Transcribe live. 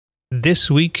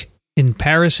This Week in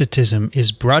Parasitism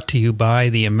is brought to you by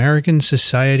the American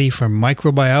Society for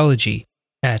Microbiology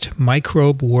at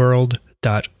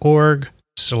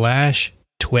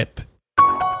microbeworld.org/TWiP.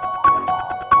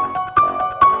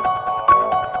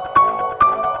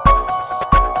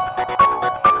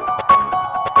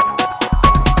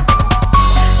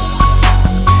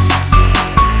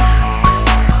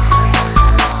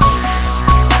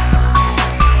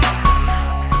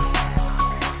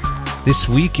 This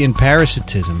Week in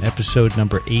Parasitism, episode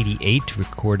number 88,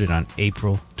 recorded on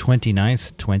April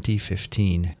 29th,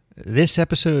 2015. This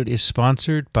episode is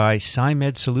sponsored by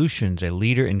SciMed Solutions, a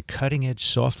leader in cutting-edge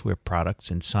software products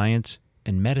in science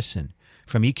and medicine.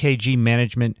 From EKG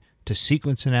management to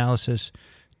sequence analysis,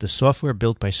 the software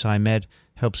built by SciMed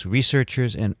helps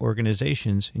researchers and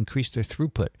organizations increase their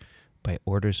throughput by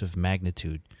orders of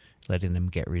magnitude, letting them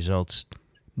get results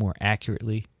more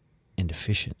accurately and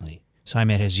efficiently.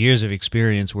 SciMed has years of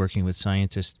experience working with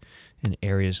scientists in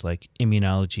areas like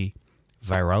immunology,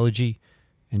 virology,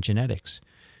 and genetics.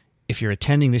 If you're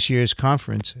attending this year's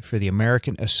conference for the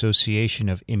American Association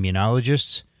of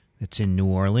Immunologists, that's in New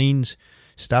Orleans,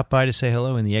 stop by to say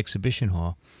hello in the exhibition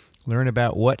hall. Learn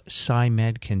about what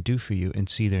SciMed can do for you and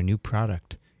see their new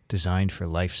product designed for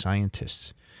life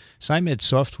scientists. SciMed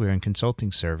software and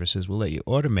consulting services will let you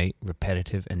automate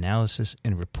repetitive analysis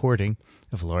and reporting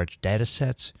of large data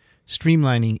sets,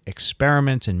 streamlining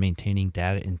experiments, and maintaining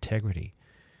data integrity.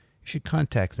 You should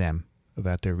contact them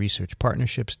about their research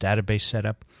partnerships, database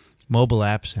setup, mobile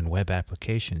apps, and web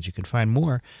applications. You can find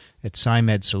more at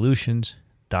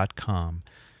SciMedSolutions.com.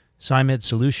 SciMed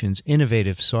Solutions,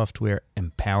 innovative software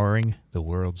empowering the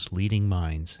world's leading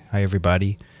minds. Hi,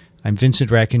 everybody. I'm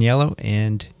Vincent Racaniello,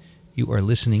 and you are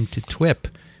listening to TWiP.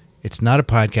 It's not a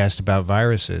podcast about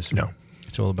viruses. No.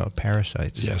 It's all about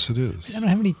parasites. Yes, it is. I don't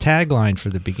have any tagline for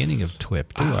the beginning of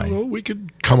TWiP, do I? Well, we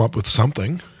could come up with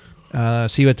something.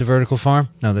 See you at the Vertical Farm?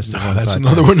 No, that's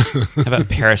another one. How about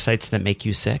parasites that make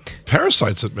you sick?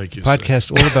 Parasites that make you sick.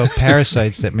 Podcast all about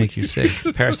parasites that make you sick.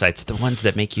 Parasites, the ones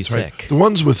that make you sick. Right. The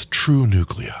ones with true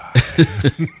nuclei.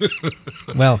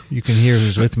 Well, you can hear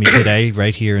who's with me today,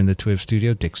 right here in the TWiP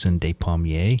studio, Dickson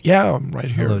Despommier. Yeah, I'm right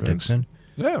here. Hello, Vince. Dickson.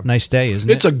 Yeah. Nice day, isn't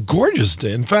it? It's a gorgeous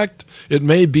day. In fact, it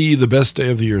may be the best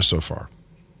day of the year so far.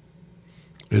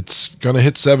 It's going to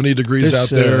hit 70 degrees out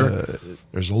there.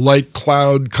 There's a light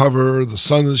cloud cover. The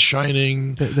sun is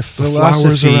shining. The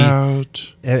flowers are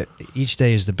out. Each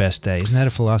day is the best day. Isn't that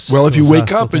a philosophy? Well, if you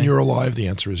wake up and you're alive, the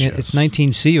answer is yes. It's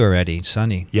 19C already,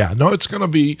 sunny. Yeah, no, it's going to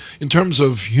be, in terms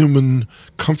of human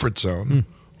comfort zone,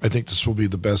 I think this will be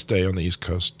the best day on the East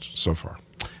Coast so far.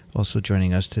 Also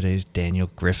joining us today is Daniel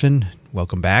Griffin.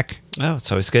 Welcome back. Oh,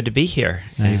 it's always good to be here.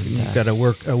 You've got a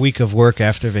week of work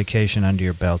after vacation under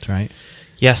your belt, right?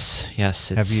 Yes.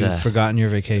 Have you forgotten your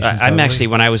vacation? I'm actually,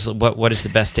 when I was, what is the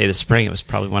best day of the spring? It was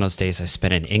probably one of those days I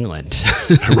spent in England.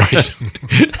 Right.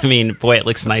 I mean, boy, it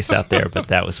looks nice out there, but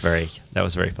that was very fun. That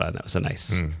was a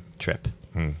nice trip.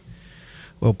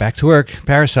 Well, back to work.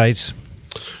 Parasites.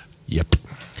 Yep.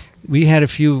 We had a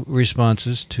few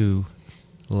responses to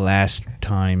last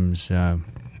time's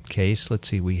case. Let's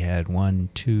see, we had 1,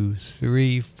 2,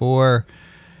 3, 4,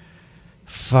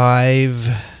 5,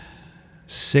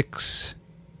 6.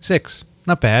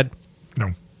 Not bad.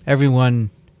 No.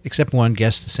 Everyone except one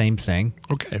guessed the same thing.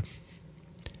 Okay.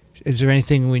 Is there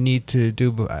anything we need to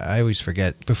do? I always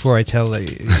forget before I tell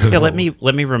you. Yeah, let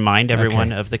me remind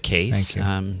everyone of the case. Thank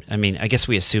you. I mean, I guess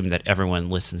we assume that everyone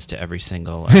listens to every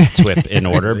single TWiP in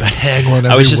order, but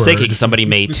I was just thinking somebody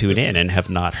may tune in and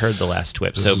have not heard the last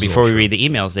TWiP. So before we read the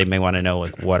emails, they may want to know,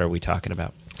 like, what are we talking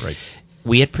about? Right.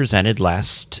 We had presented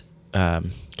last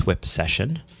TWiP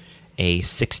session a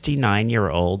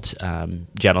 69-year-old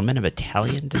gentleman of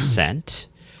Italian descent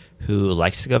who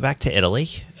likes to go back to Italy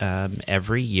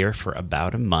every year for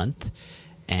about a month.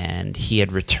 And he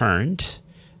had returned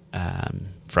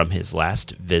from his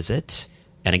last visit.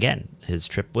 And again, his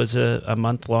trip was a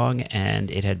month long, and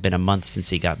it had been a month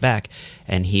since he got back.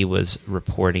 And he was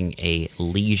reporting a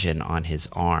lesion on his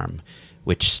arm,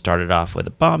 which started off with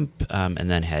a bump and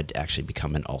then had actually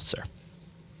become an ulcer.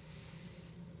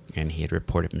 And he had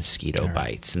reported mosquito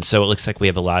bites. And so it looks like we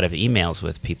have a lot of emails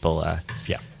with people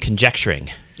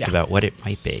conjecturing about what it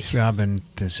might be. Robin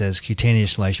says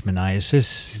cutaneous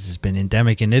leishmaniasis has been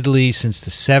endemic in Italy since the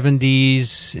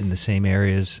 70s in the same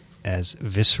areas as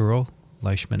visceral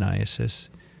leishmaniasis,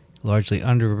 largely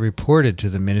underreported to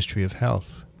the Ministry of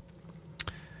Health.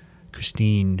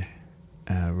 Christine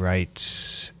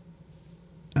writes,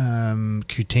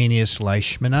 cutaneous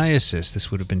leishmaniasis. This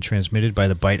would have been transmitted by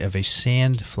the bite of a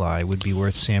sandfly. Would be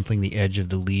worth sampling the edge of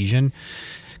the lesion.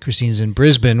 Christine's in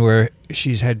Brisbane, where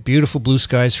she's had beautiful blue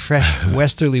skies, fresh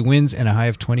westerly winds, and a high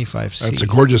of 25 C. That's a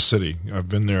gorgeous city. I've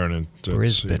been there, and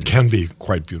it can be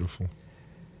quite beautiful.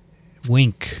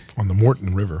 Wink. On the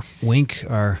Morton River. Wink,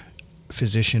 our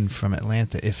physician from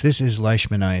Atlanta. If this is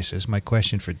leishmaniasis, my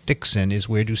question for Dickson is,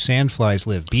 where do sandflies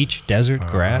live? Beach, desert,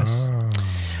 grass?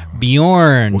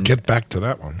 Bjorn. We'll get back to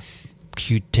that one.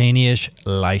 Cutaneous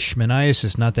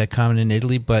leishmaniasis, not that common in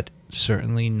Italy, but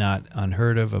certainly not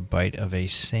unheard of, a bite of a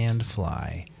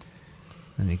sandfly.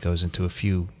 And he goes into a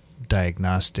few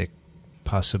diagnostic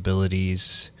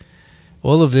possibilities.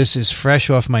 All of this is fresh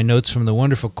off my notes from the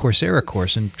wonderful Coursera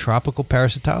course in tropical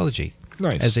parasitology.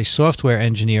 Nice. As a software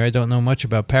engineer, I don't know much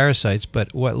about parasites,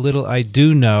 but what little I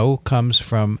do know comes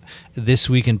from This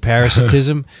Week in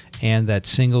Parasitism and that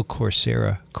single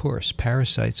Coursera course.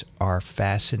 Parasites are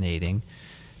fascinating.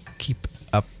 Keep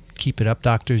it up,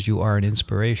 doctors. You are an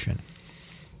inspiration.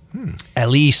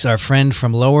 Elise, our friend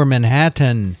from Lower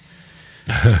Manhattan,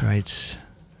 writes,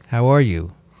 how are you?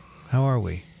 How are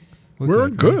we? We're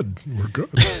good. Right? We're good.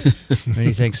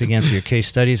 Many thanks again for your case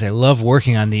studies. I love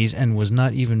working on these and was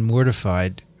not even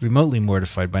remotely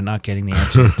mortified by not getting the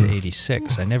answer to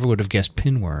 86. I never would have guessed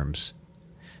pinworms.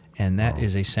 And that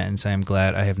is a sentence I am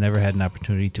glad I have never had an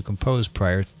opportunity to compose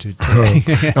prior to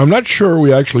today. I'm not sure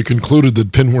we actually concluded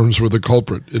that pinworms were the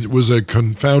culprit. It was a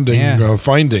confounding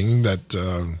finding that...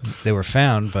 they were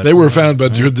found, but...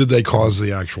 Did they cause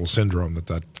the actual syndrome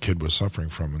that kid was suffering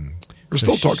from? And we're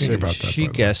still talking about that. She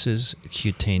guesses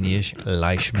cutaneous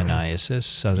leishmaniasis,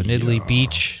 southern Italy,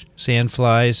 beach,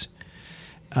 sandflies.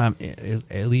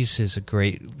 Elise is a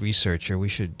great researcher. We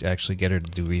should actually get her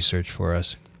to do research for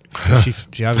us.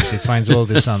 She obviously finds all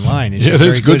this online, and she's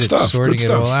very good at sorting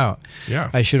it all out. Yeah.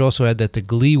 I should also add that the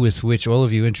glee with which all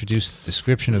of you introduced the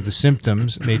description of the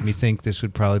symptoms made me think this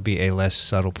would probably be a less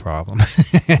subtle problem.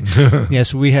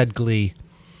 Yes, we had glee.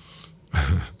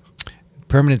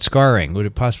 Permanent scarring. Would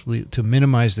it possibly to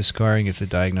minimize the scarring if the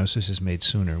diagnosis is made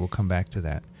sooner? We'll come back to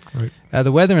that. Right.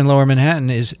 The weather in Lower Manhattan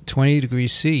is 20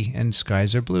 degrees C, and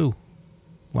skies are blue.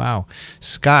 Wow.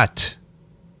 Scott.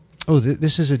 Oh,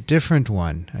 this is a different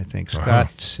one, I think. Scott,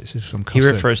 this is from Costa. He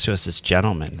refers to us as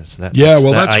gentlemen. That's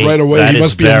right away. He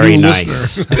must be a new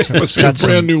listener. He must be a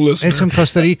brand new listener. It's from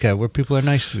Costa Rica, where people are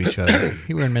nice to each other.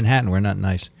 Here we're in Manhattan. We're not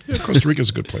nice. Yeah, Costa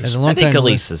Rica's a good place. I think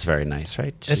Elise is very nice,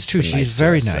 right? That's true. She's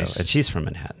very nice. And she's from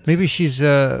Manhattan. Maybe she's... she's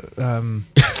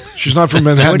not from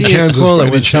Manhattan, Kansas, by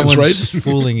any chance, right?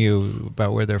 Fooling you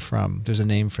about where they're from. There's a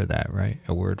name for that, right?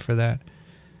 A word for that?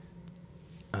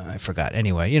 I forgot.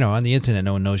 Anyway, on the internet,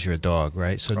 no one knows you're a dog,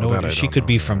 right? So she could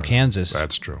be from Kansas.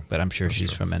 That's true. But I'm sure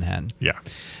she's from Manhattan. Yeah.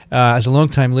 As a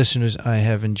longtime listener, I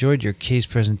have enjoyed your case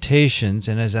presentations,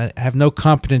 and as I have no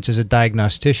competence as a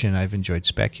diagnostician, I've enjoyed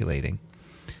speculating.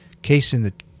 Case in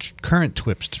the current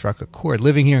TWiP struck a chord.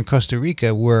 Living here in Costa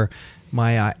Rica, where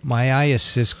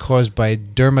myiasis caused by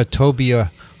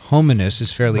Dermatobia hominis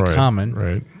is fairly common.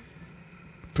 Right.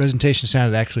 Presentation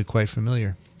sounded actually quite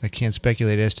familiar. I can't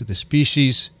speculate as to the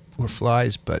species or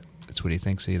flies, but that's what he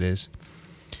thinks it is.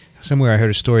 Somewhere I heard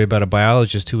a story about a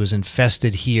biologist who was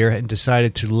infested here and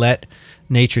decided to let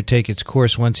nature take its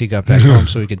course once he got back home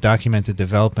so he could document the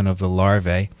development of the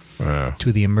larvae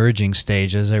to the emerging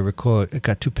stage. As I recall, it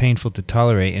got too painful to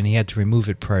tolerate, and he had to remove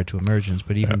it prior to emergence.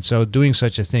 But even so, doing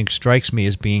such a thing strikes me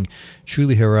as being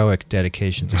truly heroic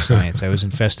dedication to science. I was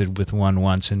infested with one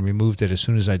once and removed it as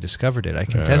soon as I discovered it. I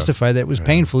can testify that it was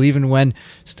painful, even when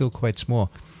still quite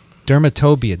small.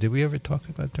 Dermatobia. Did we ever talk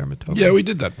about dermatobia? Yeah, we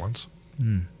did that once.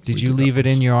 Did you leave it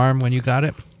in your arm when you got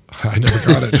it? I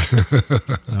never got it.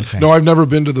 Okay. No, I've never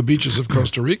been to the beaches of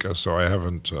Costa Rica, so I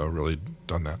haven't really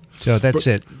done that. So that's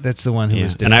it. That's the one who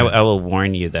was different. And I will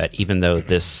warn you that even though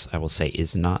this, I will say,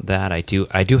 is not that, I do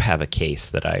have a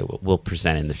case that I will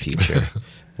present in the future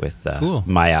with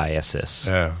myiasis.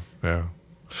 Yeah.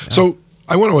 So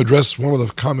I want to address one of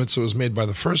the comments that was made by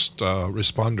the first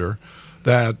responder,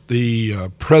 that the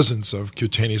presence of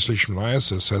cutaneous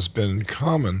leishmaniasis has been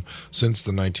common since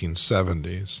the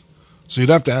 1970s. So you'd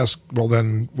have to ask, well,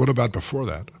 then, what about before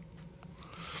that?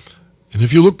 And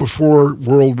if you look before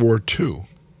World War II,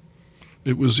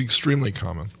 it was extremely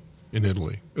common in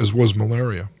Italy, as was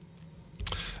malaria.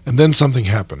 And then something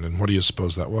happened, and what do you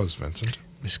suppose that was, Vincent?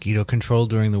 Mosquito control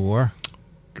during the war?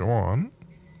 Go on.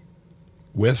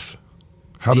 With?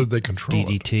 How did they control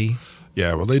DDT? It?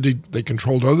 Yeah, well, they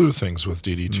controlled other things with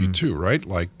DDT too, right?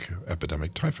 Like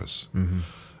epidemic typhus. Mm-hmm.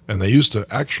 And they used to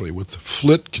actually, with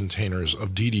flit containers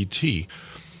of DDT,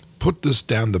 put this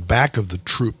down the back of the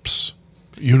troops'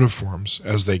 uniforms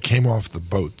as they came off the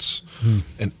boats,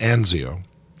 and Anzio.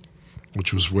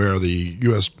 which was where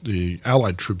the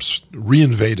Allied troops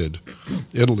reinvaded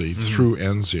Italy through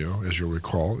Anzio, as you'll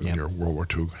recall in your World War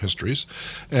II histories.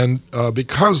 And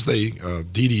because they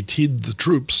DDT'd the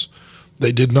troops,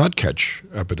 they did not catch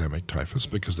epidemic typhus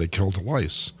because they killed the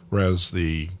lice, whereas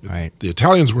the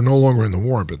Italians were no longer in the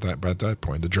war at that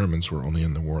point. The Germans were only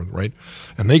in the war, right?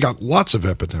 And they got lots of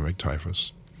epidemic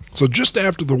typhus. So just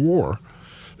after the war,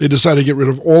 they decided to get rid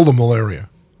of all the malaria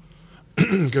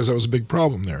because that was a big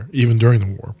problem there, even during the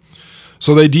war.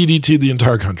 So they DDT'd the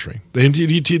entire country. They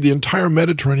DDT'd the entire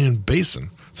Mediterranean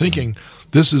basin, thinking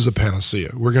this is a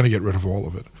panacea. We're going to get rid of all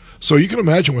of it. So you can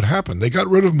imagine what happened. They got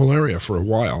rid of malaria for a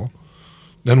while.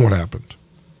 Then what happened?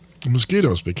 The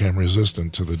mosquitoes became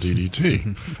resistant to the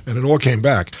DDT, and it all came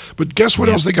back. But guess what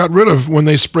else they got rid of when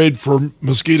they sprayed for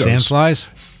mosquitoes? Sandflies?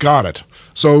 Got it.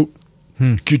 So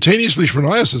cutaneous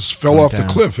leishmaniasis fell off the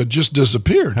cliff. It just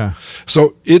disappeared. Huh.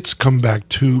 So it's come back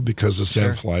too because the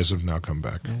sandflies have now come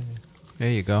back. There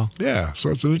you go. Yeah,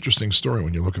 so it's an interesting story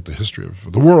when you look at the history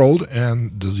of the world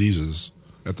and diseases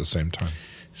at the same time.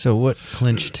 So what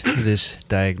clinched this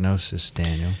diagnosis,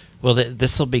 Daniel? Well,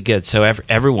 this will be good. So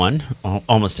everyone,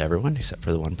 almost everyone, except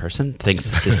for the one person, thinks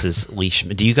that this is leash.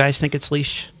 Do you guys think it's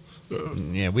leash?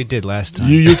 Yeah, we did last time.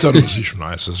 You thought it was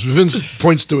leishmaniasis. Vince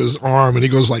points to his arm and he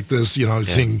goes like this,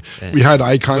 seeing we had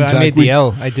eye contact. Well, I made the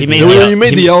L. I did. You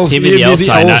made the L. He made the L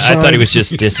sign. I thought he was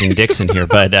just dissing Dickson here,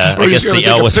 but I guess the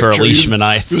L was for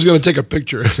leishmaniasis. He was going to take a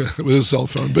picture with his cell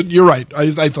phone. But you're right.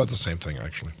 I thought the same thing,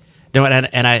 actually. No,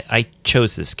 and I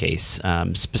chose this case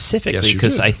specifically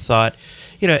because I thought,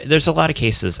 there's a lot of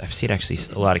cases. I've seen actually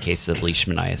a lot of cases of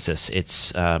leishmaniasis.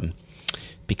 It's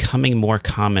becoming more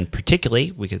common,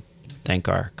 particularly, we could thank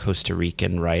our Costa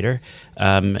Rican writer.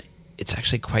 It's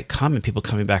actually quite common, people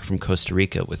coming back from Costa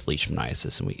Rica with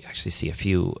leishmaniasis, and we actually see a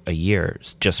few a year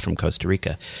just from Costa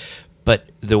Rica. But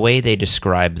the way they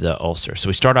describe the ulcer, so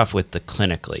we start off with the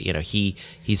clinically.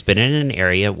 He's been in an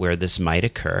area where this might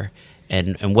occur,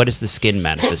 and what is the skin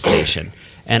manifestation?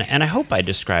 And I hope I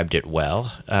described it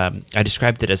well. I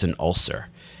described it as an ulcer,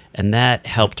 and that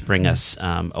helped bring us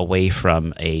away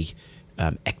from a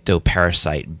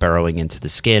ectoparasite burrowing into the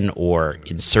skin or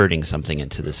inserting something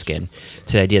into the skin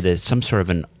to the idea that it's some sort of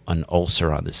an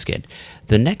ulcer on the skin.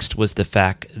 The next was the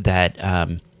fact that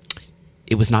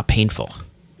it was not painful.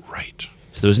 Right.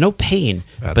 So there was no pain.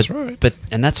 That's right.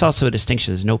 And that's also a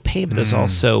distinction. There's no pain, but there's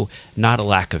also not a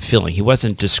lack of feeling. He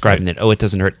wasn't describing that, it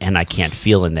doesn't hurt and I can't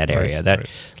feel in that area. That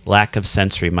lack of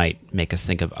sensory might make us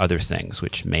think of other things,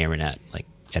 which may or may not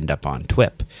end up on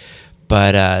TWiP.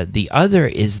 But the other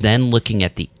is then looking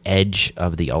at the edge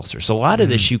of the ulcer. So a lot of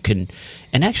this you can,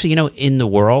 and actually, in the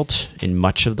world, in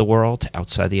much of the world,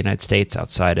 outside the United States,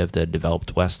 outside of the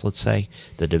developed West, let's say,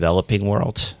 the developing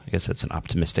world, I guess that's an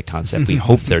optimistic concept. We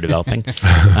hope they're developing.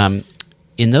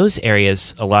 In those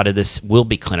areas, a lot of this will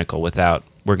be clinical we're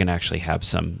going to actually have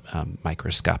some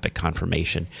microscopic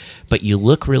confirmation. But you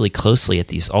look really closely at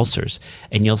these ulcers,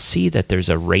 and you'll see that there's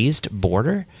a raised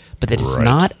border, but that it's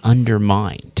not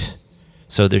undermined.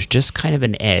 So there's just kind of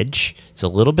an edge. It's a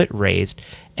little bit raised.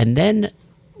 And then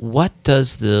what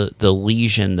does the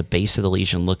lesion, the base of the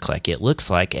lesion look like? It looks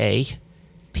like a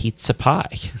pizza pie.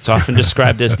 It's often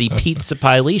described as the pizza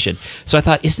pie lesion. So I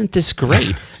thought, isn't this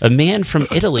great? A man from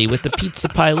Italy with the pizza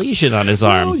pie lesion on his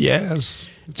arm. Oh, yes.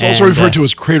 It's also referred to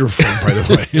as crater form, by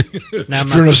the way. Now,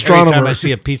 if you're an astronomer. Every time I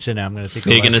see a pizza now, I'm going to think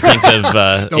of You're going to think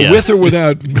of... with or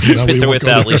without... with or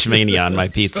without leishmania on my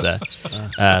pizza.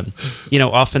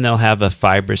 Often they'll have a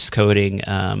fibrous coating.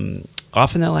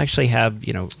 Often they'll actually have,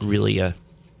 really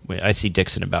I see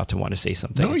Dickson about to want to say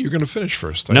something. No, you're going to finish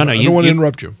first. I don't want to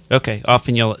interrupt you. Okay.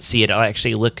 Often you'll see it'll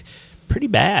actually look pretty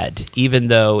bad, even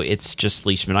though it's just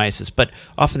leishmaniasis. But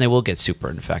often they will get super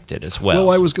infected as well.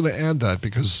 Well, I was going to add that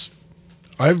because...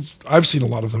 I've seen a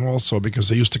lot of them also because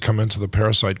they used to come into the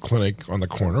parasite clinic on the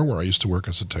corner where I used to work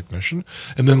as a technician.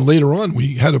 And then later on,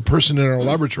 we had a person in our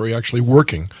laboratory actually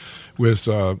working with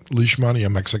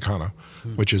Leishmania mexicana,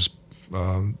 which is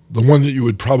the one that you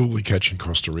would probably catch in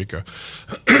Costa Rica.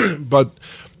 But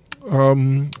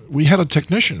we had a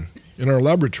technician in our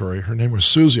laboratory. Her name was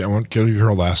Susie. I won't give you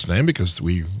her last name because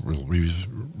we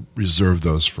reserve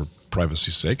those for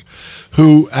privacy's sake,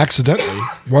 who accidentally,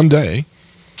 one day,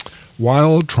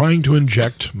 while trying to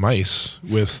inject mice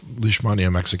with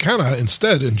Leishmania mexicana,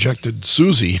 instead injected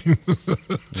Susie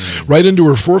right into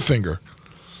her forefinger.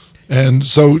 And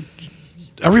so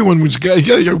everyone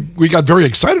we got very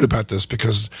excited about this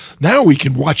because now we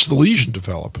can watch the lesion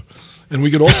develop. And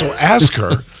we could also ask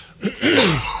her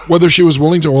whether she was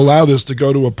willing to allow this to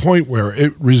go to a point where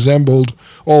it resembled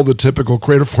all the typical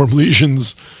craterform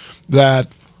lesions that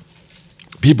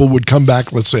people would come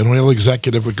back, let's say an oil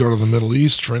executive would go to the Middle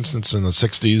East, for instance, in the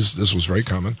 60s, this was very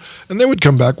common, and they would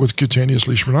come back with cutaneous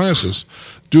leishmaniasis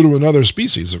due to another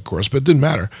species, of course, but it didn't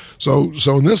matter. So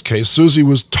in this case, Susie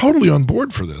was totally on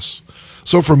board for this.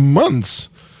 So for months,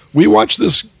 we watched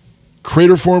this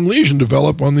crater-formed lesion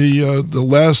develop on the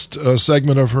last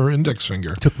segment of her index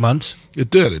finger. Took months? It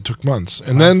did. It took months.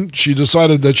 And then she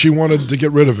decided that she wanted to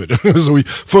get rid of it. So we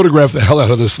photographed the hell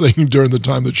out of this thing during the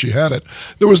time that she had it.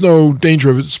 There was no danger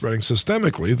of it spreading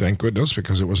systemically, thank goodness,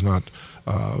 because it was not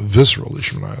visceral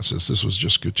leishmaniasis. This was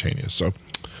just cutaneous. So,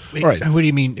 Wait, all right. What do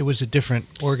you mean? It was a different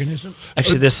organism?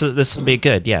 Actually, this will be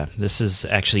good. Yeah, this is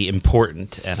actually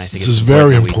important, and I think This is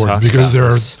very important because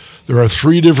there are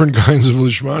 3 different kinds of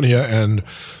leishmania,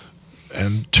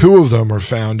 and 2 of them are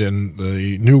found in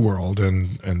the New World,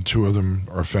 and 2 of them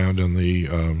are found in the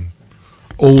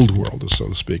Old World, so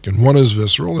to speak. And one is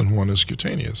visceral, and one is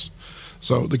cutaneous.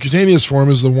 So the cutaneous form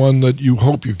is the one that you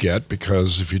hope you get,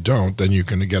 because if you don't, then you're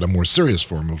going to get a more serious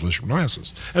form of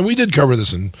leishmaniasis. And we did cover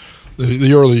this in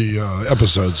the early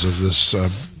episodes of this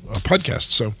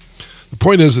podcast. So the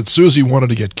point is that Susie wanted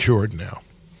to get cured now.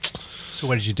 So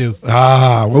what did you do?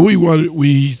 Well,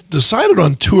 we decided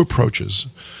on 2 approaches.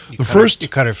 You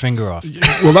cut her finger off.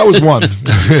 Well, that was one.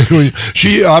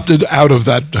 She opted out of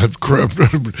that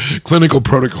clinical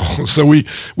protocol. So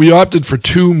we opted for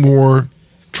 2 more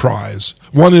tries.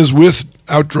 One is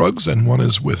without drugs, and one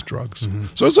is with drugs. Mm-hmm.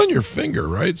 So it's on your finger,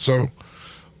 right? So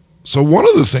one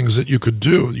of the things that you could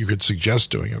do, you could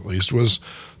suggest doing at least, was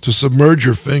to submerge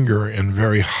your finger in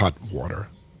very hot water,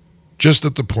 just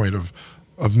at the point of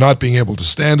not being able to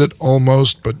stand it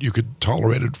almost, but you could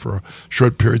tolerate it for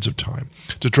short periods of time,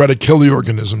 to try to kill the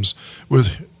organisms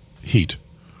with heat,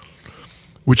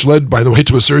 which led, by the way,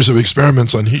 to a series of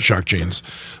experiments on heat shock genes,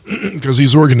 because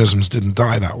these organisms didn't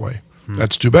die that way.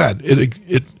 That's too bad.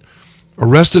 It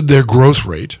arrested their growth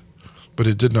rate, but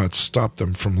it did not stop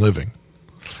them from living.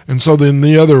 And so then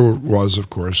the other was, of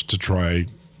course, to try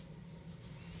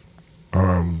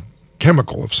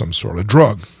chemical of some sort, a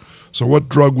drug. So what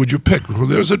drug would you pick? Well,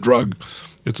 there's a drug.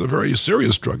 It's a very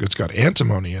serious drug. It's got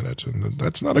antimony in it, and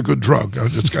that's not a good drug.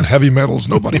 It's got heavy metals.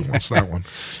 Nobody wants that one.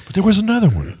 But there was another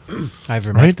one.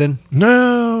 Ivermectin? Right?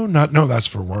 No, that's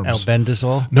for worms.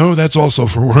 Albendazole? No, that's also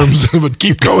for worms. But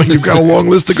keep going. You've got a long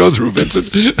list to go through, Vincent.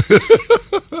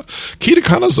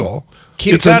 Ketoconazole.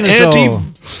 It's an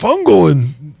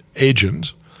antifungal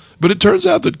agent, but it turns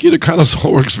out that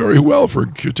ketoconazole works very well for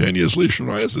cutaneous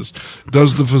leishmaniasis.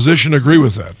 Does the physician agree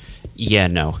with that? Yeah,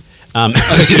 no. No.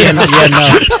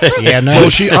 Well,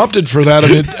 she opted for that,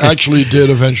 and it actually did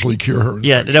eventually cure her.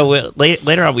 Yeah, no.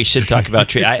 Later on, we should talk about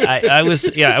treatment. I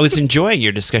was enjoying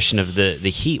your discussion of the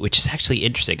heat, which is actually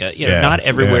interesting. Not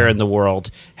everywhere in the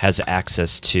world has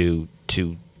access to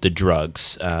the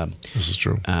drugs. This is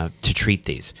true. To treat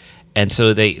these, and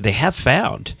so they have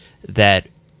found that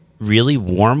really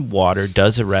warm water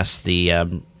does arrest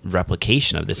the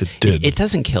replication of this. It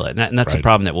doesn't kill it, and that's a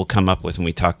problem that we'll come up with when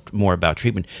we talk more about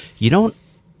treatment. You don't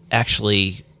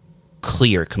actually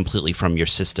clear completely from your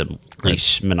system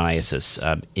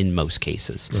leishmaniasis in most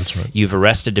cases. That's right. You've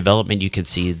arrested development. You can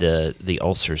see the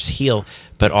ulcers heal,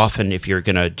 but often if you're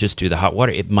going to just do the hot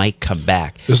water, it might come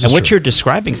back. And what you're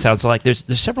describing sounds like there's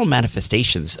several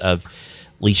manifestations of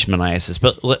leishmaniasis,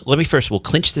 but we'll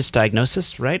clinch this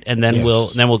diagnosis, right? And then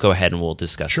we'll go ahead and we'll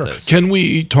discuss those. Can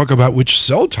we talk about which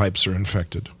cell types are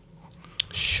infected?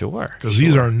 Sure. Because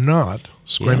these are not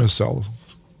squamous cell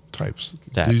types.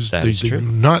 They do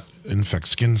not infect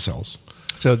skin cells.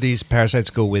 So these parasites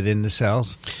go within the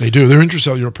cells? They do. They're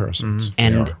intracellular parasites.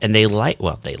 Mm-hmm. And they like,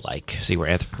 see, we're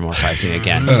anthropomorphizing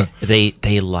again.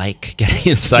 They like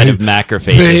getting inside of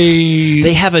macrophages.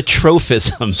 They have a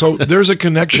trophism. So there's a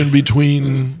connection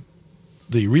between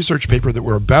the research paper that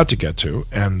we're about to get to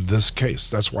and this case.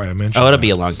 That's why I mentioned it'll be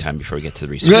a long time before we get to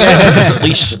the research.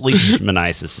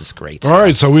 Leishmaniasis is great. All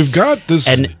right, so we've got this.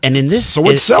 And in this, so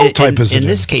what cell type is it? In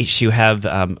this case, you have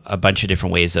a bunch of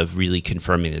different ways of really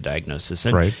confirming the diagnosis.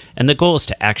 And the goal is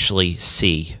to actually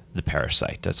see the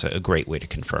parasite. That's a great way to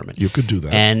confirm it. You could do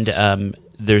that. And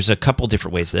there's a couple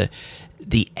different ways. The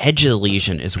edge of the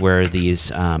lesion is where these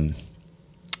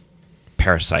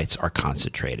parasites are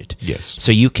concentrated. Yes.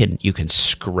 So you can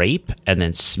scrape and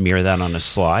then smear that on a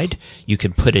slide. You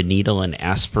can put a needle and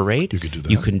aspirate. You could do that.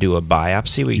 You can do a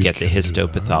biopsy where you get the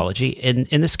histopathology.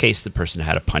 In this case, the person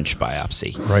had a punch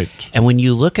biopsy. Right. And when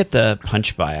you look at the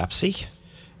punch biopsy,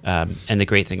 and the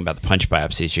great thing about the punch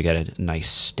biopsy is you get a nice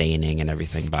staining and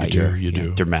everything by your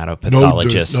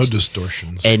dermatopathologist. No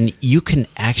distortions. And you can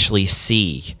actually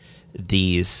see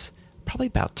these probably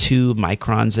about 2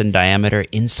 microns in diameter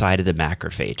inside of the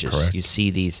macrophages. Correct. You see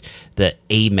the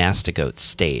amastogote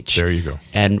stage. There you go.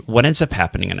 And what ends up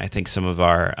happening, and I think some of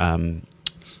our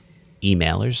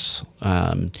emailers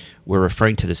were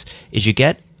referring to this, is you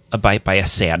get a bite by a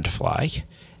sandfly,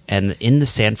 and in the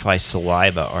sandfly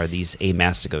saliva are these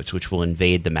amastogotes, which will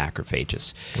invade the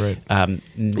macrophages. Right.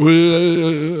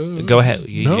 Go ahead.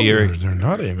 No, they're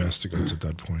not amastogotes at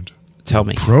that point. Tell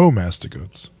me.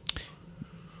 Promastogotes.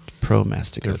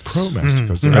 Promastogotes. They're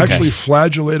promastogotes. They're actually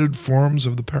flagellated forms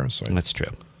of the parasite. That's true.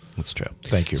 That's true.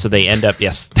 Thank you. So they end up,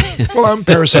 yes. Well, I'm a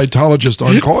parasitologist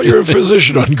on call. You're a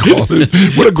physician on call.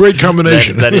 What a great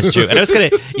combination. That is true. And I was going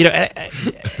to,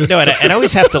 and I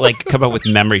always have to like come up with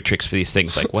memory tricks for these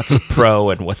things, like what's a pro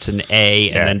and what's an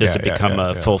A, and then does it become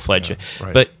a full-fledged?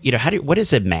 Right. But what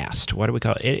is a mast? What do we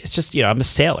call it? It's just, I'm a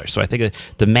sailor, so I think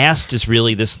the mast is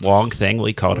really this long thing.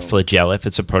 We call it a flagella if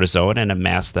it's a protozoan, and a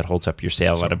mast that holds up your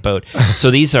sail on a boat.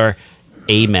 So these are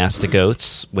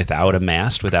amastogotes without a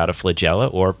mast, without a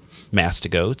flagella, or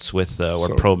mastogotes with or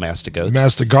promastogotes.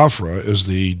 Mastigophora is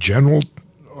the general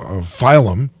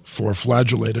phylum for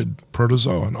flagellated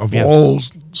protozoan of all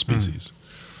species.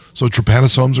 So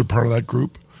trypanosomes are part of that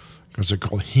group because they're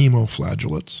called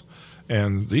hemoflagellates,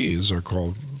 and these are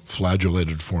called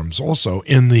flagellated forms also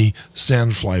in the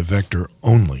sandfly vector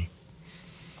only.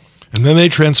 And then they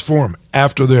transform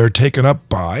after they're taken up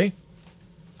by...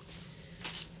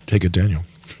 Take it, Daniel.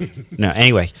 No,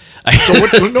 anyway.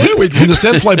 When the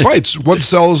sandfly bites, what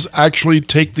cells actually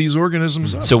take these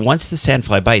organisms up? So once the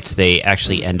sandfly bites, they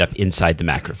actually end up inside the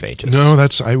macrophages. No,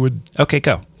 I would Okay,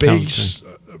 go. base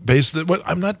that. Well,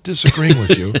 I'm not disagreeing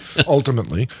with you,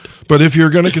 ultimately. But if you're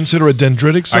going to consider a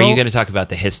dendritic cell... Are you going to talk about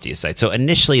the histiocytes? So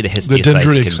initially the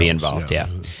histiocytes can be involved, yeah.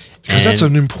 Because that's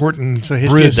an important So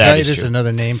bridge. histiocyte is true.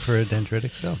 another name for a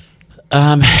dendritic cell.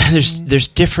 There's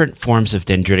different forms of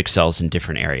dendritic cells in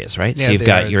different areas, right? Yeah, so you've they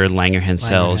got are your Langerhans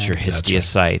cells, your That's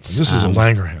histiocytes. This is a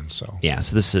Langerhans cell. Yeah,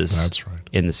 so this is That's right.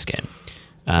 in the skin.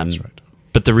 That's right.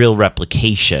 But the real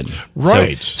replication,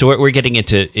 Right. So we're getting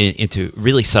into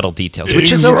really subtle details,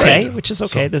 which is Right. okay. Which is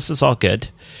okay. This is all good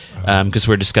because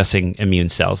we're discussing immune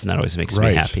cells, and that always makes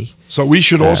me happy. So we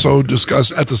should also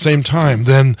discuss at the same time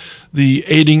then the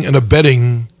aiding and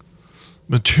abetting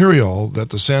material that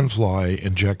the sandfly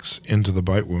injects into the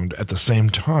bite wound at the same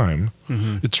time.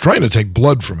 It's trying to take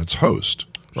blood from its host,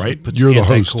 right? You're the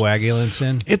host. Anticoagulants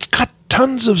in. It's got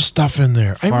tons of stuff in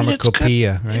there. I mean, it's got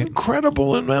Pharmacopoeia, right?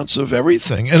 incredible amounts of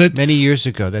everything. And it Many years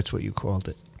ago, that's what you called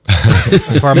it.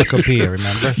 Pharmacopoeia,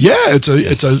 remember? Yeah, it's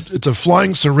a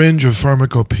flying syringe of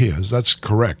pharmacopoeias. That's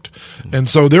correct. And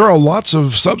so there are lots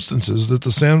of substances that the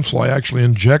sandfly actually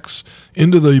injects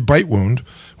into the bite wound,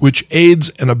 which aids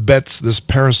and abets this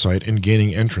parasite in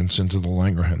gaining entrance into the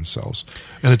Langerhans cells.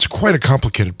 And it's quite a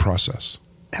complicated process.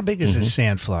 How big is this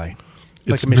sandfly? It's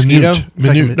Like a mosquito?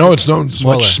 minute. No, it's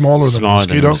much smaller than a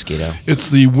mosquito. It's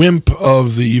the wimp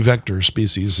of the vector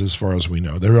species as far as we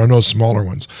know. There are no smaller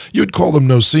ones. You'd call them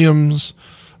noceums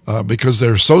because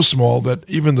they're so small that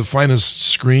even the finest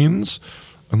screens,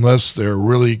 unless they're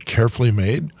really carefully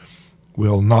made,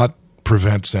 will not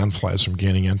prevent sandflies from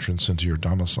gaining entrance into your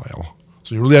domicile.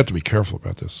 So you really have to be careful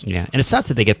about this. Yeah, and it's not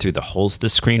that they get through the holes of the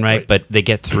screen, right? But they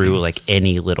get through like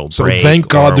any little break. So thank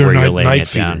God they're where you're not laying night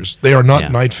it down. feeders. They are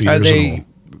not night Are feeders at all. they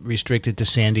restricted to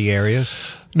sandy areas?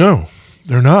 No,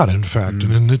 they're not, in fact.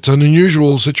 And it's an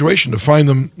unusual situation to find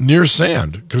them near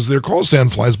sand because they're called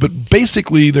sandflies, but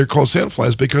basically they're called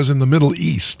sandflies because in the Middle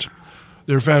East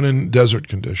they're found in desert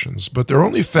conditions, but they're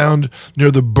only found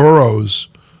near the burrows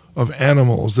of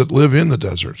animals that live in the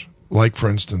desert, like, for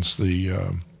instance, the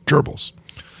gerbils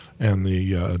and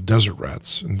the desert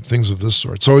rats and things of this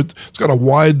sort. So it's got a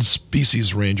wide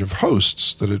species range of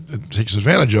hosts that it takes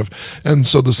advantage of. And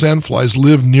so the sandflies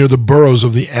live near the burrows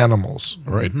of the animals,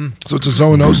 right? So it's a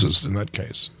zoonosis in that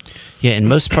case. Yeah, in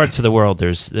most parts of the world,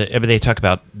 they talk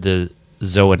about the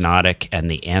zoonotic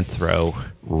and the anthro.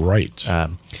 Right.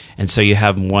 And so you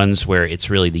have ones where it's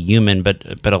really the human, but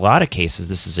a lot of cases,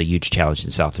 this is a huge challenge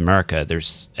in South America.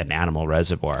 There's an animal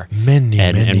reservoir.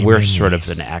 And we're sort of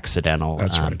an accidental.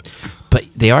 That's right. But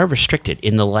they are restricted.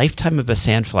 In the lifetime of a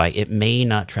sandfly, it may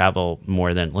not travel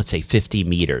more than, let's say, 50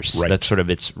 meters. Right. That's sort of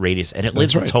its radius. And it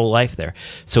lives right. its whole life there.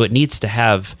 So it needs to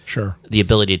have the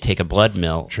ability to take a blood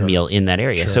meal in that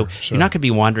area. So you're not going to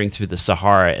be wandering through the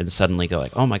Sahara and suddenly go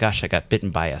like, oh my gosh, I got bitten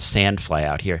by a sandfly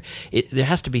out here. There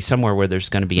has to be somewhere where there's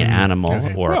going to be an animal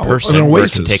or a person where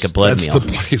it can take a blood meal. That's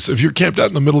the place. If you're camped out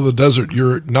in the middle of the desert,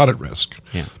 you're not at risk.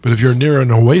 Yeah. But if you're near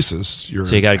an oasis, you're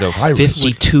So you got to go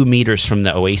 52 meters from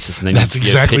the oasis. And then that's you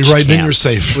exactly pitch right. camp. Then you're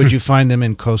safe. Would you find them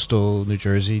in coastal New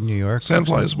Jersey, New York?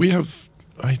 Sandflies, we have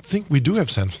I think we do have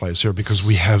sandflies here because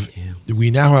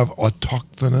we now have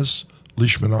autochthonous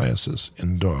leishmaniasis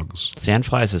in dogs.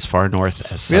 Sandflies as far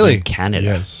north as southern Canada.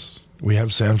 Yes. We have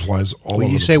sandflies all over the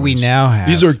place. You say we now have.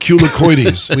 These are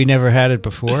culicoides. We never had it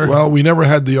before? Well, we never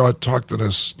had the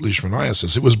autochthonous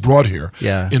leishmaniasis. It was brought here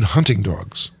in hunting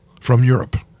dogs from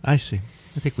Europe. I see.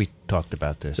 I think we talked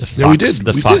about this. We did.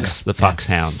 The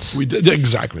foxhounds. We did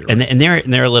exactly right. And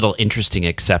they're a little interesting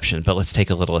exception, but let's take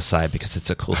a little aside because it's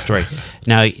a cool story.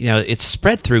 Now, it's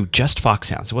spread through just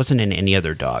foxhounds. It wasn't in any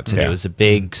other dogs. And it was a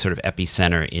big sort of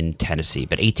epicenter in Tennessee,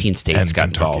 but 18 states and got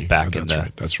Kentucky. involved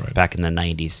back Back in the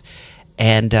 90s.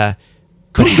 And but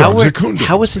coon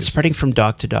how was it dogs, spreading from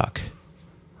dog to dog?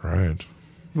 Right.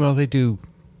 Well, they do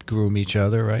groom each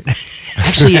other, right?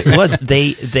 Actually, it was.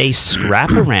 They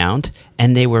scrap around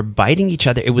and they were biting each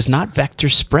other. It was not vector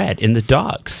spread in the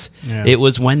dogs. Yeah. It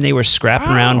was when they were scrapping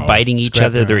around, biting each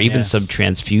other. There were even some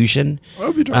transfusion.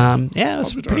 I'll be darned. It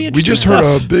was pretty interesting. We just heard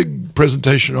a big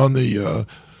presentation on the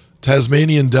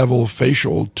Tasmanian devil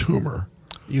facial tumor.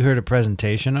 You heard a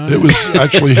presentation on it? It was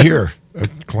actually here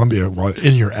at Columbia,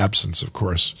 in your absence, of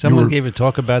course. Someone gave a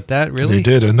talk about that, really? They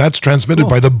did, and that's transmitted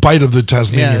by the bite of the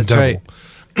Tasmanian devil.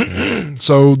 Right.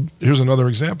 So here's another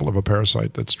example of a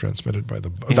parasite that's transmitted by the...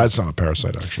 That's not a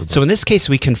parasite, actually. So in this case,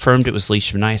 we confirmed it was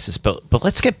leishmaniasis, but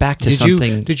let's get back to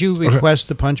something... Did you request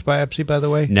the punch biopsy, by the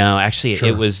way? No, actually,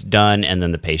 it was done, and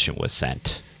then the patient was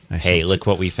sent. Hey, look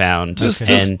what we found.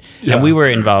 And we were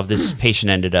involved. This patient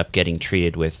ended up getting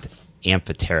treated with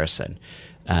amphotericin.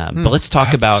 But let's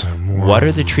talk about what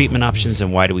are the treatment options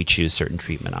and why do we choose certain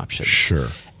treatment options. Sure.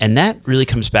 And that really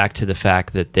comes back to the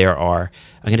fact that there are,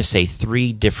 I'm going to say,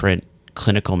 3 different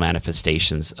clinical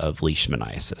manifestations of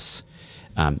leishmaniasis.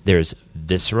 There's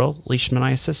visceral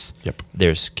leishmaniasis. Yep.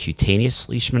 There's cutaneous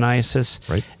leishmaniasis.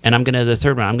 Right. And the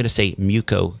third one, I'm going to say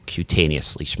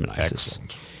mucocutaneous leishmaniasis.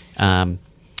 Excellent.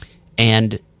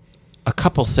 And a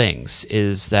couple things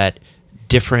is that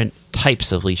different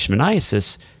types of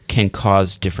leishmaniasis can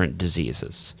cause different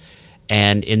diseases.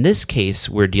 And in this case,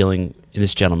 we're dealing, in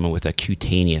this gentleman, with a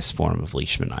cutaneous form of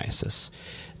leishmaniasis.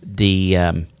 The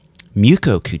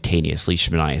mucocutaneous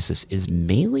leishmaniasis is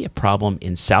mainly a problem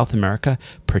in South America,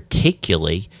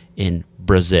 particularly in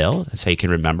Brazil. That's how you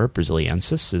can remember.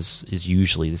 Brasiliensis is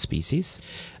usually the species.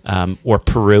 Or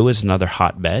Peru is another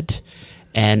hotbed.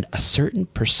 And a certain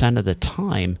percent of the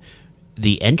time,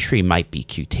 the entry might be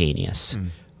cutaneous.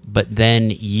 But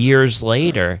then years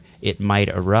later, it might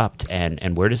erupt.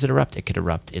 And where does it erupt? It can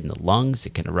erupt in the lungs.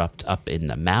 It can erupt up in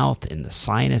the mouth, in the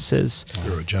sinuses.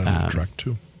 Urogenital tract,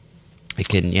 too. It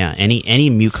can, any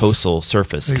mucosal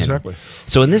surface. Exactly.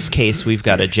 So in this case, we've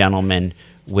got a gentleman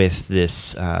with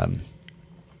this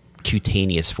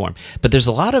cutaneous form. But there's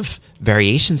a lot of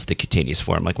variations to the cutaneous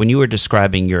form. Like when you were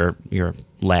describing your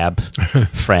lab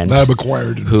friend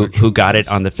lab-acquired who got it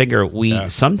on the finger, we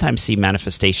sometimes see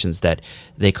manifestations that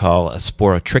they call a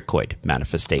sporotrichoid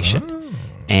manifestation. Oh.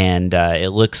 And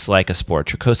it looks like a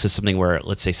sporotrichosis, something where,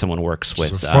 let's say, someone works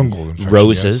with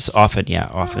roses, often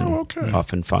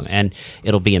fungal, and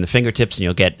it'll be in the fingertips, and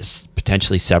you'll get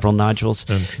potentially several nodules.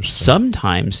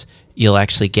 Sometimes you'll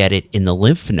actually get it in the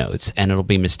lymph nodes, and it'll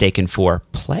be mistaken for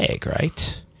plague,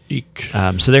 right? Eek.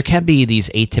 So there can be these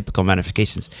atypical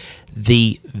manifestations.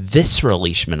 The visceral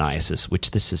leishmaniasis,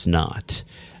 which this is not,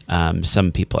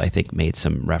 some people I think made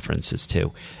some references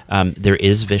to. There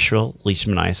is visceral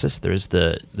leishmaniasis. There is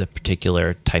the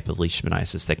particular type of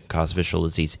leishmaniasis that can cause visceral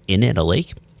disease in Italy.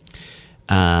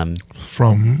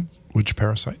 From which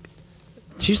parasite?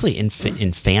 It's usually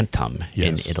infantum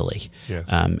in Italy. Yes.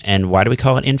 And why do we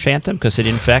call it infantum? Because it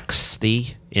infects the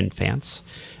infants.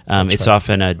 It's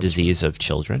often a disease of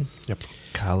children. Yep.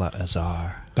 Kala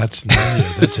Azar. That's in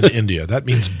India. That's in India. That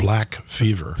means black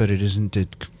fever. But it isn't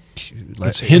it.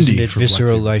 It's Hindi for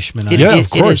visceral leishmaniasis. Yeah, of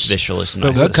course. It is visceral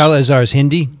leishmaniasis. But Kala Azar is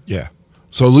Hindi? Yeah.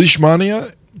 So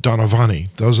Leishmania, Donovani,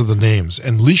 those are the names.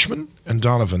 And Leishman and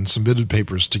Donovan submitted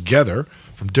papers together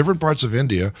from different parts of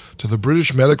India to the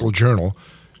British Medical Journal,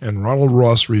 and Ronald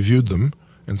Ross reviewed them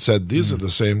and said, these are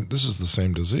the same, this is the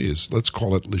same disease. Let's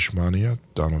call it Leishmania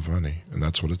Donovani. And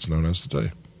that's what it's known as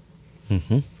today.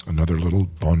 Mm-hmm. Another little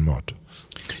bon mot.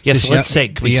 Yes, so let's say,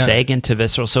 can we seg into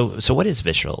visceral? So what is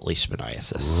visceral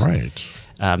leishmaniasis? Right.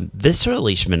 Visceral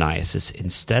leishmaniasis,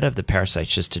 instead of the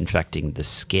parasites just infecting the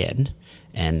skin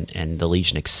and the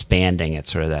lesion expanding at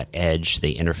sort of that edge,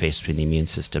 the interface between the immune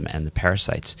system and the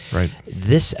parasites, right.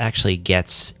 This actually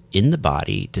gets in the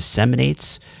body,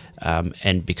 disseminates,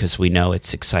 and because we know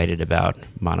it's excited about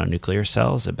mononuclear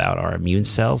cells, about our immune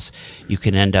cells, you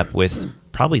can end up with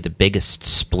probably the biggest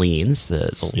spleens,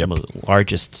 the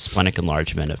largest splenic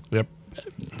enlargement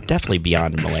definitely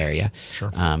beyond malaria. Sure.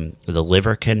 The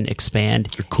liver can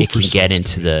expand. It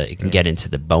can get into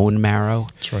the bone marrow.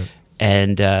 That's right.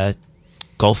 And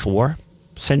Gulf War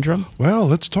syndrome. Well,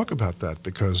 let's talk about that,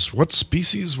 because what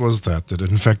species was that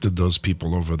infected those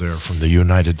people over there from the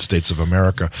United States of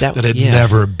America that had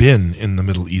never been in the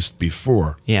Middle East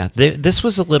before? Yeah, this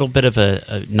was a little bit of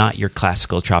a not your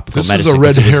classical tropical medicine. This is a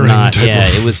red herring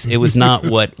type of... it was not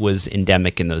what was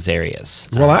endemic in those areas.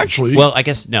 Well, actually... Well, I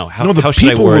guess, no. How the should I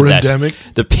people word were that? endemic.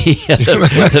 The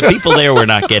people there were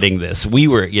not getting this. We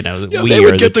were, they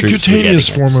would get the cutaneous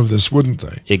form of this, wouldn't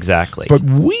they? Exactly. But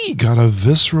we got a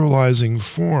visceralizing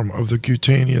form of the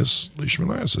cutaneous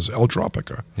leishmaniasis, L.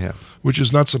 tropica, which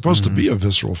is not supposed to be a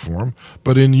visceral form,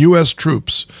 but in U.S.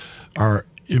 troops, our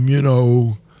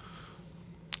immunogenetics,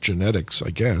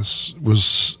 I guess,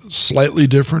 was slightly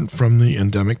different from the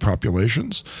endemic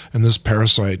populations, and this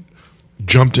parasite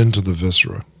jumped into the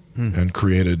viscera and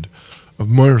created a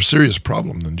more serious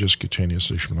problem than just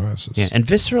cutaneous leishmaniasis. Yeah, and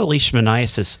visceral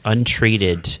leishmaniasis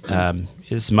untreated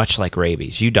is much like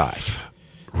rabies. You die.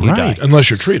 Unless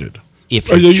you're treated. You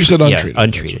said untreated. Yeah,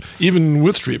 untreated. Even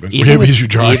with treatment, you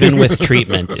die. Even with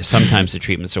treatment, sometimes the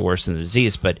treatments are worse than the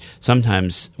disease, but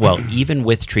sometimes, even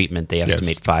with treatment, they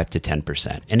estimate 5 to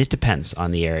 10%. And it depends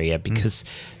on the area, because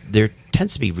there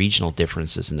tends to be regional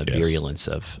differences in the virulence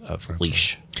of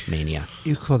leash mania.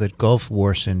 You called it Gulf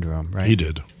War syndrome, right? He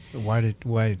did. Why?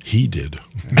 He did.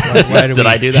 Why did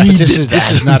I do that?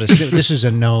 This is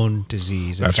a known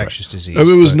disease, infectious disease. It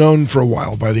was known for a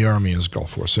while by the Army as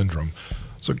Gulf War syndrome.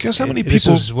 So guess how many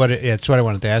people... That's what I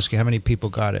wanted to ask you. How many people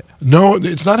got it? No,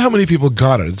 it's not how many people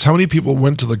got it. It's how many people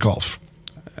went to the Gulf.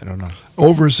 I don't know.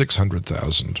 Over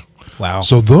 600,000. Wow.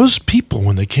 So those people,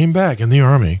 when they came back in the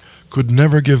Army, could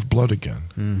never give blood again.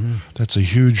 Mm-hmm. That's a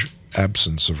huge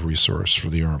absence of resource for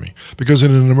the Army. Because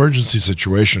in an emergency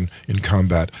situation in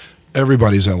combat,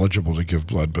 everybody's eligible to give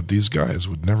blood, but these guys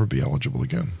would never be eligible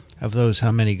again. Of those,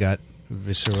 how many got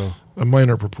visceral? A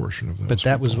minor proportion of those. But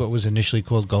that was what was initially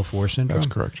called Gulf War syndrome? That's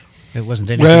correct. It wasn't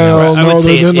anything else. I would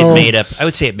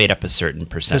say it made up a certain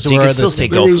percent. So you could still say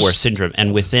Gulf War syndrome,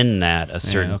 and within that, a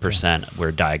certain percent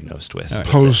were diagnosed with.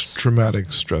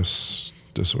 Post-traumatic stress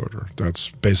disorder. That's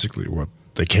basically what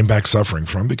they came back suffering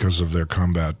from because of their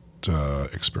combat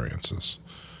experiences.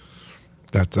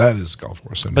 That is Gulf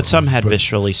War syndrome. But some had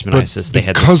visceral leishmaniasis. They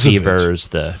had the fevers.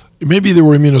 Maybe they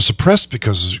were immunosuppressed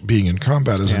because being in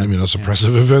combat is an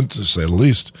immunosuppressive event, to say the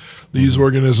least. These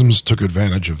organisms took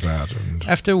advantage of that. And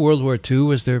after World War II,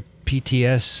 was there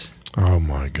PTS? Oh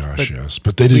my gosh, yes.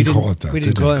 But they didn't call it that. We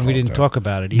didn't talk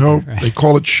about it either. No, right? They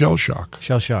call it shell shock.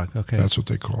 Shell shock, okay. That's what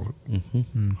they call it.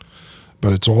 Mm-hmm.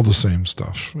 But it's all the same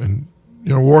stuff. And,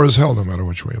 war is hell no matter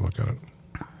which way you look at it.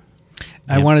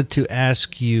 I wanted to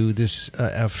ask you this,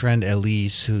 a friend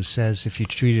Elise, who says if you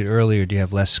treat it earlier, do you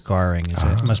have less scarring?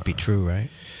 It must be true, right?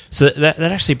 So that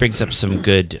actually brings up some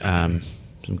good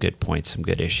points, some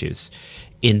good issues.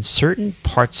 In certain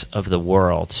parts of the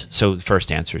world, so the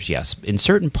first answer is yes. In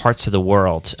certain parts of the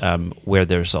world where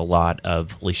there's a lot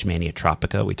of Leishmania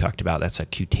tropica, we talked about, that's a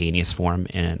cutaneous form,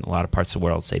 and in a lot of parts of the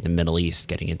world, say the Middle East,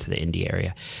 getting into the India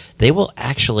area, they will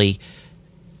actually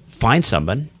find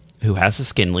someone who has a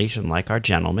skin lesion, like our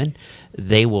gentleman.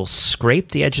 They will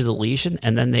scrape the edge of the lesion,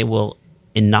 and then they will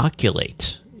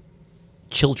inoculate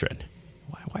children.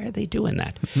 Why are they doing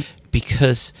that?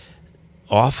 Because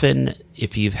often,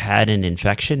 if you've had an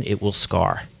infection, it will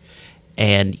scar.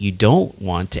 And you don't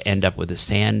want to end up with a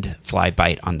sandfly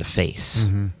bite on the face,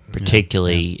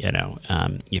 particularly,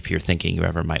 if you're thinking you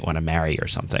ever might want to marry or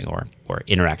something, or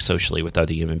interact socially with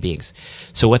other human beings.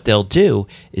 So what they'll do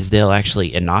is they'll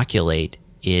actually inoculate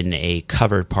in a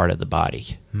covered part of the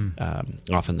body,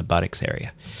 often the buttocks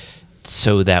area,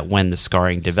 so that when the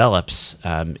scarring develops,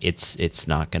 it's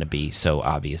not going to be so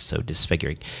obvious, so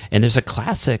disfiguring. And there's a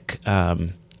classic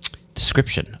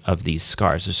description of these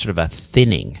scars. There's sort of a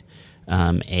thinning,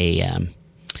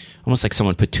 almost like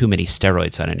someone put too many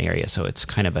steroids on an area, so it's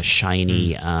kind of a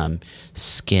shiny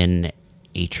skin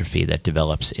atrophy that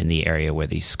develops in the area where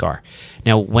these scar.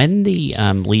 Now, when the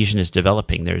lesion is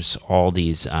developing, there's all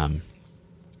these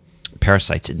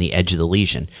parasites in the edge of the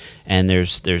lesion, and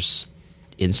there's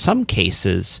in some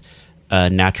cases a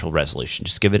natural resolution.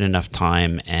 Just give it enough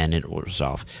time and it will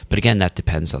resolve. But again, that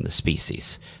depends on the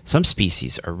species. Some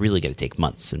species are really going to take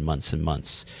months and months and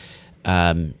months.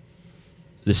 The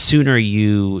sooner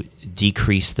you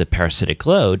decrease the parasitic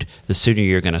load, the sooner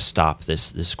you're going to stop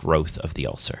this growth of the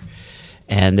ulcer.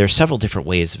 And there are several different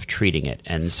ways of treating it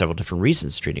and several different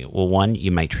reasons for treating it. Well, one,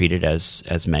 you might treat it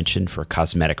as mentioned for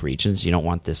cosmetic regions. You don't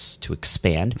want this to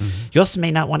expand. You also may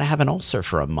not want to have an ulcer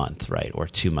for a month, right? Or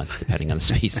 2 months, depending on the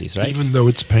species, right? Even though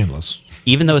it's painless.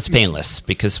 Even though it's painless,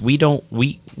 because we don't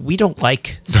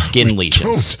like skin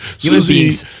lesions. Human Susie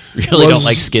beings really don't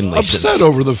like skin lesions. Upset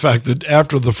over the fact that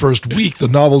after the first week, the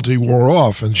novelty wore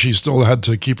off, and she still had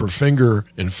to keep her finger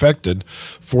infected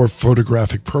for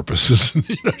photographic purposes.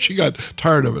 She got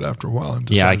tired of it after a while and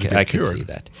decided to get I can cured. see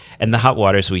that. And the hot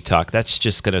waters we talk, that's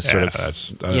just going to sort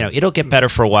of, it'll get better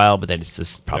for a while, but then it's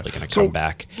just probably going to come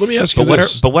back. Let me ask you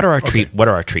this. What are our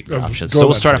treatment options? So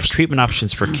we'll start off with treatment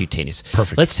options for cutaneous.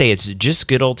 Perfect. Let's say it's just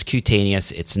good old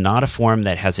cutaneous. It's not a form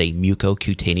that has a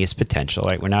mucocutaneous potential,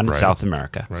 right? We're not in South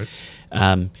America. Right.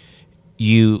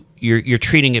 You're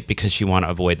treating it because you want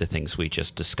to avoid the things we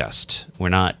just discussed. We're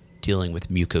not dealing with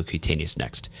mucocutaneous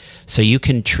next. So you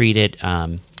can treat it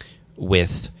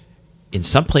with, in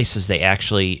some places they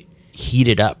actually heat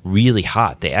it up really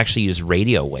hot. They actually use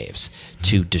radio waves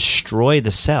to destroy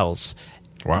the cells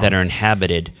that are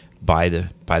inhabited by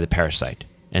the parasite.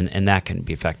 And that can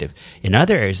be effective. In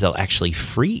other areas, they'll actually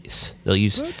freeze.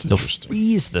 They'll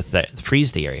freeze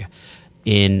the area.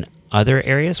 In other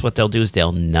areas, what they'll do is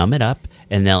they'll numb it up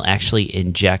and they'll actually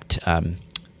inject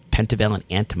pentavalent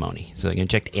antimony. So they can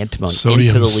inject antimony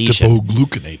into the lesion, sodium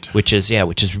stipogluconate, which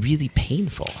is really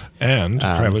painful and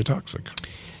highly toxic.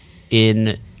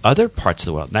 In other parts of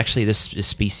the world, and actually this is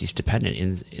species dependent.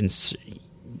 In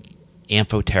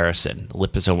amphotericin,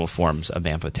 liposomal forms of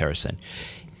amphotericin.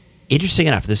 Interesting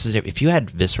enough, this is if you had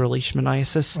visceral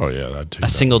leishmaniasis, a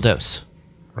single dose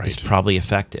is probably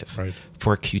effective. Right.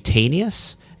 For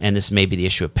cutaneous, and this may be the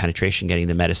issue of penetration, getting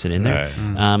the medicine in there,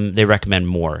 they recommend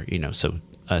more, so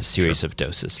a series of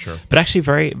doses. Sure. But actually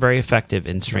very, very effective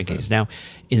in shrinking. Okay. Now,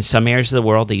 in some areas of the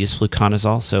world, they use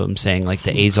fluconazole, so I'm saying like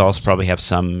the azoles probably have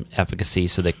some efficacy,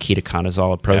 so the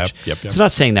ketoconazole approach. Yep. It's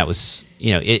not saying that was,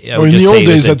 in the old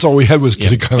days, that's all we had was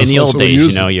ketoconazole. In the old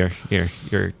days,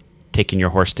 you're taking your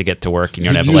horse to get to work and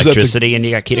you don't have electricity and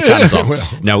you got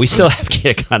ketoconazole. No, we still have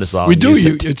ketoconazole. We do.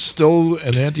 It's still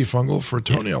an antifungal for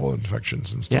toenail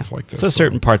infections and stuff like this. So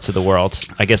certain parts of the world,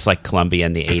 I guess like Colombia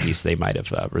in the 80s, they might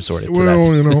have resorted to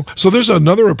that. So there's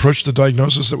another approach to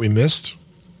diagnosis that we missed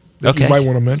that you might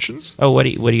want to mention. Oh, what do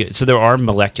you? So there are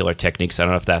molecular techniques. I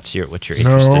don't know if that's what you're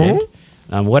interested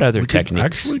in. What other techniques? We can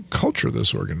actually culture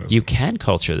this organism. You can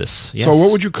culture this, yes. So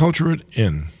what would you culture it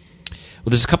in? Well,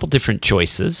 there's a couple different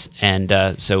choices, and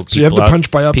so you have the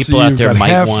punch biopsy. People out there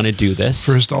might want to do this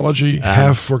for histology,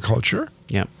 half for culture.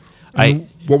 Yeah.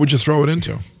 What would you throw it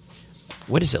into?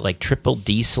 What is it, like triple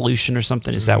D solution or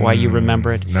something? Is that why you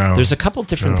remember it? No. There's a couple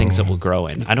different things that will grow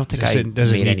in. I don't think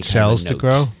does it need cells to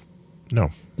grow? No.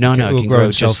 No, it can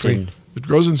grow just in. It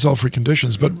grows in cell-free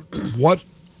conditions, but what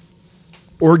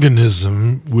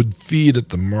organism would feed at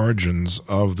the margins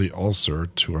of the ulcer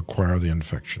to acquire the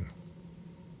infection?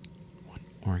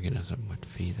 Organism would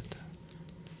feed it.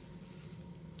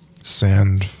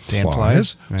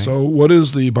 Sandflies. Right. So what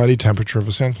is the body temperature of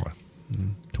a sandfly?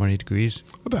 20 degrees.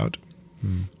 About.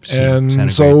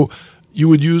 And so you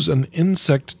would use an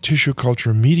insect tissue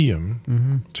culture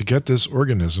medium to get this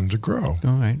organism to grow.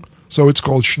 All right. So it's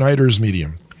called Schneider's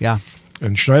medium. Yeah.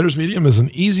 And Schneider's medium is an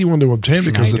easy one to obtain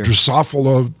because the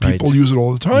Drosophila people use it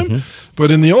all the time. But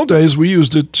in the old days, we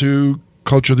used it to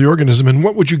culture the organism. And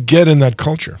what would you get in that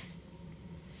culture?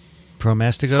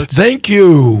 Promastigotes? Thank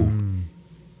you.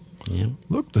 Yeah.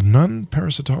 Look, the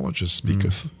non-parasitologist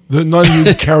speaketh. The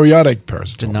non-eukaryotic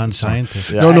parasitologist. The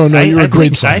non-scientist. No, you're a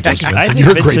great scientist, Vincent.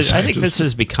 You're a great scientist. I think Vincent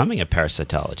is becoming a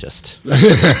parasitologist.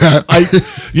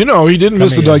 He didn't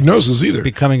miss the diagnosis either.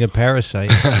 Becoming a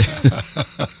parasite.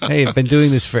 Hey, I've been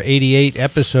doing this for 88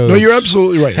 episodes. No, you're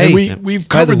absolutely right. Hey, and we've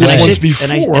covered this once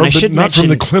before, but not from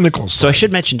the clinical side. So I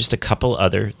should mention just a couple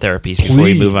other therapies before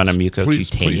we move on to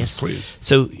mucocutaneous. Please.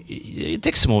 So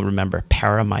Dickson will remember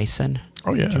paramycin.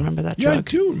 Oh yeah, do you remember that drug? Yeah, I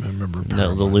do remember the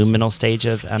luminal stage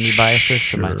of amoebiasis.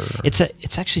 Sure.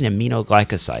 It's actually an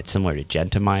aminoglycoside similar to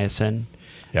gentamicin.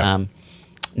 Yeah.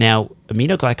 Now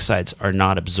aminoglycosides are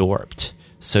not absorbed,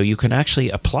 so you can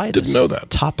actually apply this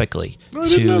topically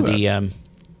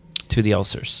to the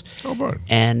ulcers. Oh boy!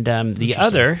 And the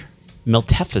other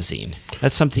miltefosine.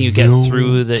 That's something you get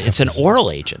through it's an oral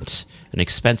agent, an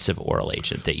expensive oral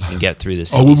agent that you can get through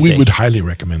this. We would highly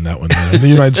recommend that one. In the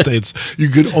United States, you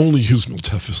could only use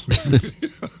miltefosine.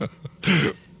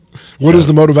 What is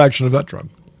the mode of action of that drug?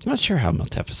 I'm not sure how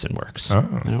miltefosine works. I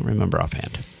don't remember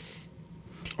offhand.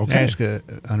 Okay. Can I ask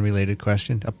an unrelated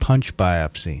question? A punch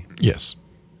biopsy. Yes.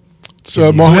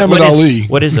 So Muhammad Ali.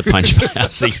 What is a punch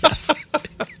biopsy?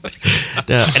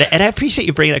 And I appreciate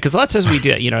you bringing that, because a lot of times we do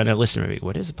that, and I listen to me,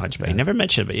 what is a punch biopsy? I never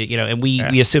mentioned it, but, and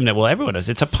we assume that, well, everyone knows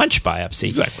it's a punch biopsy.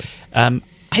 Exactly.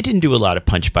 I didn't do a lot of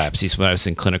punch biopsies when I was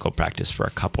in clinical practice for a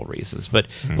couple reasons, but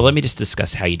let me just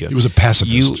discuss how you do it. He was a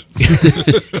pacifist.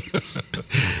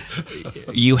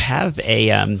 You have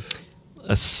a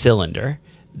cylinder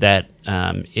that,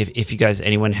 if you guys,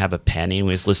 anyone have a pen,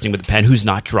 anyone who's listening with a pen who's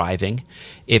not driving,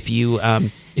 if you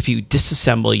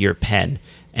disassemble your pen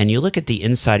and you look at the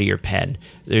inside of your pen,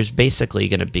 there's basically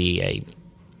going to be a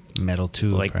metal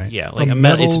tube, right? Yeah, like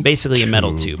it's basically a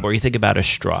metal tube, or you think about a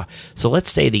straw. So let's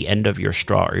say the end of your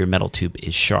straw or your metal tube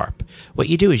is sharp. What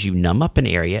you do is you numb up an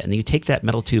area, and then you take that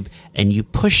metal tube and you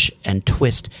push and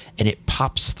twist, and it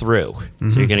pops through.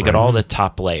 So you're going to get all the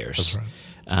top layers.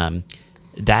 That's right.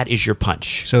 That is your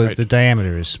punch. So the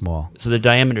diameter is small. So the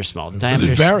diameter is small. The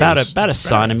diameter is about a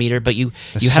centimeter, but you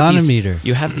have centimeter.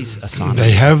 You have these a centimeter.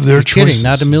 They have their choices. Kidding,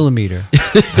 not a millimeter.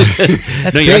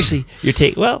 That's no, crazy. you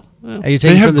take Are you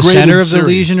taking from the center of the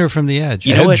lesion or from the edge?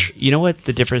 You know what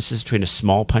the difference is between a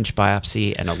small punch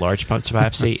biopsy and a large punch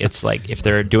biopsy? It's like, if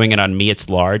they're doing it on me, it's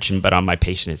large, but on my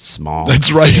patient, it's small.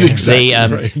 That's right, exactly.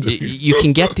 Right. You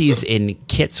can get these in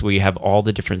kits where you have all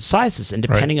the different sizes, and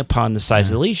depending upon the size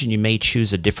of the lesion, you may choose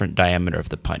a different diameter of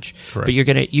the punch. Correct. But you're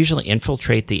going to usually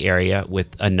infiltrate the area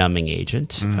with a numbing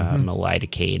agent, a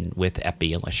lidocaine with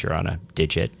epi, unless you're on a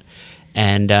digit.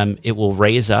 And it will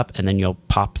raise up, and then you'll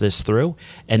pop this through,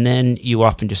 and then you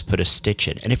often just put a stitch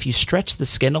in. And if you stretch the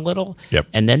skin a little,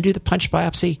 and then do the punch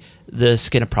biopsy, the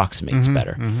skin approximates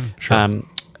better. Sure.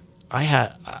 I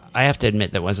have to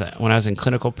admit that when I was in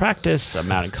clinical practice,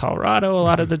 I'm out in Colorado a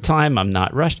lot of the time, I'm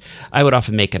not rushed, I would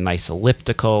often make a nice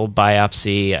elliptical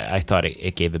biopsy. I thought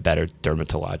it gave a better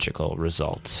dermatological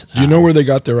result. Do you know where they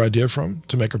got their idea from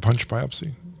to make a punch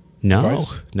biopsy?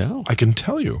 No. I can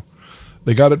tell you.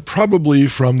 They got it probably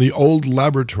from the old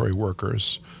laboratory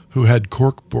workers who had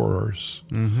cork borers.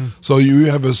 So you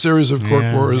have a series of cork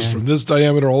borers from this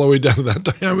diameter all the way down to that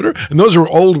diameter. And those are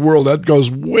old world. That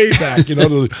goes way back, to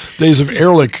the days of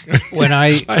Ehrlich. When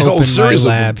I opened my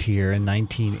lab here in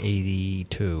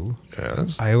 1982,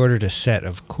 I ordered a set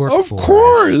of cork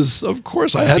borers. Of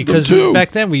course. I had because them too. Back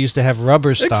then we used to have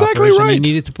rubber stoppers. Exactly right. And you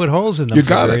needed to put holes in them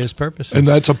for various purposes. And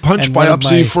that's a punch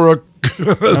biopsy for a...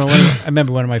 I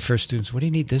remember one of my first students, what do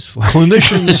you need this for?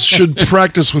 Clinicians should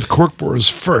practice with cork borers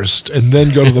first and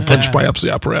then go to the punch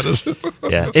biopsy apparatus.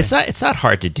 It's not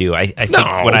hard to do. I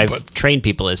think when I've trained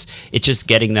people, it's just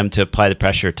getting them to apply the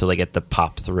pressure till they get the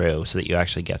pop through, so that you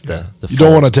actually get the full, you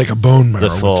don't want to take a bone marrow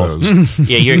with those.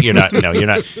 You're not going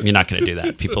to do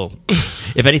that. People,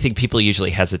 if anything, people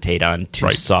usually hesitate on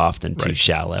too soft and too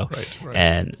shallow,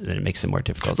 and then it makes it more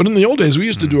difficult. But in the old days, we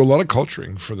used to do a lot of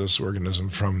culturing for this organism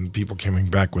from people coming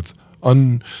back with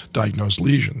undiagnosed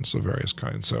lesions of various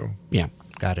kinds. So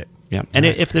got it. Yeah, and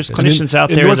if there's clinicians out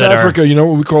there in North that Africa, you know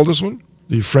what we call this one?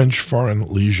 The French foreign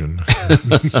lesion.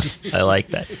 I like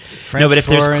that. French but if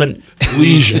there's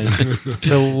lesion,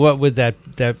 so what would that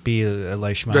be? A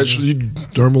leishmaniasis? That's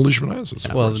dermal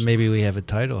leishmaniasis. Well, maybe we have a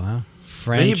title, huh?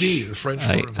 French. Maybe the French.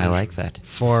 I like that.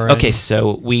 Foreign. Okay,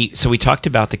 so we talked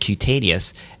about the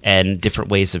cutaneous and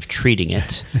different ways of treating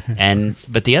it,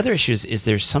 but the other issue is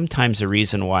there's sometimes a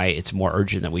reason why it's more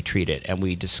urgent that we treat it, and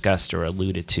we discussed or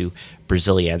alluded to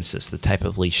Braziliensis, the type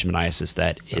of leishmaniasis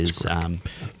that is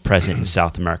present in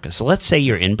South America. So let's say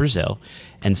you're in Brazil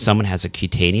and someone has a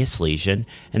cutaneous lesion,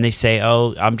 and they say,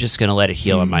 oh, I'm just going to let it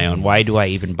heal on my own. Why do I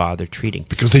even bother treating?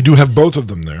 Because they do have both of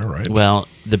them there, right? Well,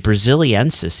 the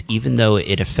Braziliensis, even though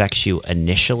it affects you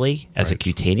initially as a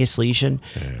cutaneous lesion,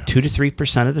 2 to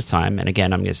 3% of the time, and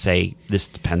again, I'm going to say this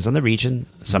depends on the region.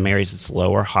 Some areas it's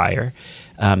low or higher.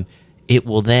 It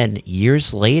will then,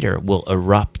 years later, will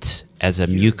erupt as a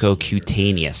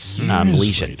mucocutaneous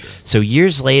lesion. So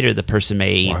years later, the person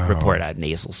may report a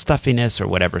nasal stuffiness or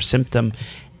whatever symptom,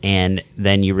 and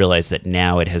then you realize that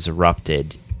now it has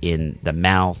erupted in the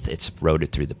mouth, it's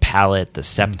eroded through the palate, the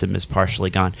septum is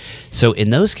partially gone. So in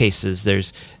those cases,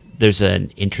 there's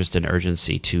an interest and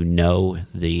urgency to know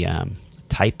the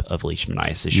type of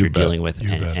leishmaniasis you're dealing with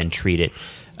and treat it.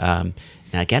 Now,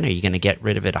 again, are you going to get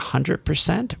rid of it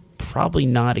 100%? Probably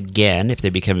not again. If they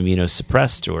become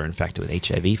immunosuppressed or infected with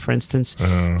HIV, for instance,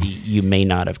 you may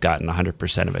not have gotten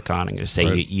 100% of it gone. I'm going to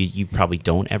say you probably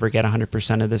don't ever get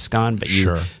 100% of this gone, but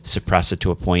you suppress it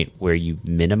to a point where you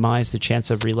minimize the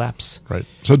chance of relapse. Right.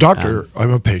 So, doctor,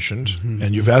 I'm a patient,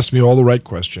 and you've asked me all the right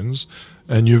questions,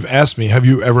 and you've asked me, have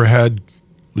you ever had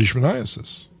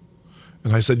leishmaniasis?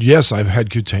 And I said, yes, I've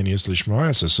had cutaneous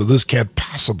leishmaniasis, so this can't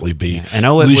possibly be it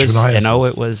leishmaniasis.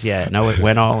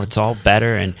 it's all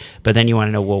better. But then you want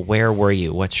to know, well, where were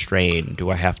you? What strain? Do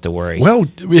I have to worry? Well,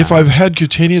 if I've had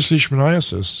cutaneous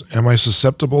leishmaniasis, am I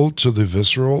susceptible to the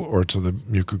visceral or to the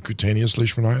mucocutaneous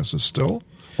leishmaniasis still?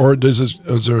 Or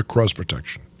is there a cross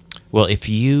protection? Well,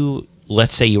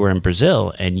 let's say you were in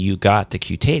Brazil and you got the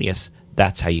cutaneous,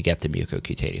 that's how you get the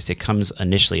mucocutaneous. It comes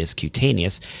initially as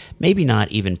cutaneous, maybe not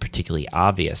even particularly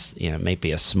obvious.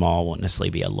 Maybe a small, won't necessarily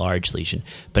be a large lesion,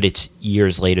 but it's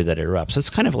years later that it erupts. So it's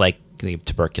kind of like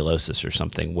tuberculosis or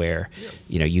something where,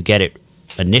 you get it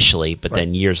initially, but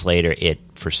then years later it,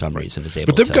 for some reason, is able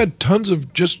to. But they've got tons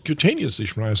of just cutaneous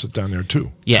leishmaniasis down there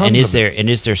too. Yeah, tons and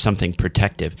is there something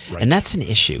protective? Right. And that's an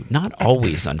issue. Not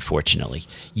always, unfortunately.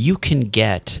 You can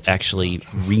get actually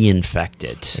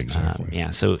reinfected.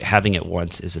 Exactly. So having it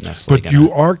once isn't necessarily. But you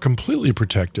are completely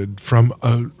protected from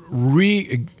a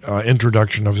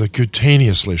reintroduction of the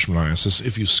cutaneous leishmaniasis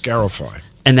if you scarify.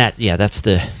 And that's what we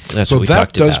talked about. So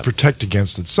that does protect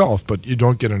against itself, but you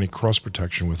don't get any cross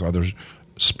protection with other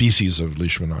species of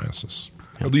leishmaniasis.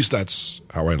 At least that's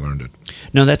how I learned it.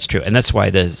 No, that's true. And that's why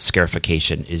the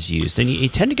scarification is used. And you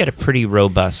tend to get a pretty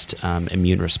robust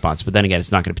immune response. But then again,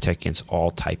 it's not going to protect against all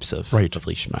types of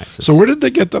leishmaniasis. So where did they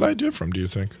get that idea from, do you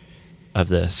think? Of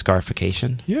the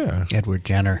scarification? Yeah. Edward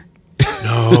Jenner.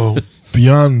 No,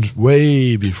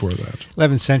 way before that.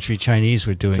 11th century Chinese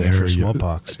were doing it for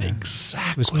smallpox.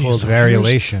 Exactly. It was called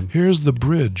variolation. Here's the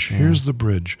bridge. Yeah. Here's the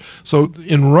bridge. So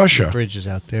in Russia... The bridge is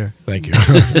out there. Thank you.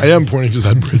 I am pointing to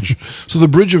that bridge. So the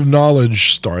bridge of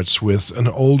knowledge starts with an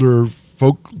older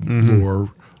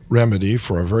folklore remedy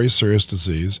for a very serious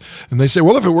disease. And they say,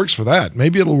 well, if it works for that,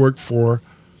 maybe it'll work for...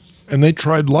 And they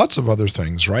tried lots of other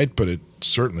things, right? But it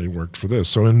certainly worked for this.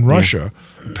 So in Russia,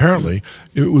 apparently,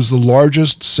 it was the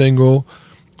largest single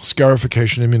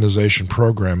scarification immunization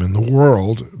program in the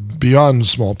world beyond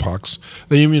smallpox.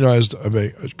 They immunized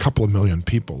a couple of million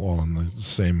people all in the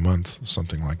same month,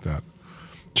 something like that,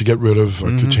 to get rid of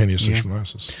cutaneous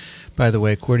leishmaniasis. By the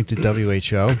way, according to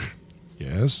WHO,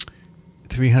 yes,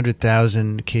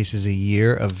 300,000 cases a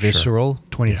year of visceral,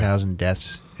 20,000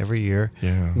 deaths every year.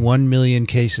 Yeah. 1 million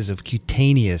cases of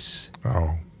cutaneous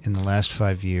in the last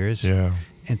 5 years. Yeah.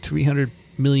 And 300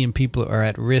 million people are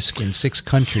at risk in 6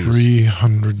 countries.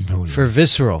 300 million. For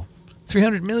visceral.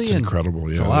 300 million. It's incredible.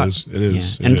 It's a lot. It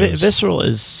is. Yeah. And visceral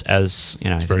is, as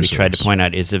I think we tried to point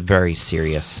out, is a very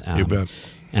serious you bet.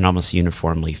 and almost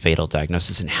uniformly fatal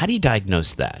diagnosis. And how do you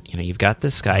diagnose that? You've got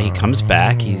this guy, he comes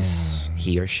back,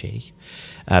 he or she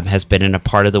has been in a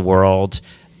part of the world,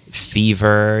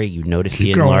 fever, you notice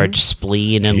the enlarged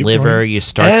spleen and liver, you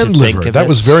start to think of it. That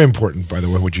was very important, by the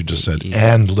way, what you just said,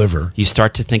 and liver. You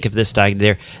start to think of this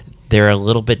they're a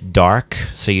little bit dark,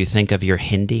 so you think of your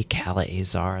Hindi,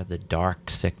 Kala-Azar, the dark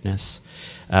sickness.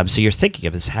 So you're thinking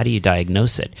of this, how do you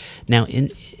diagnose it? Now,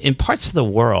 in parts of the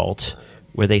world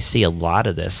where they see a lot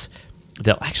of this,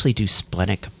 they'll actually do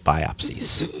splenic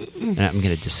biopsies. And I'm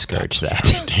going to discourage that.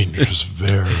 Very dangerous,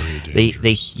 very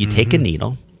dangerous. You take a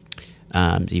needle.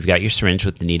 You've got your syringe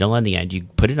with the needle on the end. You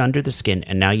put it under the skin,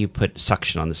 and now you put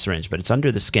suction on the syringe, but it's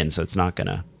under the skin, so it's not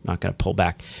gonna pull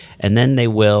back. And then they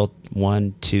will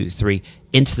 1, 2, 3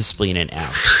 into the spleen and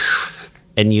out.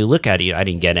 And you look at it. I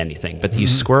didn't get anything, but you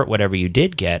squirt whatever you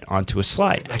did get onto a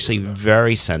slide. Actually,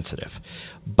 very sensitive.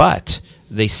 But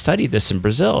they studied this in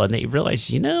Brazil, and they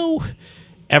realized,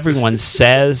 everyone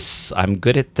says I'm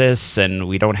good at this, and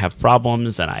we don't have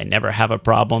problems, and I never have a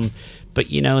problem. But,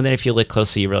 then if you look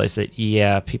closely, you realize that,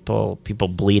 people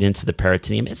bleed into the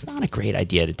peritoneum. It's not a great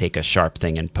idea to take a sharp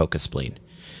thing and poke a spleen,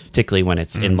 particularly when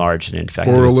it's enlarged and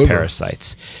infected with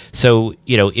parasites. So,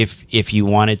 if you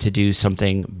wanted to do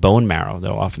something bone marrow,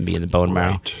 they'll often be in the bone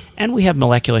marrow. And we have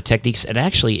molecular techniques. And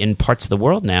actually, in parts of the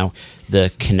world now,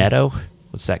 the kineto...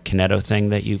 What's that kineto thing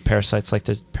that you parasitologists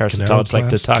like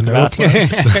to talk about?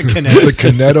 The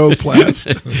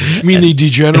kinetoplast. You mean the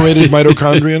degenerated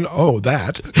mitochondrion? Oh,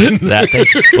 that. That thing.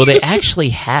 Well, they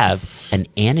actually have an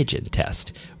antigen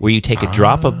test where you take a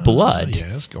drop of blood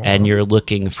and you're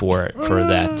looking for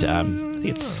that. I think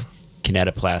it's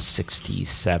kinetoplast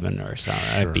 67 or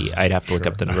something. I'd have to look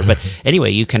up the number. But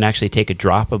anyway, you can actually take a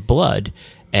drop of blood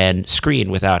and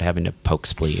screen without having to poke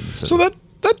spleens. So that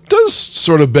does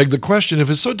sort of beg the question, if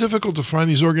it's so difficult to find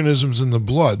these organisms in the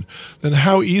blood, then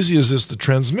how easy is this to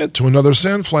transmit to another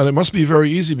sandfly? It must be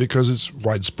very easy because it's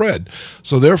widespread.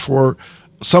 So therefore,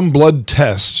 some blood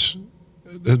test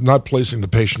not placing the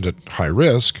patient at high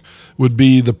risk, would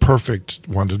be the perfect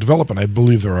one to develop. And I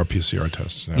believe there are PCR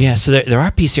tests now. Yeah, so there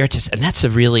are PCR tests, and that's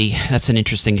an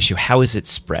interesting issue. How is it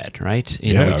spread, right?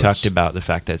 We talked about the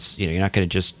fact that you're not going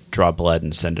to just draw blood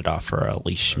and send it off for a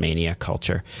leishmania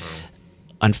culture.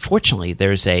 Unfortunately,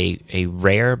 there's a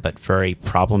rare but very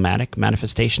problematic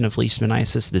manifestation of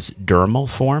leishmaniasis, this dermal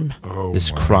form, this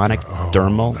chronic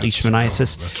dermal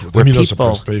leishmaniasis. Where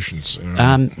immunosuppressed patients.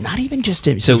 Not even just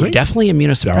definitely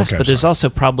immunosuppressed, but there's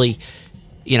also probably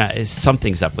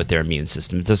something's up with their immune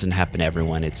system. It doesn't happen to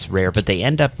everyone; it's rare, but they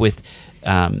end up with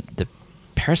the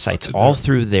parasites all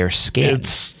through their skin.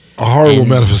 It's a horrible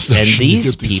manifestation. And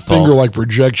these people, finger-like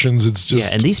projections. It's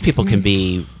just and these people can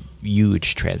be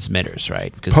huge transmitters,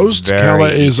 right? Because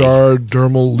post-cala-azar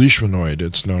dermal leishmanoid,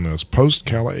 it's known as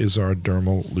post-cala-azar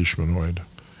dermal leishmanoid,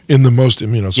 in the most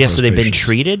immunosuppressed Yeah, so they've been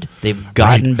treated, they've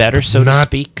gotten better, so to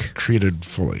speak. Treated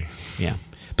fully. Yeah.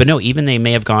 But no, even they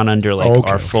may have gone under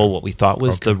our full, what we thought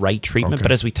was the right treatment.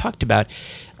 But as we talked about,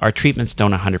 our treatments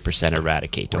don't 100%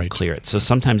 eradicate, don't clear it. So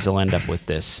sometimes they'll end up with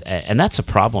this. And that's a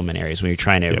problem in areas when you're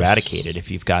trying to eradicate it, if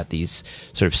you've got these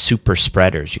sort of super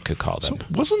spreaders, you could call them. So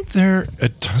wasn't there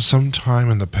at some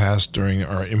time in the past during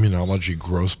our immunology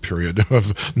growth period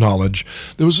of knowledge,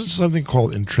 there was something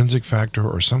called intrinsic factor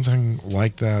or something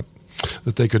like that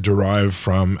they could derive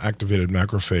from activated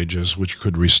macrophages, which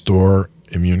could restore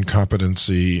immune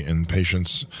competency in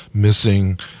patients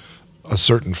missing a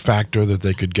certain factor that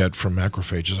they could get from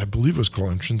macrophages. I believe it was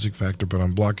called intrinsic factor, but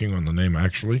I'm blocking on the name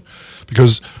actually,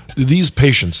 because these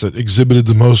patients that exhibited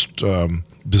the most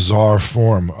bizarre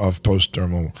form of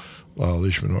post-dermal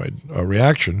leishmanoid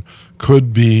reaction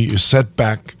could be set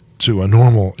back to a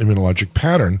normal immunologic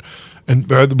pattern. And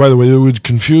by the way, it would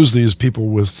confuse these people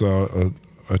with an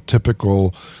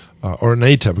atypical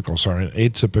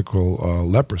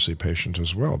leprosy patient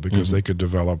as well, because they could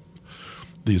develop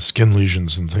these skin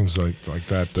lesions and things like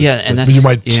that. You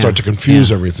might start to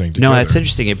confuse everything together. No, it's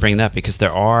interesting you bring that, because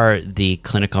there are the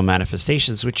clinical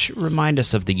manifestations which remind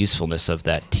us of the usefulness of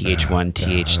that Th1,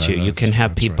 Th2. You can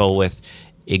have people with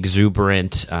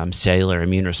exuberant cellular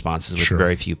immune responses with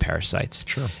very few parasites.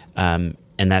 Sure. And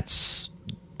that's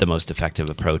the most effective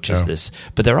approach is this.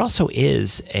 But there also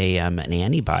is an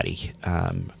antibody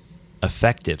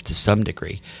effective to some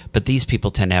degree, but these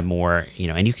people tend to have more,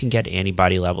 and you can get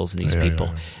antibody levels in these people,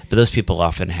 but those people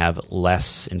often have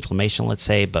less inflammation, let's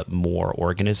say, but more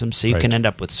organisms. So you can end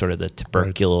up with sort of the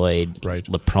tuberculoid,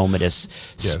 lepromatous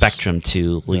spectrum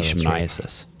to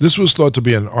leishmaniasis. This was thought to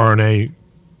be an RNA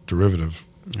derivative.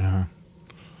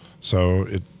 So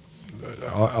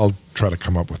I'll try to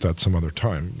come up with that some other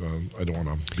time. I don't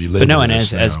want to be late. But no, and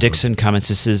as Dickson comments,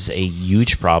 this is a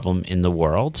huge problem in the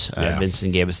world.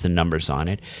 Vincent gave us the numbers on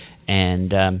it.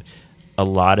 And a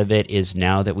lot of it is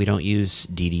now that we don't use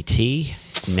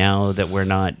DDT, now that we're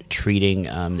not treating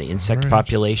the insect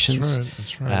populations.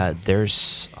 That's right.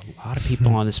 There's a lot of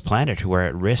people on this planet who are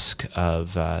at risk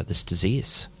of this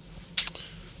disease.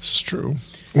 This is true.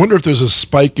 I wonder if there's a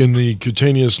spike in the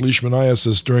cutaneous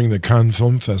leishmaniasis during the Cannes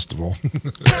Film Festival,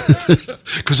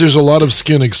 because there's a lot of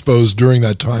skin exposed during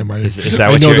that time. Is that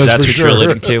what you're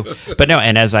alluding to? But no,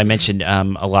 and as I mentioned,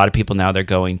 a lot of people now, they're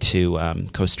going to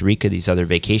Costa Rica, these other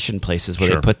vacation places where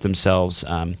they put themselves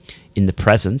in the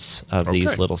presence of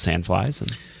these little sandflies.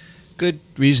 And good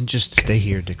reason just to stay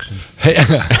here, Dickson. Hey,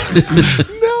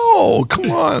 no,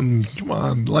 come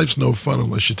on. Life's no fun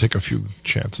unless you take a few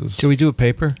chances. Shall we do a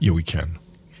paper? Yeah, we can.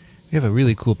 We have a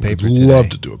really cool paper I'd today. love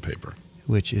to do a paper.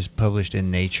 Which is published in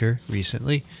Nature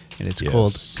recently, and it's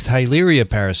called Theileria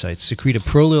parasites secrete a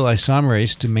prolyl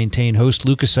isomerase to maintain host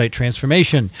leukocyte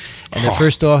transformation. And the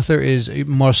first author is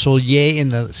Marsolier,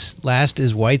 and the last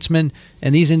is Weitzman.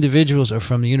 And these individuals are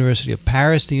from the University of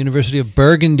Paris, the University of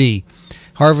Burgundy,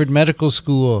 Harvard Medical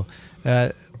School,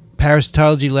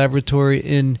 Parasitology Laboratory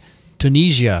in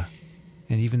Tunisia,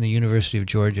 and even the University of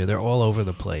Georgia. They're all over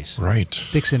the place. Right.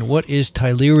 Dixon, what is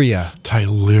Theileria?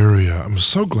 Theileria. I'm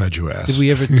so glad you asked. Did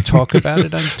we ever talk about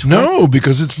it on TWiP? No,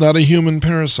 because it's not a human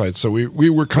parasite. So we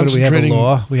were concentrating. Do we have a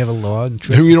law? We have a law.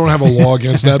 We don't have a law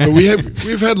against that, but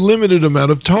we've had limited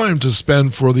amount of time to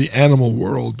spend for the animal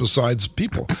world besides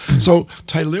people. So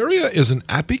Theileria is an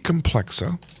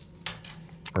apicomplexa.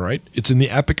 All right. It's in the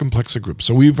apicomplexa group.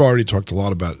 So we've already talked a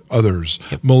lot about others.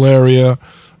 Malaria,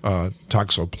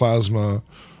 Toxoplasma,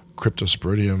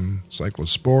 Cryptosporidium,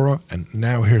 Cyclospora, and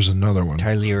now here's another one.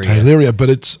 Theileria,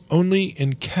 but it's only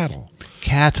in cattle.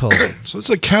 So it's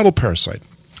a cattle parasite.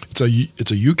 It's a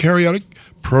eukaryotic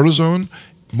protozoan,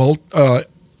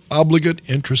 obligate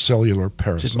intracellular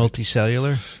parasite. Is it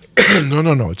multicellular?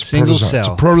 No. It's a Single protozoan. cell. It's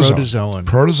a protozoan.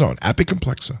 Protozoan.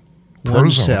 Apicomplexa.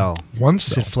 One cell. One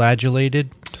cell. Is it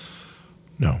flagellated?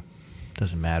 No.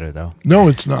 Doesn't matter, though. No,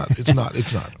 it's not. It's not.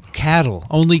 It's not. Cattle.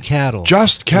 Only cattle.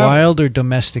 Just cattle. Wild or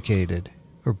domesticated?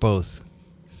 Or both?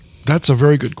 That's a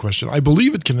very good question. I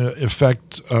believe it can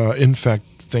infect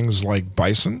things like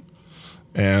bison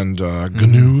and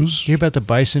gnus. You hear about the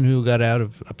bison who got out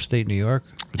of upstate New York?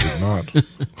 I did not.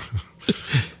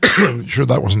 Sure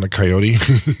that wasn't a coyote?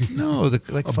 No,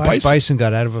 five bison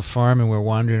got out of a farm and were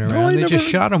wandering around. They just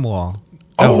shot them all.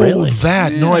 Oh, really?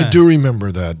 that. Yeah. No, I do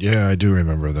remember that. Yeah, I do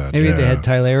remember that. Maybe they had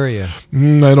Theileria.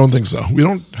 I don't think so. We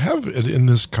don't have it in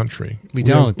this country. We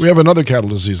don't. We have another cattle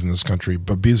disease in this country,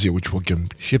 babesia, which will give...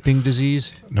 Shipping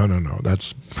disease? No.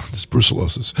 That's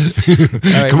brucellosis.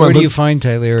 All right, where do you find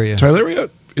Theileria? Theileria,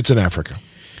 it's in Africa.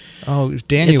 Oh,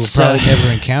 Daniel probably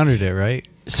never encountered it, right?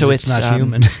 So it's not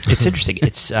human. It's interesting.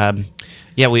 It's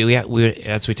we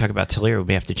as we talk about Theileria,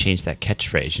 we have to change that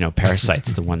catchphrase. You know,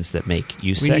 parasites, the ones that make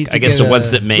you sick. I guess the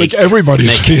ones that make everybody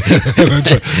sick.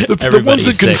 That's right. The ones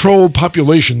that control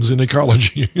populations in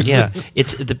ecology. Yeah,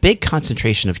 it's the big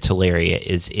concentration of Theileria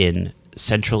is in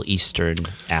Central Eastern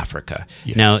Africa.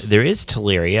 Yes. Now there is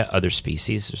Theileria, other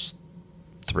species. There's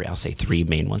three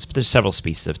main ones, but there's several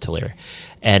species of Theileria,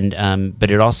 and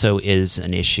but it also is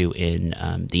an issue in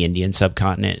the Indian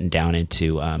subcontinent and down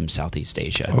into Southeast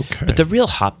Asia. Okay. But the real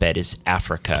hotbed is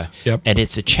Africa, and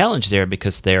it's a challenge there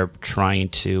because they're trying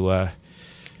to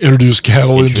introduce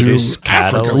cattle into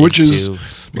Africa, which is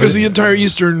because the entire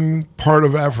eastern part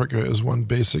of Africa is one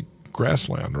basic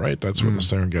grassland, right? That's where the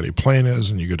Serengeti Plain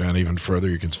is, and you go down even further,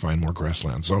 you can find more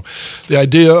grassland. So the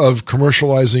idea of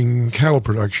commercializing cattle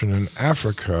production in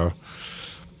Africa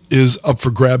is up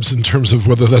for grabs in terms of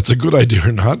whether that's a good idea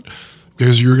or not,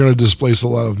 because you're going to displace a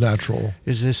lot of natural...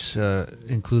 Does this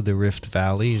include the Rift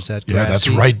Valley? Is that grassy? Yeah, that's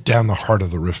right down the heart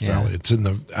of the Rift Valley. It's in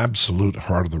the absolute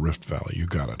heart of the Rift Valley. You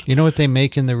got it. You know what they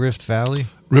make in the Rift Valley?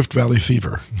 Rift Valley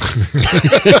fever.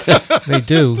 They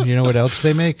do. You know what else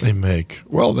they make? They make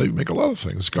a lot of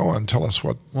things. Go on, tell us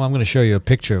what. Well, I'm going to show you a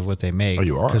picture of what they make. Oh,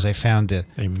 you are? Because I found it.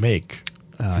 They make.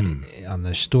 On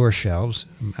the store shelves.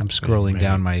 I'm scrolling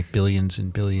down my billions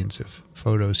and billions of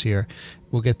photos here.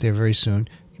 We'll get there very soon.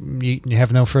 You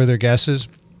have no further guesses?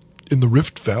 In the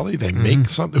Rift Valley, they make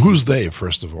something. Who's they,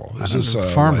 first of all? Is this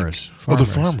farmers? The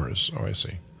farmers. Oh, I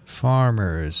see.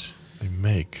 Farmers. They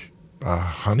make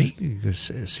honey?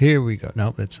 Here we go.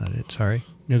 No, that's not it. Sorry.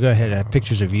 No, go ahead. I have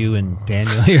pictures of you and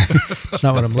Daniel here. It's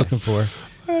not what I'm looking for.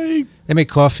 They make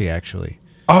coffee, actually.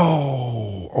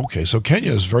 Oh, okay. So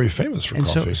Kenya is very famous for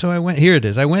coffee. So I went. Here it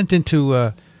is. I went into.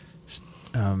 I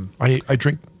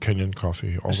drink Kenyan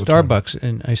coffee all the time. Starbucks,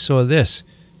 and I saw this.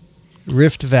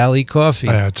 Rift Valley coffee.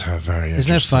 That's very interesting.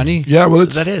 Isn't that funny? Yeah, well,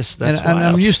 that's and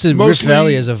I'm used to Rift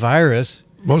Valley as a virus.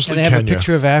 Mostly Kenya. And they have Kenya. a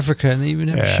picture of Africa, and they even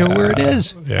have to show where it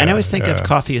is. Yeah, and I always think of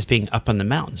coffee as being up on the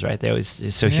mountains, right? They always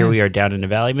here we are down in the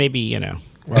valley. Maybe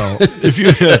Well,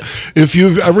 if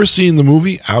you've ever seen the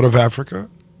movie Out of Africa,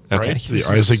 okay, right? The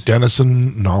Isaac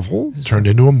Dennison novel turned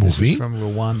into a movie. This is from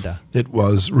Rwanda.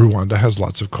 Rwanda has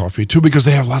lots of coffee too because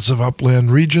they have lots of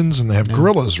upland regions and they have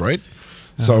gorillas, right?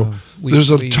 So there's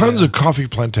tons of coffee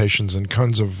plantations and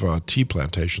tons of tea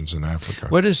plantations in Africa.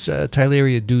 What does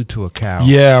Theileria do to a cow?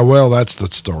 Yeah, well, that's the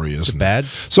story, isn't it? Bad?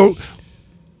 So,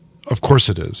 of course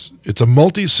it is. It's a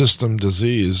multi-system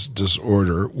disease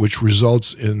disorder which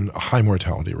results in high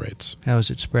mortality rates. How is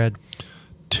it spread?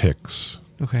 Ticks.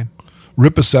 Okay.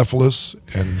 Rhipicephalus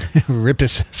and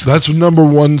Rhipicephalus. That's number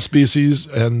one species,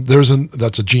 and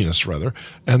that's a genus rather,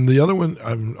 and the other one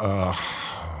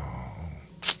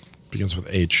begins with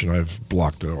H, and I've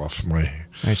blocked it off my. All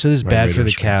right, so this is bad for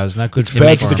the cows, not good for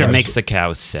bad the for the cows. It makes the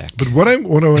cows sick. But what I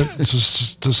want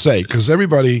to say, because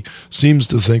everybody seems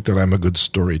to think that I'm a good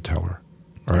storyteller.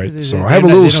 All right, so I have a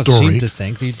little story. They don't seem to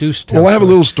think they do. Well, I have a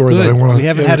little story that I want to. We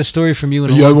haven't had a story from you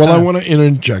in a long time. Well, I want to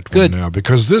interject one now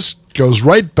because this goes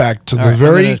right back to the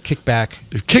very kick back.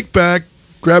 Kick back.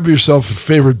 Grab yourself a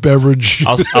favorite beverage.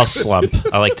 I'll slump.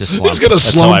 I like to slump. He's going to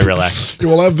slump. That's how I relax.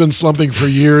 Well, I've been slumping for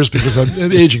years because I'm in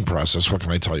the aging process. What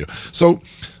can I tell you? So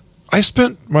I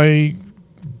spent my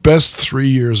best 3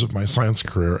 years of my science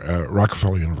career at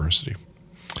Rockefeller University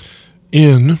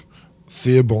in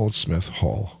Theobald Smith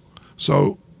Hall.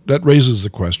 So that raises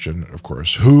the question, of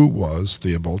course, who was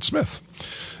Theobald Smith?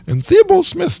 And Theobald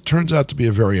Smith turns out to be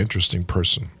a very interesting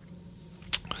person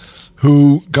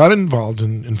who got involved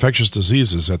in infectious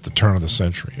diseases at the turn of the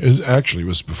century. It actually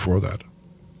was before that.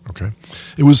 Okay,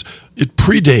 it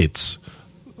predates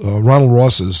Ronald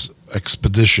Ross's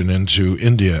expedition into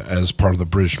India as part of the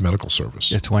British Medical Service.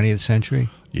 The 20th century?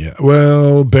 Yeah,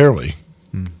 well, barely.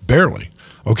 Barely.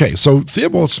 Okay, so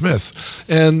Theobald Smith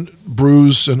and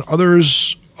Bruce and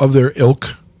others of their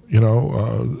ilk,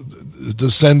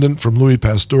 descendant from Louis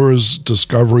Pasteur's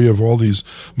discovery of all these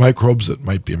microbes that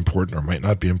might be important or might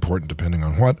not be important depending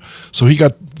on what. So he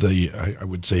got I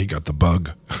would say he got the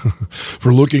bug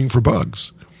for looking for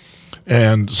bugs.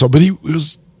 And so, but he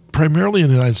was primarily in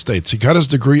the United States. He got his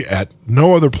degree at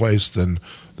no other place than,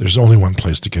 there's only one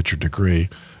place to get your degree,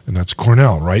 and that's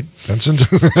Cornell, right, Vincent?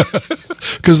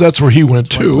 Because that's where he went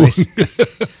to.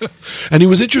 And he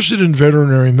was interested in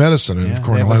veterinary medicine, and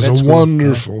Cornell has a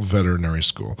wonderful veterinary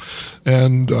school.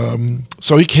 And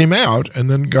so he came out and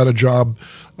then got a job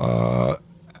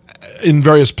in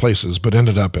various places, but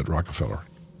ended up at Rockefeller.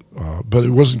 But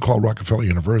it wasn't called Rockefeller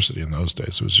University in those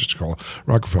days. It was just called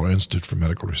Rockefeller Institute for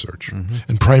Medical Research,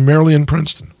 and primarily in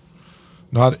Princeton.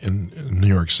 Not in New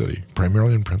York City,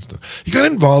 primarily in Princeton. He got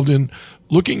involved in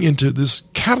looking into this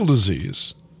cattle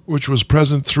disease, which was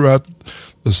present throughout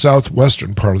the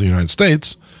southwestern part of the United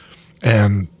States,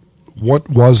 and what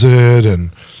was it,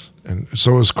 and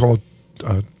so it was called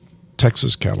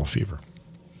Texas cattle fever.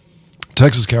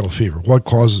 Texas cattle fever, what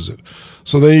causes it?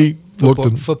 So they looked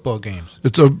at football games.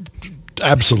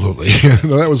 Absolutely.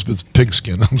 No, that was with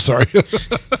pigskin. I'm sorry.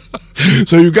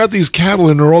 So you've got these cattle,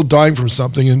 and they're all dying from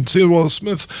something. And Theileria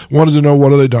Smith wanted to know,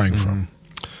 what are they dying from?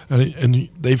 And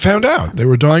they found out they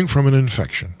were dying from an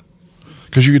infection,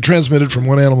 because you could transmit it from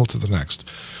one animal to the next.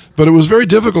 But it was very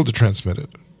difficult to transmit it.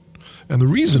 And the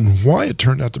reason why it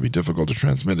turned out to be difficult to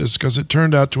transmit is because it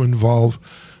turned out to involve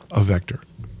a vector.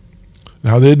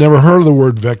 Now, they had never heard of the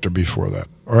word vector before that.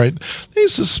 All right, they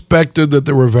suspected that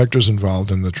there were vectors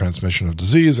involved in the transmission of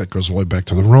disease. That goes all the way back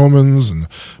to the Romans and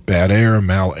bad air,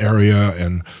 malaria,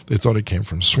 and they thought it came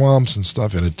from swamps and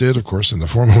stuff, and it did, of course, in the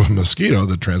form of a mosquito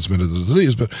that transmitted the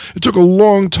disease. But it took a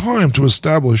long time to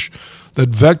establish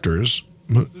that vectors,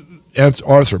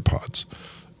 arthropods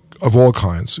of all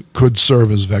kinds, could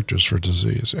serve as vectors for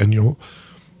disease. And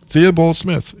Theobald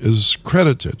Smith is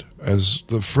credited as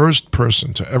the first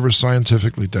person to ever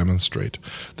scientifically demonstrate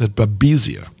that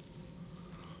Babesia,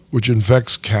 which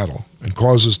infects cattle and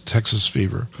causes Texas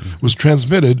fever, was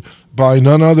transmitted by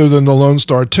none other than the Lone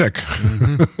Star tick.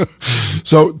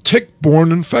 So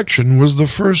tick-borne infection was the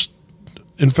first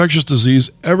infectious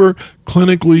disease ever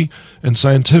clinically and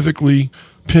scientifically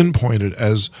pinpointed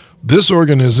as this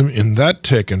organism in that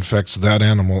tick infects that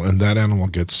animal, and that animal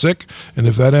gets sick. And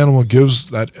if that animal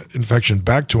gives that infection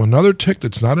back to another tick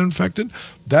that's not infected,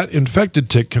 that infected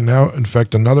tick can now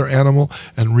infect another animal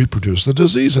and reproduce the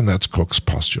disease, and that's Koch's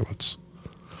postulates.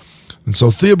 And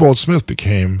so Theobald Smith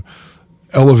became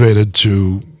elevated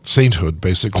to sainthood,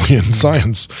 basically, in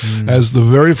science, as the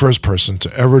very first person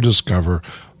to ever discover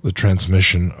the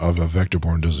transmission of a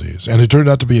vector-borne disease. And it turned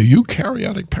out to be a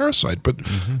eukaryotic parasite. But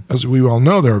as we all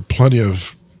know, there are plenty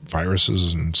of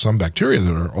viruses and some bacteria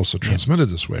that are also transmitted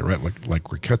this way, right? Like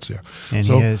Rickettsia. And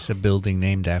he has a building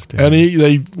named after him. And he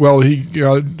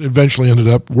eventually ended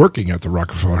up working at the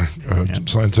Rockefeller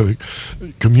scientific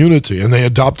community, and they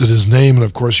adopted his name. And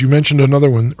of course, you mentioned another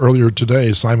one earlier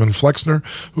today, Simon Flexner,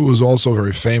 who was also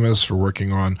very famous for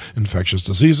working on infectious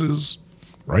diseases,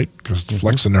 right? Because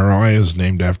Flexneri is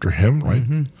named after him, right?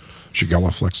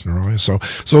 Shigella flexneri.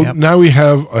 So now we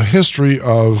have a history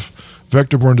of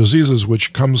vector-borne diseases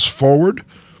which comes forward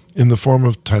in the form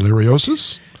of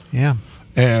Theileriosis. Yeah.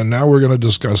 And now we're going to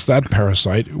discuss that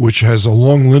parasite, which has a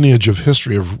long lineage of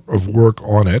history of work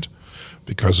on it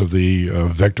because of the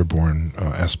vector-borne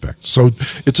aspect. So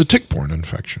it's a tick-borne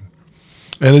infection.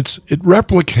 And it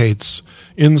replicates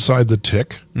inside the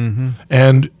tick.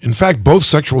 And in fact, both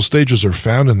sexual stages are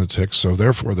found in the tick, so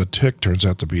therefore the tick turns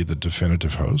out to be the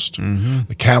definitive host.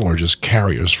 The cattle are just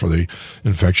carriers for the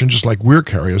infection, just like we're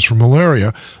carriers for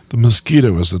malaria. The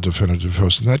mosquito is the definitive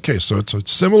host in that case. So it's a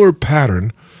similar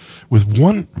pattern with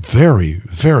one very,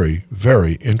 very,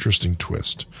 very interesting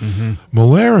twist.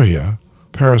 Malaria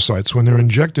parasites, when they're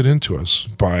injected into us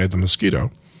by the mosquito,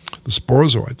 the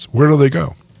sporozoites, where do they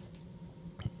go?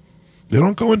 They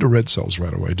don't go into red cells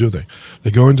right away, do they?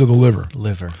 They go into the liver.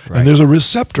 Right. And there's a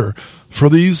receptor for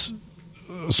these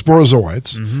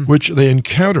sporozoites, which they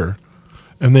encounter,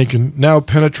 and they can now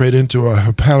penetrate into a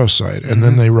hepatocyte, and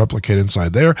then they replicate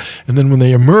inside there. And then when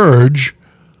they emerge,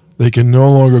 they can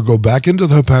no longer go back into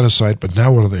the hepatocyte, but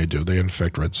now what do? They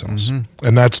infect red cells.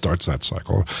 And that starts that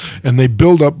cycle. And they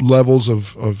build up levels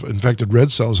of infected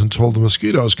red cells until the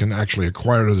mosquitoes can actually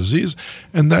acquire the disease,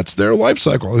 and that's their life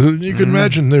cycle. You can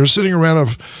imagine they're sitting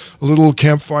around a little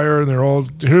campfire, and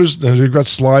they've got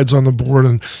slides on the board,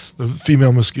 and the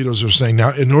female mosquitoes are saying,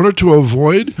 now, in order to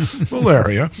avoid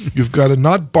malaria, you've got to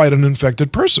not bite an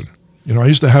infected person. You know, I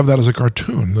used to have that as a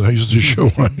cartoon that I used to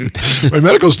show my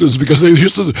medical students because they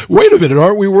used to, wait a minute,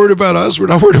 aren't we worried about us? We're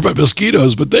not worried about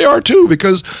mosquitoes, but they are too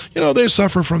because, you know, they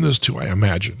suffer from this too, I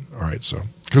imagine. All right, so,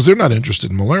 because they're not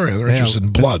interested in malaria, they're interested in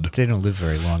blood. They don't live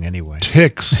very long anyway.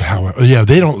 Ticks, however, yeah,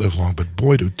 they don't live long, but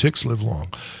boy, do ticks live long.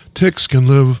 Ticks can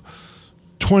live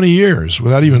 20 years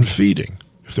without even feeding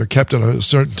if they're kept at a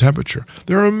certain temperature.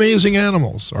 They're amazing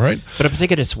animals, all right? But I'm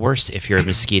thinking it's worse if you're a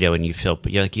mosquito and you feel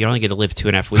you're only going to live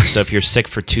 2.5 weeks. So if you're sick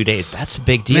for 2 days, that's a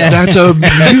big deal. That's a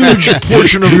huge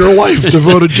portion of your life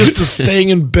devoted just to staying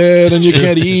in bed, and you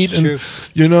can't eat, and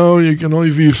you know you can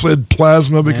only be fed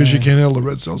plasma because you can't handle the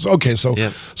red cells. Okay, so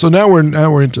now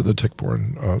we're into the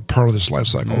tick-borne part of this life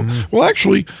cycle. Well,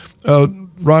 actually,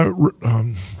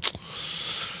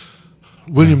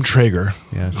 William Traeger,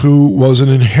 who was an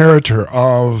inheritor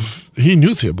of, he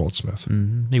knew Theobald Smith.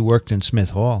 He worked in Smith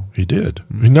Hall. He did.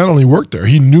 He not only worked there,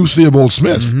 he knew Theobald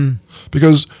Smith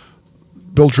because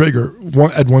Bill Traeger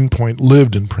at one point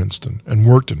lived in Princeton and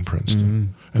worked in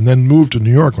Princeton and then moved to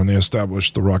New York when they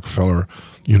established the Rockefeller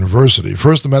University.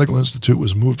 First, the Medical Institute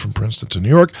was moved from Princeton to New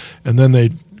York, and then they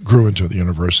grew into the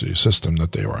university system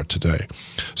that they are today.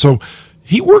 So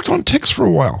he worked on ticks for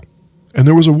a while. And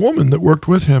there was a woman that worked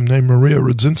with him named Maria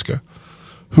Rudzinska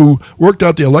who worked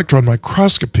out the electron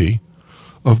microscopy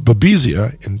of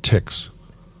Babesia in ticks.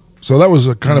 So that was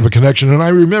a kind of a connection. And I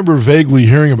remember vaguely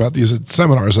hearing about these at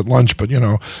seminars at lunch, but, you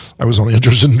know, I was only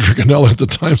interested in Racaniello at the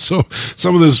time. So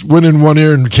some of this went in one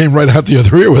ear and came right out the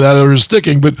other ear without ever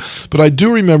sticking. But I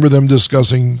do remember them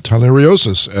discussing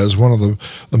Theileriosis as one of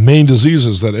the main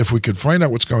diseases that if we could find out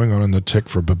what's going on in the tick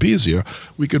for Babesia,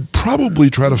 we could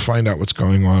probably try to find out what's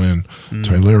going on in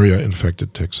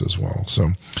Theileria-infected ticks as well.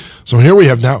 So here we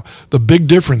have now the big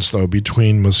difference, though,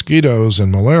 between mosquitoes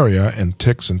and malaria and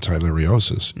ticks and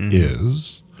Theileriosis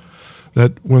is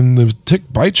that when the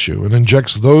tick bites you and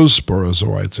injects those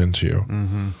sporozoites into you,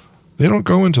 they don't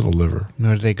go into the liver.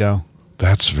 Where do they go?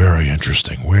 That's very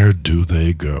interesting. Where do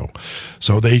they go?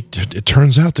 So it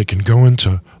turns out they can go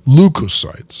into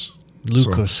leukocytes.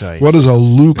 Leukocytes. So what is a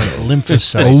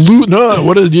lymphocyte?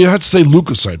 You have to say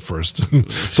leukocyte first.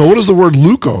 So what does the word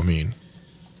leuko mean?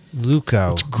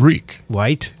 Leuko. It's Greek.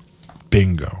 White?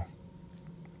 Bingo.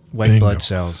 White blood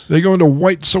cells. They go into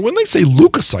white. So when they say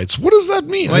leukocytes, what does that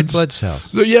mean? White blood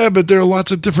cells. Yeah, but there are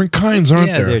lots of different kinds, aren't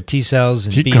there? Yeah, there are T cells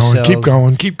and B cells. cells. Keep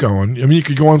going. I mean, you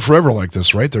could go on forever like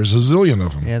this, right? There's a zillion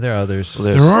of them. Yeah, there are others. Well,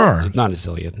 there are. Not a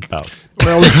zillion, about.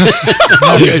 Well,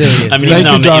 okay. I mean, Thank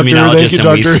you, doctor. immunologists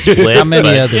and we split. How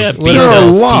many others? Yeah, What B there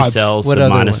cells, are lots. T cells, What the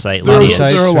other monocyte ones? lineage.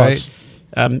 There are lots.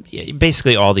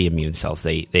 Basically, all the immune cells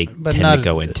they tend to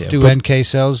go into. Do NK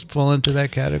cells fall into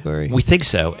that category? We think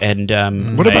so, and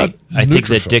what about I think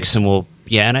that neutrophils? Dickson will.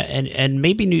 Yeah, and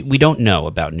maybe we don't know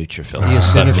about neutrophils.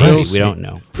 Eosinophils? We don't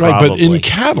know. Right, Probably. but in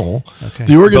cattle,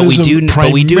 the organism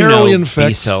but we do know primarily B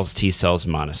infects. cells, T cells,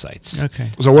 monocytes.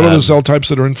 Okay. So what are the cell types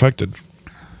that are infected?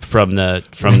 From the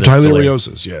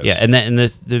Theileriosis, yes. Yeah, and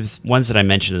the ones that I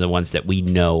mentioned are the ones that we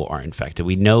know are infected.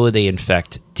 We know they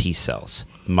infect T cells,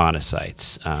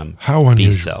 monocytes, How unusual.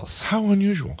 B cells. How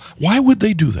unusual. Why would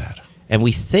they do that? And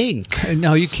we think...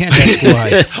 No, you can't ask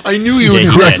why. I knew you would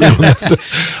correct me on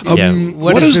that.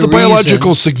 What is the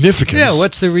biological significance? Yeah,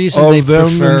 what's the reason they them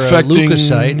prefer infecting a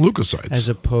leukocyte leukocytes as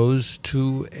opposed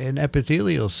to an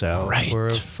epithelial cell or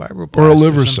a fibroblast or a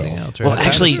liver cell? Else, well,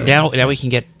 actually, now we can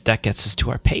get... That gets us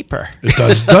to our paper. It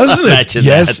does, doesn't it? Imagine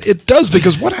yes, that. It does,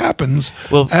 because what happens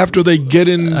after they get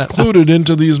included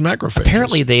into these macrophages?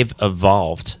 Apparently, they've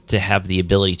evolved to have the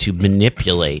ability to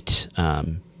manipulate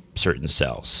certain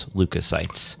cells,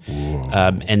 leukocytes,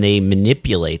 and they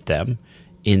manipulate them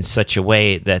in such a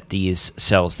way that these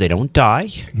cells, they don't die.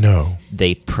 No.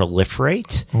 They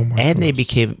proliferate, and they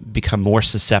become more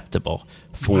susceptible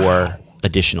for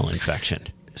additional infection.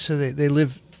 So they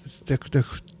live...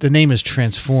 The name is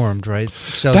transformed, right?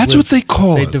 Cells That's what they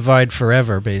call it. They divide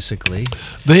forever, basically.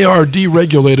 They are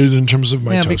deregulated in terms of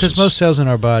mitosis. Yeah, because most cells in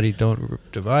our body don't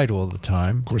divide all the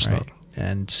time. Of course not.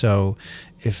 And so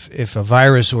if a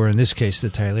virus, or in this case the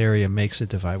Theileria, makes it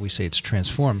divide, we say it's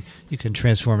transformed. You can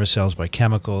transform a cells by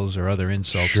chemicals or other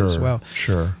insults as well.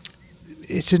 Sure.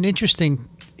 It's an interesting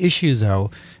issue,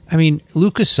 though. I mean,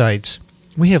 leukocytes...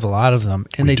 We have a lot of them,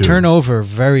 and they turn over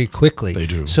very quickly. They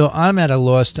do. So I'm at a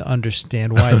loss to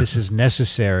understand why this is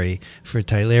necessary for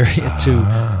Theileria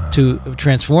to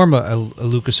transform a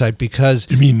leukocyte, because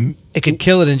you mean it could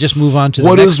kill it and just move on to the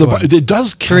what next is the one. It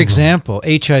does kill For them. example,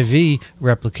 HIV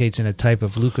replicates in a type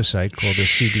of leukocyte called a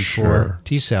CD4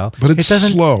 T cell. But it's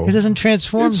slow. It doesn't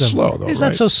transform them. It's slow, though, It's right?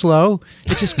 not so slow.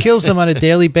 It just kills them on a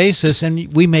daily basis,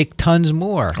 and we make tons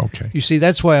more. Okay. You see,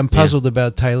 that's why I'm puzzled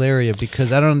about Theileria,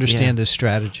 because I don't understand the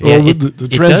strategy. Well, Yeah, the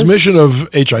it transmission does- of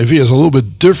HIV is a little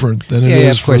bit different than it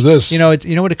is of for course. this. You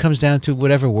know what it comes down to?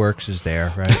 Whatever works is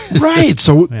there, right? Right.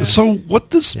 So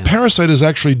what this parasite is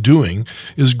actually doing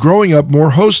is growing up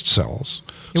more host cells.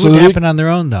 It so wouldn't that happen on their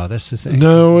own, though. That's the thing.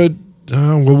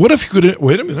 well, what if you could?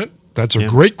 Wait a minute. That's a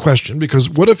great question, because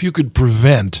what if you could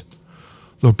prevent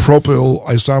the propyl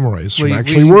isomerase from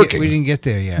actually working? We didn't get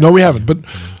there yet. No, we haven't.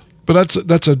 But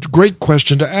that's a great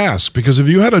question to ask, because if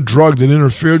you had a drug that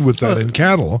interfered with that in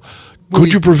cattle,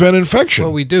 could you prevent infection?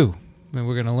 Well, we do. I mean,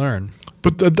 we're going to learn.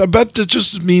 But that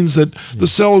just means that the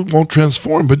cell won't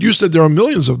transform. But you said there are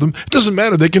millions of them. It doesn't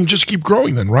matter. They can just keep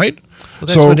growing then, right? Well,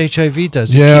 that's what HIV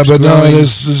does. It Yeah, keeps but no, growing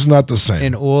this is not the same.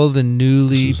 in all the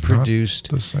newly This is not produced.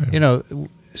 the same. You know,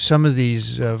 some of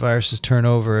these viruses turn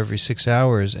over every 6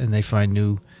 hours, and they find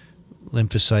new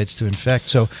lymphocytes to infect.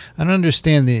 So I don't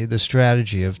understand the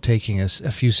strategy of taking a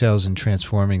few cells and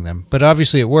transforming them. But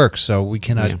obviously it works, so we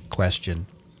cannot question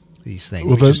these things.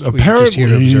 Well, We're just here to apparently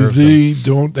observe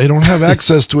them. they don't have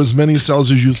access to as many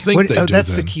cells as you think they do. That's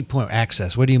then. the key point.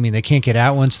 Access. What do you mean? They can't get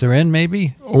out once they're in,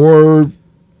 maybe? Or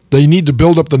they need to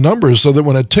build up the numbers so that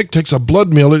when a tick takes a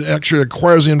blood meal, it actually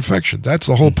acquires the infection. That's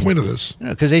the whole point of this.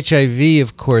 Because HIV,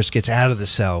 of course, gets out of the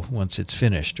cell once it's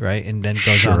finished, right? And then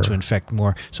goes on to infect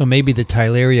more. So maybe the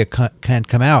Theileria can't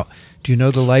come out. Do you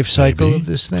know the life cycle of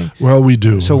this thing? Well, we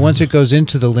do. So once it goes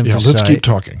into the lymphocyte, let's keep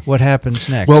talking. What happens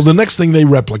next? Well, the next thing, they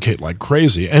replicate like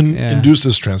crazy and induce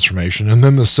this transformation. And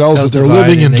then the cells Cells that they're divide,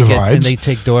 living in and divides. and they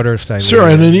take daughter of Theileria. Sure,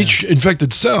 and then each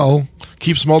infected cell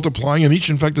keeps multiplying, and each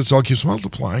infected cell keeps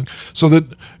multiplying, so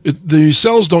that the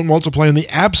cells don't multiply in the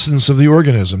absence of the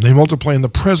organism. They multiply in the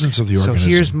presence of the So organism.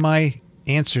 here's my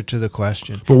answer to the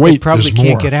question. But wait, they probably there's can't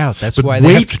more. get out. That's But why wait,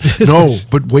 they have to do no, this.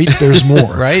 but wait, there's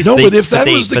more. Right? No, but if that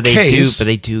was the case,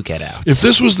 they do get out. if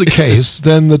this was the case,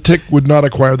 then the tick would not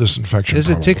acquire this infection. Does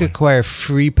a tick probably. acquire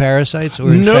free parasites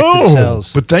or infected No,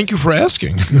 cells? but thank you for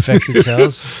asking. Infected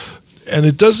cells? And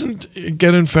it doesn't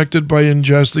get infected by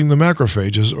ingesting the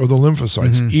macrophages or the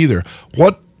lymphocytes either.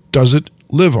 What does it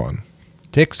live on?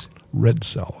 Ticks? Red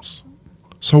cells.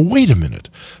 So wait a minute.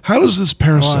 How does this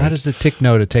parasite... Well, how does the tick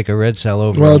know to take a red cell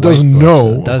over? Well, a it doesn't white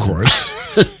blood know, cell? of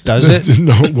course. Does it?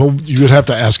 No, well, you would have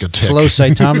to ask a tick. Flow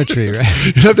cytometry, right?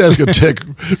 You'd have to ask a tick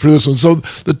for this one. So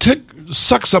the tick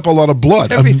sucks up a lot of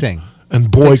blood. Everything. And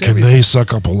boy, Takes can everything. they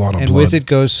suck up a lot of And blood. with it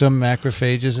goes some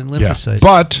macrophages and Yeah, lymphocytes.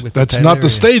 but with that's not the Theileria.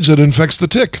 stage that infects the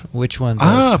tick. Which one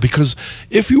does? Because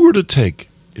if you were to take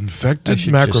I infected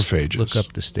should just macrophages, look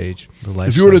up the stage. The life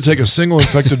if you were to cycle. take a single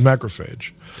infected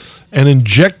macrophage and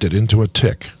inject it into a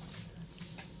tick,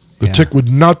 the Yeah. tick would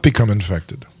not become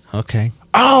infected. Okay.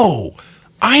 Oh,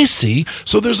 I see.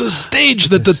 So there's a stage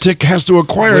that the tick has to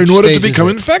acquire Which in order to stage is become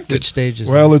it? infected. Which stage is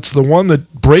Well, it's the one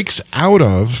that breaks out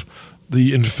of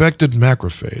the infected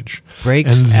macrophage.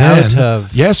 Breaks and out then,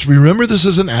 of- Yes, remember this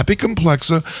is an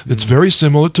apicomplexa that's very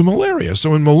similar to malaria.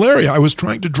 So in malaria, I was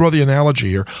trying to draw the analogy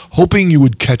here, hoping you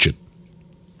would catch it.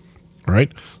 All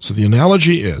right? So the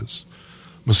analogy is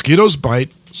mosquitoes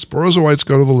bite, sporozoites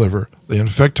go to the liver, they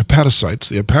infect hepatocytes.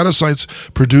 The hepatocytes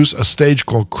produce a stage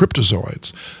called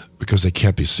cryptozoites because they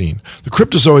can't be seen. The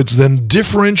cryptozoites then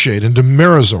differentiate into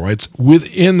merozoites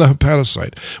within the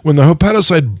hepatocyte. When the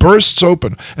hepatocyte bursts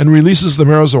open and releases the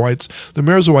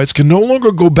merozoites can no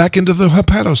longer go back into the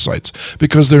hepatocytes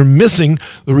because they're missing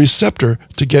the receptor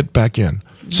to get back in.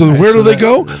 So All right, where so do they that-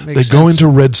 go? that They makes go sense. into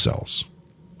red cells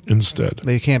instead.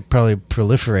 They can't probably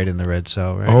proliferate in the red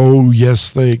cell, right? Oh, yes,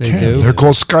 they They can. do? They're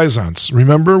called schizonts.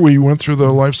 Remember, we went through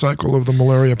the life cycle of the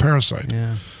malaria parasite.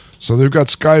 Yeah. So they've got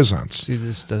schizonts. See,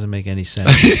 this doesn't make any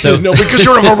sense. So No, because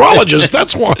you're a virologist.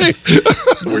 That's why.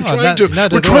 We're No, trying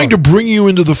not we're at trying all. to bring you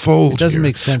into the fold. It doesn't here.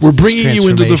 make sense, We're this bringing you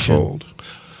into the transformation. fold.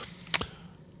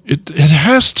 It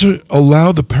has to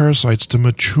allow the parasites to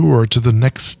mature to the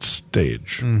next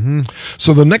stage. Mm-hmm.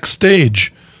 So the next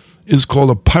stage is called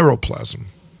a pyroplasm.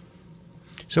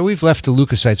 So we've left the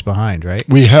leukocytes behind, right?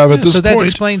 We have at this so that point.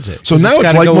 explains it. So 'Cause now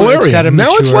it's gotta like go- malaria. gotta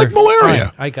Now it's mature. like malaria.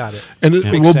 Fine, I got it. And Makes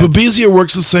well, sense. Babesia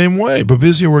works the same way.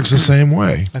 Babesia works the same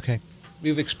way. Okay.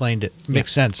 You've explained it.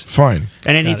 Makes sense. Fine.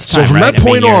 and it needs it. time. So from right? that I mean,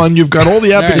 point you're- on, you've got all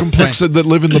the right, apicomplexa that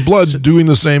live in the blood doing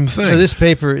the same thing. So this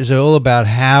paper is all about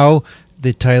how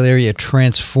the Theileria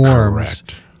transforms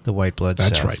Correct. the white blood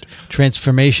That's cells. right.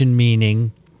 Transformation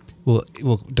meaning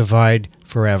will divide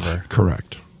forever.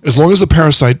 Correct. As long as the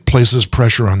parasite places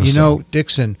pressure on the You cell. know,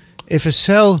 Dickson, if a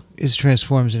cell is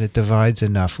transformed and it divides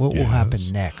enough, what will Yes. happen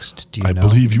next? Do you I know?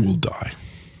 believe you will die.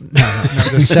 No,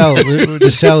 the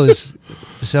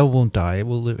cell won't die. It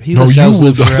will live. No, HeLa you cells will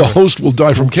live die. The forever. host will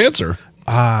die from cancer.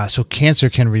 So cancer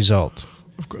can result.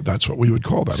 Of course, that's what we would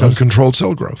call that. So- Uncontrolled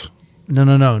cell growth.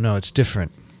 No. It's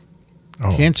different.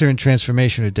 Oh. Cancer and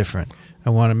transformation are different. I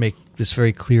want to make this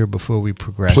very clear before we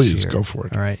progress. Please, here. go for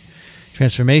it. All right.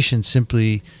 Transformation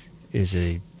simply is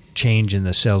a change in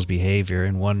the cell's behavior,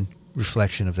 and one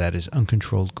reflection of that is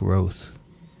uncontrolled growth.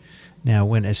 Now,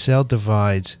 when a cell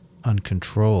divides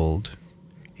uncontrolled,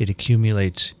 it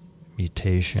accumulates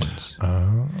mutations.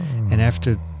 Oh. And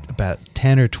after about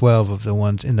 10 or 12 of the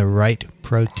ones in the right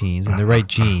proteins, in the right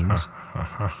genes,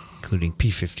 including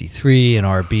P53 and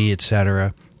RB,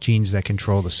 etc., genes that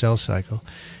control the cell cycle,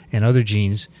 and other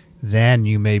genes, then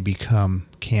you may become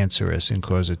cancerous and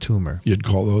cause a tumor. You'd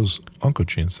call those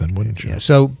oncogenes then, wouldn't you? Yeah,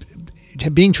 so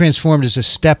being transformed is a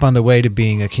step on the way to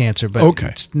being a cancer, but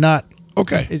it's not.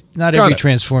 Okay. Not Got every it.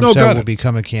 transformed cell will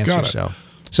become a cancer Got it. cell.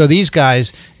 So these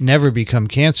guys never become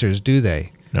cancers, do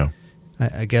they? No.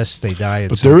 I guess they die at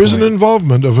But some there is point. an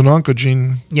involvement of an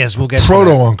oncogene. Yes, we'll get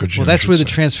proto-oncogene. Well, that's I where the should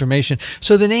say. transformation.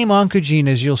 So the name oncogene,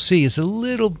 as you'll see, is a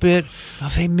little bit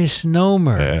of a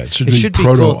misnomer. It should be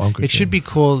proto-oncogene. It should be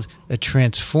called a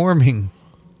transforming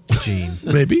gene.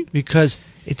 Maybe. Because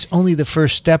it's only the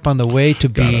first step on the way to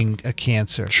being a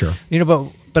cancer. Sure.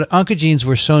 But oncogenes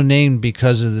were so named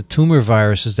because of the tumor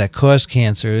viruses that caused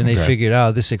cancer, and they figured,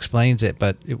 this explains it,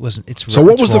 but it wasn't. So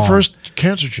what was the first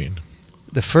cancer gene?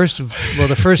 The first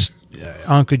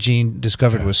oncogene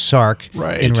discovered was Sark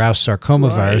in Rous sarcoma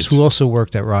virus, who also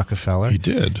worked at Rockefeller. He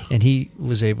did. And he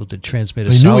was able to transmit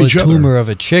a solid tumor of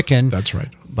a chicken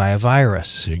by a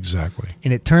virus. Exactly.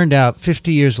 And it turned out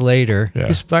 50 years later,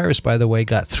 this virus, by the way,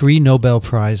 got 3 Nobel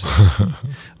Prizes.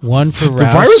 One for Rous. The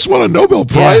virus won a Nobel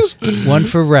Prize? Yeah, one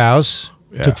for Rous.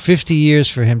 Took 50 years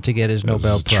for him to get his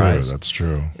Nobel Prize. That's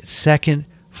true. Second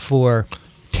for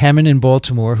Temin in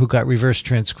Baltimore, who got reverse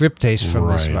transcriptase from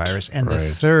this virus. And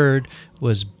the third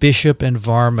was Bishop and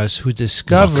Varmus, who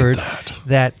discovered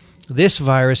that this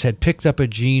virus had picked up a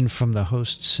gene from the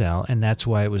host cell, and that's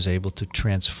why it was able to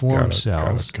transform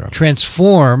cells.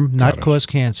 Transform, not cause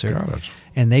cancer. Got it.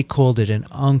 And they called it an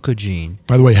oncogene.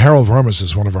 By the way, Harold Varmus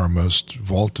is one of our most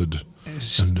vaulted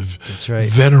and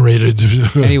venerated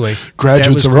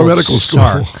graduates of our medical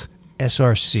school.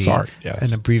 SRC, SARC, yes.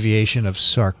 An abbreviation of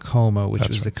sarcoma, which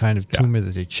was the kind of tumor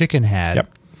that the chicken had.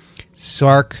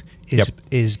 SARC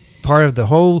is part of the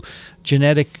whole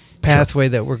genetic pathway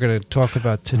that we're going to talk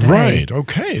about today. Right,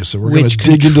 okay. So we're going to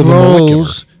dig into the molecular.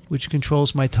 Which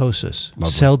controls mitosis,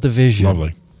 cell division.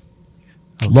 Lovely.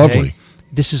 Okay? Lovely.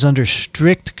 This is under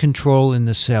strict control in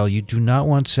the cell. You do not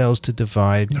want cells to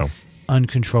divide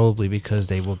uncontrollably because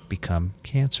they will become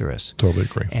cancerous. Totally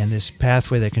agree. And this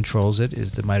pathway that controls it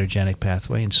is the mitogenic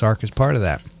pathway, and SARC is part of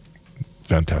that.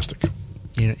 Fantastic.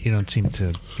 You don't seem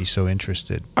to be so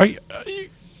interested. If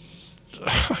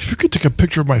you could take a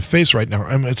picture of my face right now,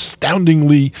 I'm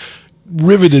astoundingly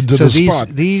riveted to the spot.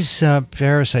 These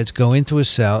parasites go into a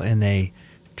cell and they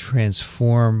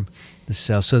transform the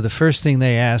cell. So the first thing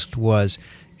they asked was,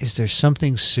 is there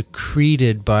something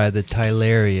secreted by the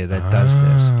Theileria that does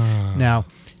this? Now,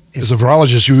 as a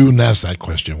virologist, you wouldn't ask that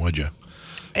question, would you?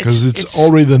 Because it's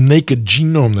already the naked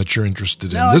genome that you're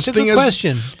interested in. No, it's a good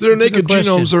question. Their naked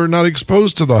genomes are not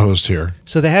exposed to the host here.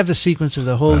 So they have the sequence of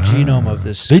the whole genome of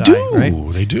this They guy, do. right?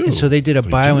 They do. And so they did a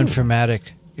bioinformatic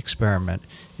experiment,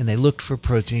 and they looked for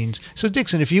proteins. So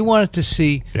Dickson, if you wanted to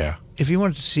see,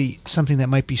 something that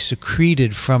might be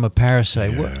secreted from a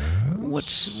parasite,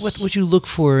 what would you look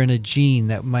for in a gene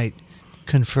that might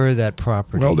confer that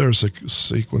property? Well, there's a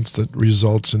sequence that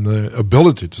results in the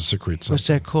ability to secrete something. What's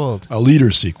that called? A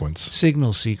leader sequence.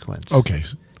 Signal sequence. Okay.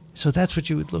 So that's what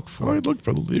you would look for. I'd look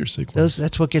for the leader sequence.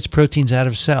 That's what gets proteins out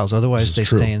of cells. Otherwise, they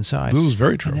stay inside. This is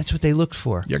very true. And that's what they looked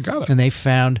for. You got it. And they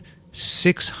found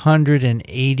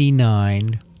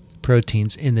 689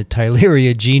 proteins in the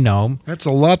Theileria genome. That's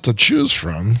a lot to choose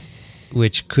from.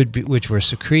 Which were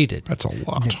secreted. That's a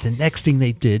lot. The next thing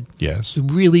they did,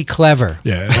 really clever.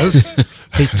 Yes,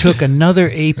 they took another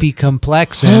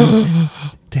apicomplexin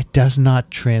that does not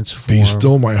transform. Be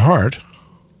still my heart.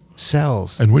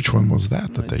 Cells. And which one was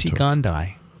that they took?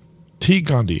 T.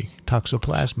 gondii.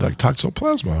 Toxoplasma.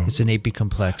 Toxoplasma. It's an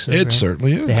apicomplexin. It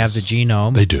certainly is. They have the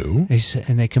genome. They do.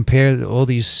 And they compare all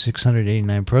these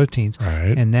 689 proteins.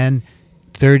 Right. And then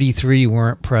 33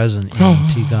 weren't present in T.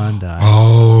 gondii.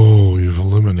 Oh, you've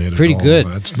eliminated Pretty good.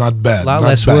 That's not bad. A lot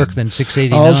less work than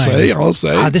 689. I'll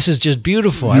say. This is just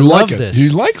beautiful. I love this. He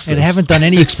likes this. And I haven't done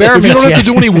any experiments If you don't yet. have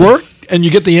to do any work and you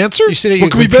get the answer, you sit at what your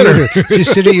could be better? You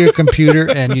sit at your computer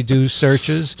and you do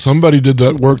searches. Somebody did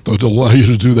that work, though, to allow you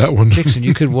to do that one. Dickson,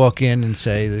 you could walk in and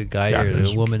say, the guy or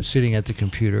the woman sitting at the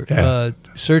computer,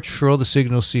 search for all the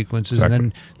signal sequences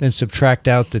and then subtract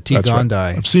out the T. gondii.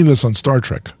 Right. I've seen this on Star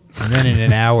Trek. And then in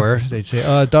an hour, they'd say,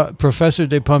 Professor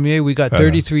Despommier, we got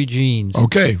 33 genes.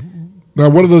 Okay. Now,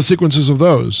 what are the sequences of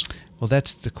those? Well,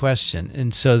 that's the question.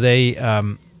 And so they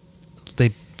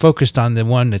focused on the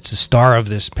one that's the star of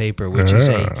this paper, which is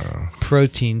a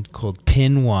protein called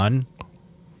PIN1,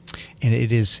 and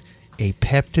it is a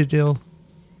peptidyl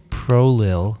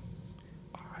prolyl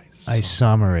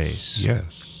isomerase.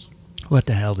 Yes. What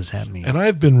the hell does that mean? And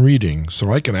I've been reading,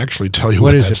 so I can actually tell you what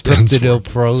what is that a stands for. peptidyl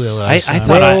prolyl isomerase?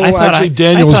 I thought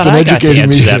Daniel's been educating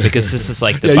me that because this is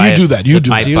like the you do that. You do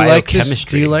my that. Do you like this?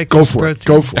 biochemistry. Do you like Go this for it.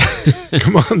 protein? Go for it.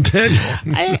 Come on, Daniel.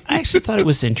 I actually thought it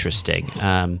was interesting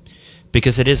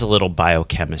because it is a little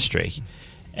biochemistry.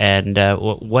 And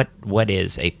what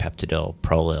is a peptidyl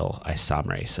prolyl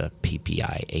isomerase, a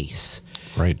PPI-ACE?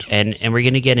 Right. And we're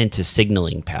going to get into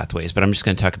signaling pathways, but I'm just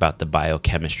going to talk about the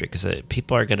biochemistry because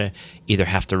people are going to either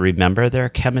have to remember their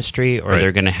chemistry or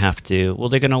they're going to have to,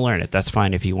 they're going to learn it. That's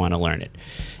fine if you want to learn it.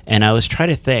 And I was trying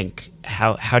to think,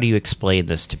 how do you explain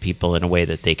this to people in a way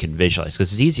that they can visualize?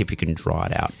 Because it's easy if you can draw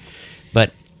it out.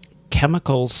 But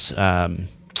chemicals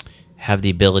have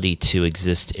the ability to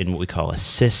exist in what we call a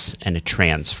cis and a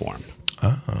trans form.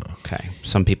 Oh. Okay.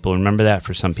 Some people remember that.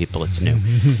 For some people, it's new.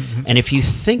 And if you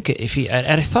think, and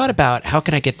I thought about how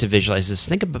can I get to visualize this?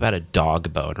 Think about a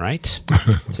dog bone, right?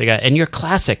 So you got, and your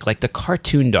classic, like the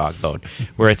cartoon dog bone,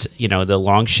 where it's the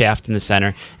long shaft in the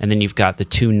center, and then you've got the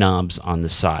two knobs on the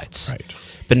sides. Right.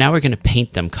 But now we're going to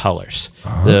paint them colors.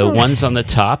 The ones on the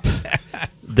top,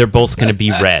 they're both going to be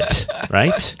red,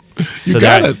 right? You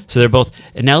got it. So they're both,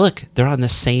 and now look, they're on the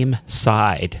same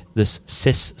side, this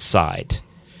cis side.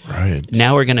 Right.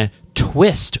 Now we're going to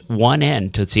twist one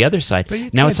end to the other side.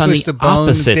 Now it's on the the bone,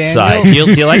 opposite Daniel. side.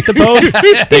 Do you like the bone?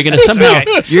 They're going to somehow,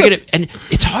 you're going to, and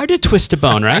it's hard to twist a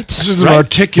bone, right? This is an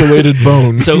articulated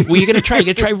bone. So you're going to try. You're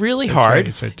going to try really hard,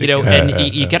 It's and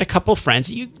articulated. you get a couple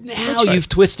friends. You've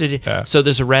twisted it. Yeah. So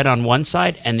there's a red on one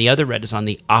side, and the other red is on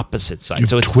the opposite side. You've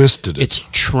so it's twisted it. It's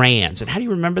trans. And how do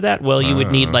you remember that? Well, you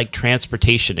would need like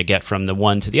transportation to get from the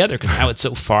one to the other because now it's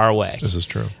so far away. This is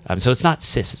true. So it's not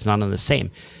cis. It's not on the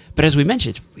same. But as we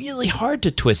mentioned, it's really hard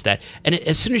to twist that. And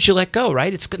as soon as you let go,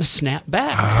 right, it's going to snap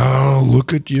back. Oh,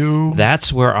 look at you.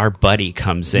 That's where our buddy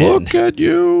comes in. Look at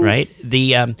you. Right?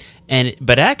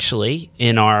 But actually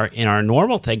in our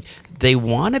normal thing, they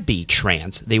want to be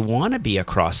trans. They want to be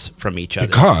across from each other.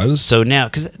 Because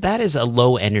that is a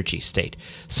low energy state.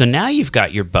 So now you've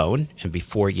got your bone, and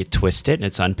before you twist it and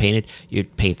it's unpainted, you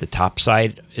paint the top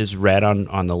side is red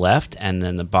on the left, and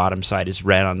then the bottom side is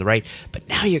red on the right. But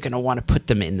now you're going to want to put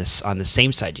them on the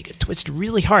same side. You can twist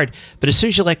really hard, but as soon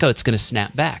as you let go, it's going to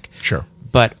snap back. Sure.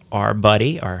 But our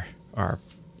buddy, our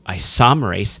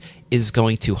isomerase, is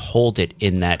going to hold it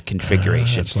in that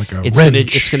configuration. It's like a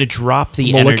wrench. It's going to drop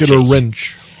the molecular energy.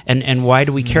 wrench. And why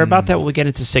do we care about that? Well, we get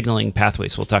into signaling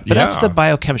pathways. We'll talk. But that's the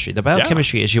biochemistry. The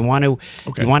biochemistry is you want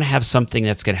to have something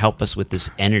that's going to help us with this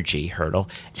energy hurdle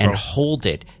and hold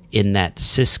it in that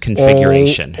cis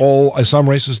configuration. All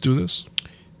isomerases do this?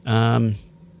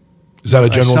 Is that a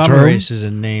general term? Isomerase is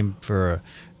a name for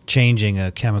changing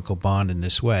a chemical bond in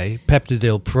this way.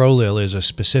 Peptidyl prolyl is a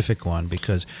specific one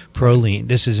because proline.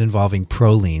 This is involving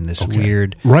proline. This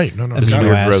weird amino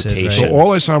acid, rotation. So all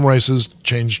isomerases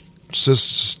change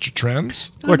cis to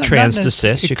trans, or trans to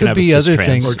cis. It could be other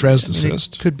things, or trans to cis.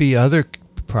 It could be other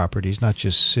properties, not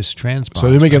just cis trans bonds. So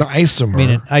they make an isomer. I mean,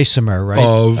 an isomer, right?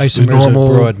 Of isomer the normal is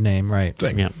a broad name, right?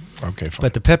 Thing. Yeah. Okay, fine.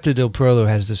 But the peptidyl prolyl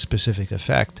has this specific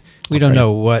effect. We don't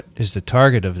know what is the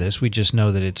target of this. We just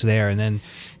know that it's there. And then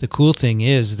the cool thing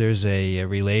is there's a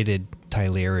related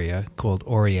Theileria called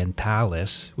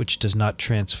orientalis, which does not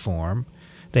transform.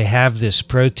 They have this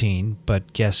protein,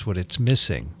 but guess what it's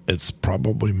missing? It's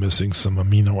probably missing some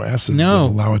amino acids that No.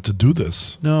 allow it to do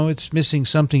this. No, it's missing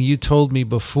something you told me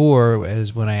before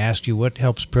as when I asked you what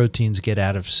helps proteins get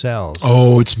out of cells.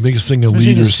 Oh, it's missing a It's missing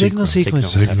leader a signal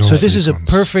sequence. Signal So this is a sequence.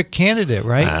 perfect candidate,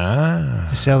 right?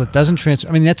 A cell that doesn't transfer.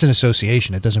 I mean, that's an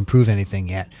association. It doesn't prove anything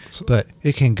yet, but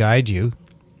it can guide you.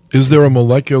 Is there a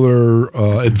molecular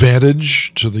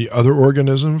advantage to the other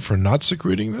organism for not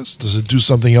secreting this? Does it do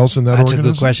something else in that That's organism?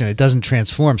 a good question. It doesn't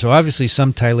transform. So obviously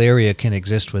some Theileria can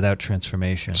exist without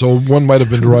transformation. So one might have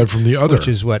been derived from the other. Which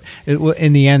is what,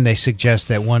 in the end, they suggest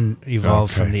that one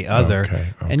evolved from the other.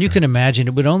 And you can imagine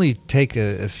it would only take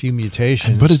a few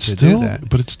mutations but it to still, do that.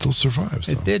 But it still survives.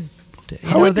 It though. did.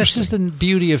 How this is the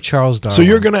beauty of Charles Darwin. So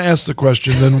you're going to ask the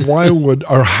question, then why would,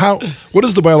 or how, what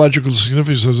is the biological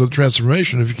significance of the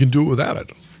transformation if you can do it without it?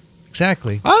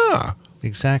 Exactly.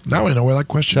 Exactly. Now I know where that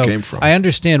question came from. I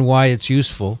understand why it's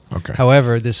useful. Okay.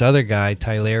 However, this other guy,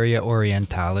 Theileria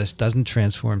orientalis, doesn't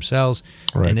transform cells,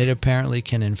 Right. and it apparently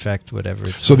can infect whatever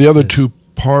it's. So the other two,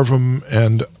 parvum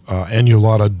and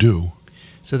annulata, do.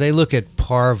 So they look at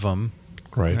parvum,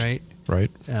 Right. right?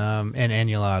 Right. And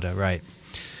annulata, right.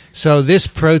 So this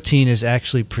protein is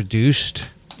actually produced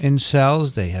in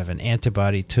cells. They have an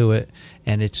antibody to it,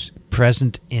 and it's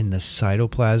present in the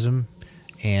cytoplasm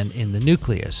and in the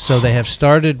nucleus. So they have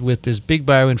started with this big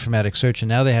bioinformatics search, and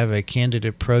now they have a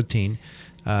candidate protein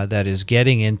that is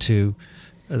getting into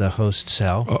the host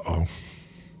cell. Uh-oh.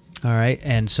 All right,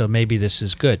 and so maybe this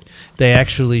is good. They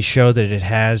actually show that it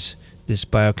has this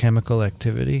biochemical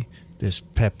activity, this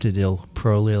peptidyl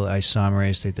prolyl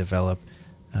isomerase. They develop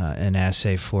an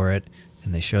assay for it,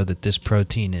 and they show that this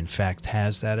protein, in fact,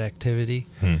 has that activity.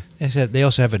 They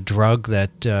also have a drug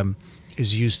that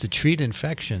is used to treat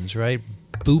infections, right?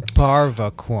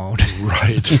 Buparvaquone.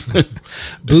 Right.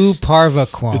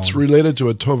 Buparvaquone. It's related to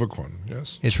atovaquone,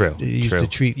 yes? It's True.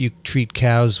 used to treat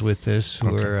cows with this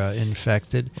who are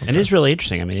infected. And it's really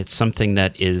interesting. I mean, it's something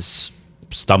that is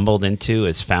stumbled into,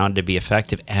 is found to be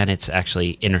effective, and it's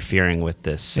actually interfering with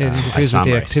this It interferes with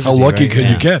the isomerase. activity. How lucky right? can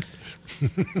Yeah. you get?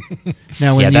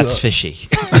 Now, when That's fishy.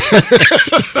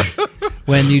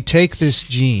 when you take this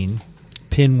gene,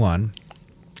 PIN1,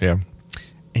 Yeah.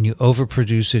 and you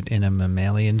overproduce it in a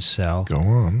mammalian cell Go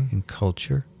on. in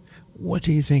culture, what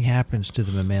do you think happens to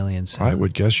the mammalian cell? I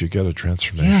would guess you get a Yeah,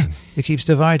 transformation. it keeps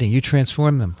dividing. You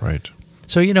transform them. Right.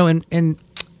 So, in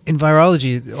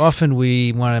virology, often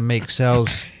we want to make cells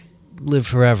live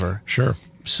forever. Sure.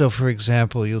 So, for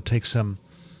example, you'll take some.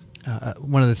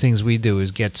 One of the things we do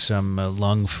is get some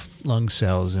lung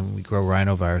cells, and we grow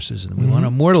rhinoviruses, and we want to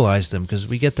immortalize them because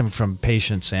we get them from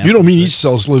patient samples. You don't mean each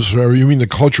cell lives forever. You mean the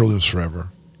culture lives forever.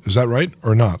 Is that right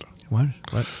or not? What?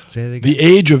 Say it again. The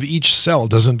age of each cell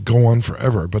doesn't go on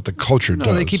forever, but the culture No,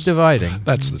 does. they keep dividing.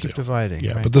 That's They the keep deal. dividing.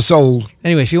 Yeah, right? but the cell...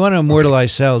 Anyway, if you want to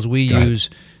immortalize cells, we Go ahead. use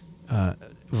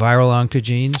viral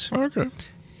oncogenes, Okay.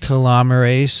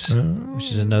 telomerase,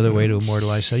 which is another way to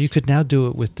immortalize cells. You could now do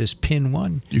it with this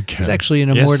PIN1. You can. It's actually an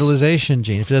Yes. immortalization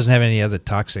gene if it doesn't have any other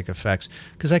toxic effects.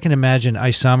 Because I can imagine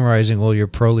isomerizing all your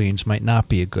prolines might not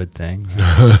be a good thing.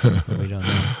 We don't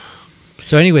know.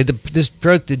 So anyway,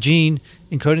 the gene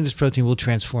encoding this protein will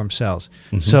transform cells.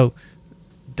 So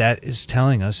that is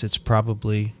telling us it's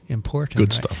probably important. Good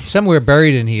right? stuff. Somewhere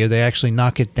buried in here, they actually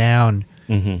knock it down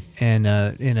Mm-hmm. and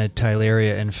in a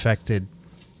Theileria infected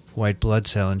white blood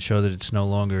cell and show that it's no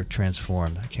longer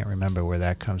transformed. I can't remember where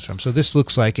that comes from. So this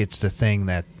looks like it's the thing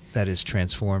that is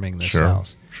transforming the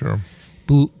cells. Sure.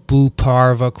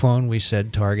 Buparvaquone, we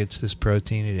said, targets this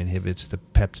protein. It inhibits the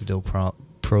peptidyl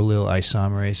prolyl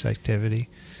isomerase activity.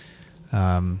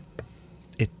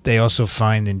 They also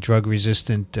find in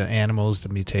drug-resistant animals the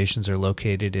mutations are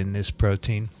located in this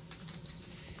protein.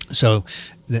 So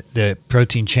the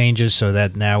protein changes so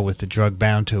that now with the drug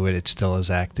bound to it, it still is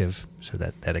active. So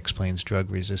that explains drug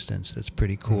resistance. That's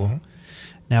pretty cool.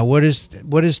 Now, what is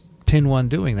PIN1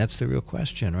 doing? That's the real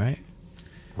question, right?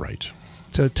 Right.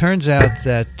 So it turns out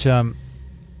that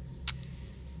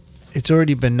it's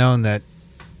already been known that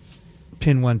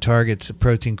PIN1 targets a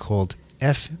protein called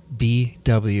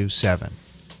FBW7.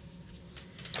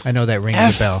 I know that rings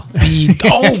a bell.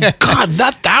 Oh, God,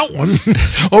 not that one.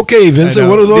 Okay, Vincent,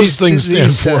 what do those things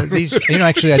stand for?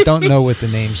 Actually, I don't know what the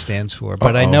name stands for,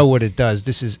 but I know what it does.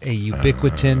 This is a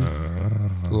ubiquitin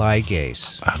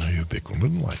ligase. I know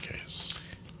ubiquitin ligase.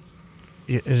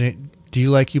 Do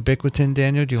you like ubiquitin,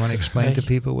 Daniel? Do you want to explain to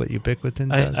people what ubiquitin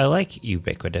does? I like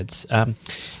ubiquitins. How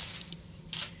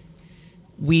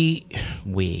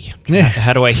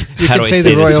do I say say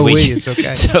the this? royal we. It's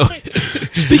okay. So,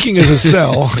 Speaking as a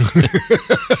cell,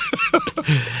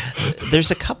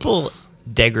 there's a couple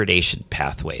degradation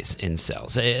pathways in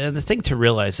cells. And the thing to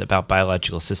realize about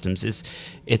biological systems is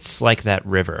it's like that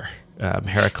river,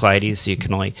 Heraclides. You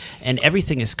can only, and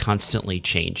everything is constantly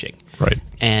changing. right?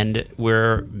 And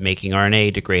we're making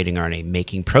RNA, degrading RNA,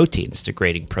 making proteins,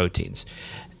 degrading proteins.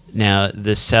 Now,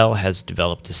 the cell has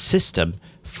developed a system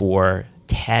for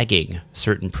tagging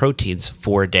certain proteins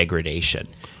for degradation.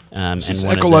 It's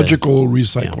ecological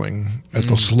recycling at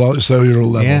the cellular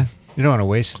level. Yeah, you don't want to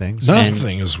waste things.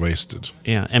 Nothing is wasted.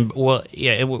 we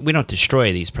don't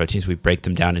destroy these proteins. We break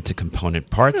them down into component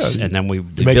parts, Yeah, and then we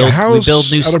Make build, a house we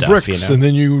build new out stuff. of bricks, and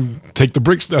then you take the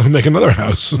bricks down and make another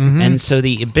house. And so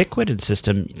the ubiquitin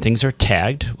system, things are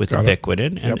tagged with Got it.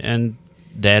 ubiquitin, Yep. and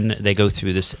then they go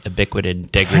through this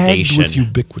ubiquitin degradation. Tagged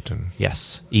with ubiquitin.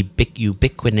 Yes,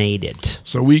 ubiquinated.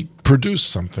 So we produce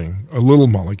something, a little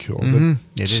molecule that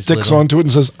It is sticks little. onto it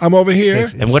and says, "I'm over here."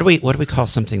 Sticks. And what do we call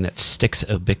something that sticks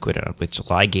ubiquitin on, which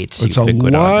ligates It's a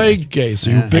ubiquitin? ligase, a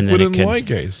Yeah. And then it ubiquitin can-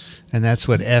 ligase. And that's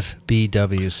what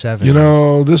FBW7 You is.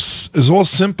 know, this is all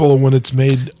simple when it's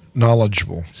made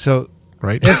knowledgeable, So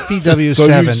right? FBW7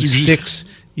 So you- sticks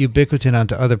ubiquitin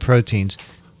onto other proteins.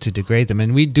 to degrade them.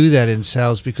 And we do that in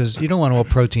cells because you don't want all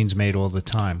proteins made all the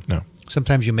time. No.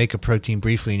 Sometimes you make a protein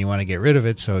briefly and you want to get rid of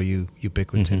it, so you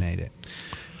ubiquitinate it.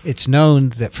 It's known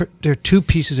that there are two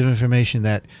pieces of information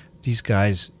that these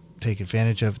guys take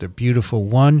advantage of. They're beautiful.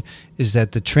 One is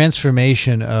that the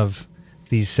transformation of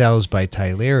these cells by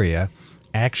Theileria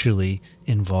actually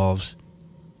involves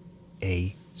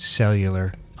a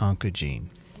cellular oncogene,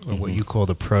 or what you call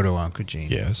the proto-oncogene.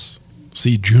 Yes.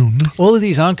 See June. All of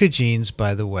these oncogenes,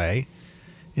 by the way,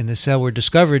 in the cell were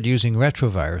discovered using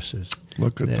retroviruses.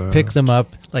 Look at that. Pick them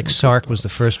up, like SARC was the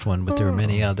first one, but there were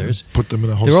many others. Put them in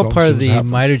a whole They're cell. all part of the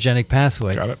happens. mitogenic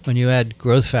pathway. Got it. When you add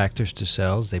growth factors to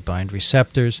cells, they bind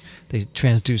receptors, they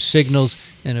transduce signals,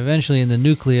 and eventually in the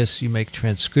nucleus you make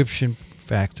transcription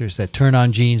factors that turn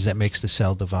on genes that makes the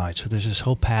cell divide. So there's this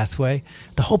whole pathway.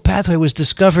 The whole pathway was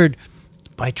discovered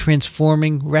by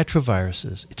transforming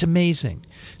retroviruses. It's amazing.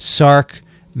 SARC,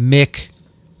 MYC,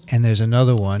 and there's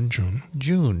another one.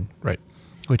 June. Right.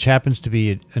 Which happens to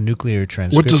be a nuclear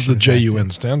transcription. What does the factor. JUN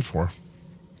stand for?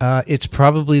 It's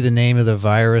probably the name of the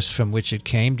virus from which it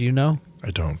came. Do you know?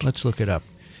 I don't. Let's look it up.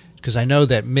 Because I know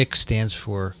that MYC stands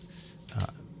for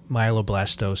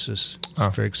myeloblastosis,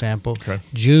 for example. Okay.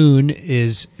 June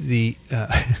is the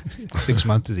 6th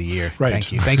month of the year. Right.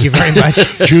 Thank you. Thank you very much.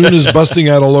 June is busting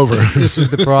out all over. This is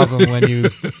the problem when you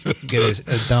get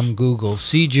a dumb Google.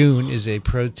 C-June is a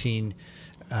protein.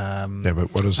 Yeah,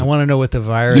 but what is it? I want to know what the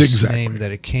virus Exactly. name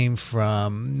that it came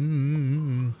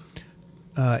from.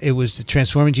 It was the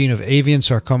transforming gene of avian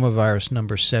sarcoma virus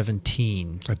number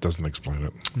 17. That doesn't explain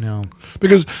it. No.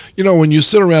 Because, when you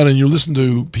sit around and you listen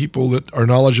to people that are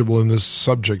knowledgeable in this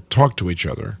subject talk to each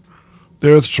other,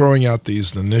 they're throwing out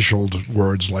these initialed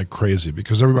words like crazy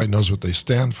because everybody knows what they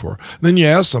stand for. Then you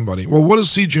ask somebody, well, what does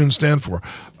C-June stand for?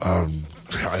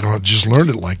 I don't just learned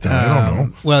it like that. I don't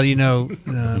know. Well,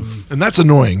 And that's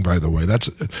annoying, by the way. That's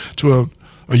to a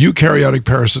eukaryotic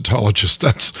parasitologist.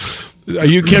 That's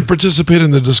you can't participate in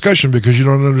the discussion because you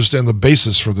don't understand the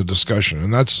basis for the discussion,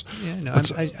 and that's. Yeah, no,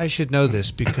 I should know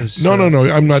this because. No.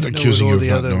 I'm not I should know accusing what you all of the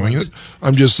not other knowing ones- it.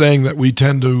 I'm just saying that we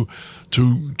tend to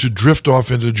drift off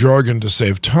into jargon to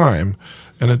save time,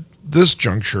 and at this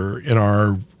juncture in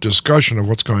our discussion of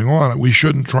what's going on, we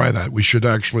shouldn't try that. We should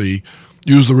actually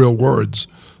use the real words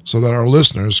so that our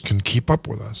listeners can keep up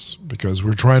with us because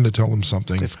we're trying to tell them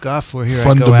something If Goff were here, I'd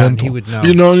fundamental. go out and he would know.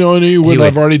 He would. would.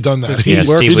 I've already done that. Because He, he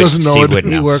works- he doesn't know Steve it. would He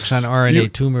know. works on RNA You-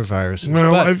 tumor viruses.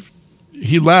 Well, but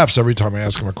he laughs every time I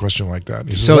ask him a question like that.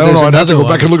 He says, So I don't there's know, I'd have to another go back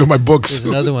one. and look at my books. there's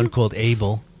another one called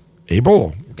Abel,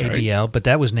 Abel. Okay. ABL, but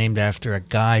that was named after a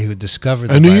guy who discovered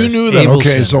the I knew you virus, knew that.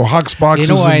 Okay, Abelson. so Hoxbox You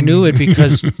know is why I in- knew it?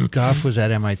 Because Goff was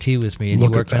at MIT with me, and he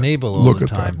Look at worked on that. Abel all Look the at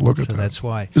that. time. Look at so that. that's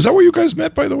why. Is that where you guys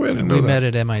met, by the way? I didn't know We that. met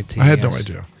at MIT. I had no yes.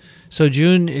 idea. So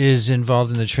June is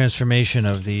involved in the transformation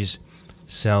of these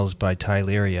cells by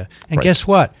Theileria. And Right. guess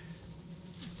what?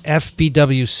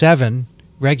 FBW7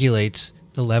 regulates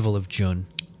the level of June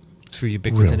through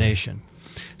ubiquitination.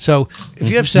 So if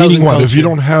you have cells Meaning in what? If culture- you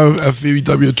don't have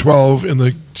FVW12 in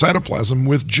the cytoplasm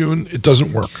with June, it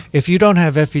doesn't work. if you don't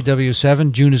have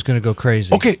FBW7, June is going to go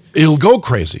crazy. Okay, it'll go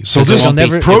crazy. So 'Cause this it won't be-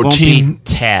 It won't protein. be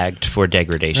tagged for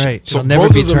degradation. Right. So It'll never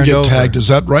both be of them turned get over. tagged. Is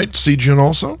that right? C-June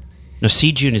also? No,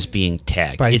 C-June is being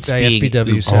tagged. By it's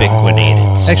FBW7. being Oh.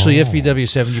 ubiquinated. Actually,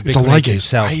 FBW7 It's a ubiquitinates ligase.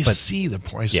 itself, I but see the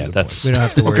point. I see Yeah, the that's- we don't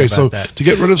have to worry okay, about so that. to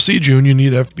get rid of C-June, you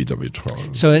need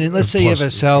FBW12. So let's say you have a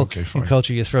Plus- cell okay, fine. in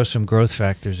culture, you throw some growth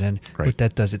factors in. Right. What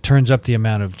that does, it turns up the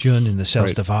amount of June and the cells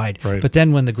Right, divide. right. But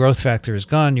then when the growth factor is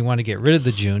gone, you want to get rid of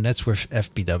the June. That's where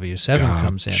FBW7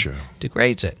 comes in. Gotcha.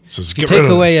 Degrades it. Says, If you "Get rid take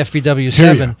of away this." Hear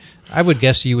FBW7, ya. I would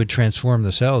guess you would transform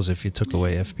the cells if you took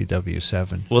away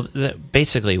FBW7. Well,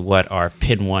 basically, what our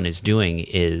pin 1 is doing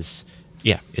is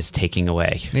taking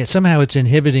away. Yeah, somehow it's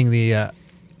inhibiting the It's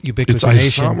ubiquitination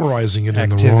isomerizing it in the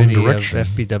wrong activity of direction.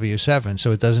 FBW7,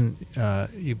 so it doesn't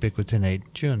ubiquitinate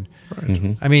June. Right.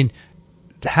 Mm-hmm. I mean,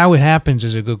 how it happens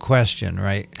is a good question,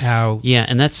 right? How Yeah,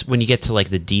 and that's when you get to like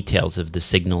the details of the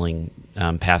signaling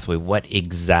pathway, what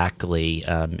exactly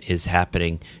is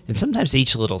happening. And sometimes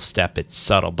each little step, it's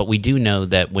subtle. But we do know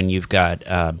that when you've got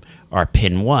our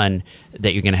pin 1,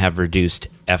 that you're going to have reduced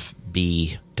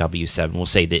FBW7. We'll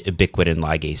say the ubiquitin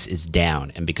ligase is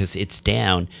down. And because it's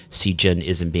down, C-Jun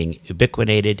isn't being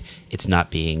ubiquinated. It's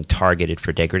not being targeted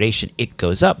for degradation. It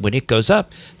goes up. When it goes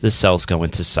up, the cells go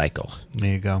into cycle.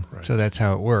 there you go. So that's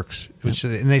how it works.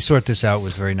 And they sort this out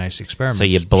with very nice experiments. So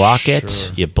you block it,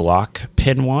 Sure. you block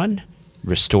pin 1,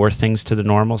 restore things to the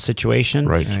normal situation.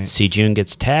 Right. C-June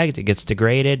gets tagged, it gets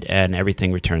degraded, and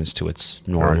everything returns to its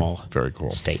normal Very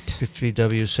cool. state.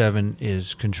 FBW7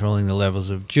 is controlling the levels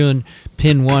of June.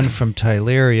 Pin 1 from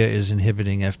Theileria is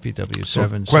inhibiting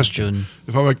FBW7. Question: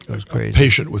 if I'm a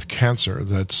patient with cancer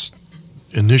that's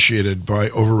initiated by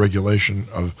overregulation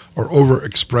of or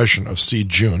overexpression of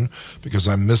C-June because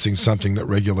I'm missing something that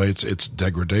regulates its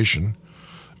degradation,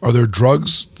 are there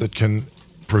drugs that can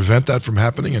prevent that from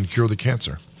happening and cure the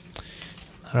cancer?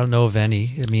 I don't know of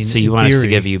any. I mean, so you want us to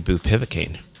give you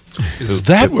bupivacaine? Is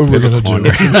that what we're going to do?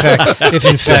 If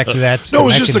in fact that's no,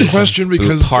 it's just a question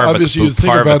because obviously you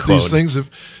think about these things.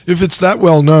 If it's that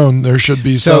well known, there should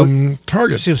be some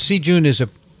target. So C-June is a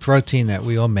protein that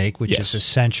we all make, which is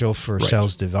essential for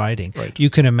cells dividing. Right. You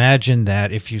can imagine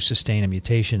that if you sustain a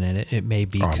mutation in it, it may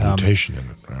become mutation in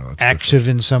it. That's active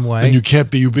in some way. And you can't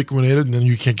be ubiquitinated, and then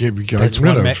you can't get rid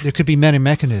of. There could be many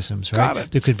mechanisms, right? Got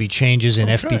it. There could be changes in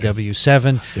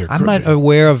FBW7. I'm not be.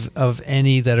 aware of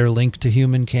any that are linked to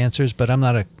human cancers, but I'm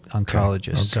not an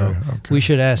oncologist, so we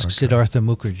should ask Siddhartha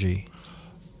Mukherjee.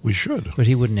 We should. But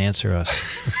he wouldn't answer us.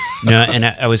 No, and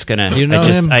I was going to... You know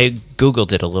him? I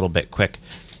Googled it a little bit quickly.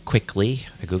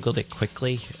 I Googled it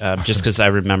quickly just because I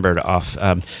remembered off.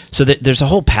 So there's a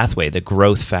whole pathway, the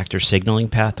growth factor signaling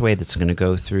pathway that's going to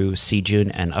go through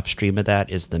C-June, and upstream of that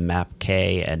is the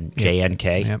MAPK and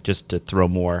JNK, just to throw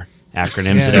more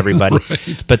acronyms at everybody.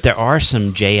 Right. But there are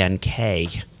some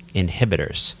JNK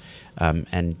inhibitors,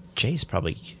 and J is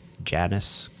probably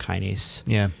Janus kinase.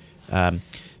 Yeah.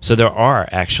 So there are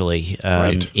actually,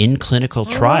 in clinical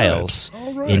trials,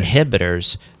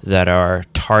 inhibitors that are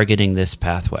targeting this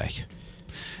pathway.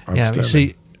 Yeah, you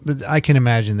see, but I can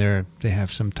imagine they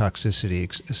have some toxicity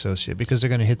associated because they're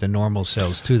going to hit the normal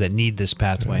cells, too, that need this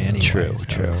pathway anyway.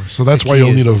 True. So that's why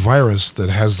you'll need a virus that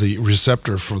has the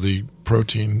receptor for the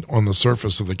protein on the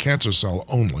surface of the cancer cell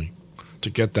only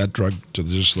to get that drug to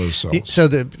just those cells. So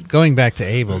going back to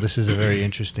Abel, this is a very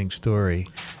interesting story.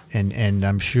 And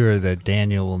I'm sure that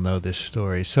Daniel will know this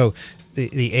story. So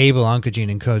the Abel oncogene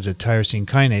encodes a tyrosine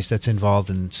kinase that's involved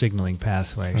in signaling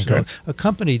pathway. Okay. So a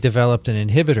company developed an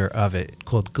inhibitor of it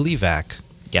called Gleevec.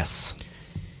 Yes.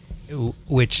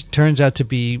 Which turns out to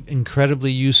be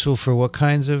incredibly useful for what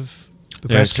kinds of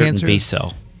breast cancer?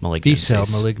 B-cell malignancies. B-cell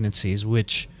malignancies,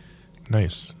 which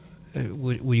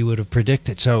we would have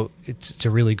predicted. So it's a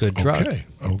really good drug. Okay.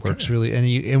 It works really,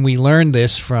 and we learned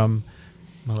this from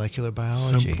molecular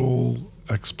biology. Simple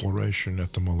exploration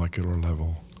at the molecular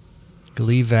level.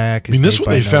 Gleevec is this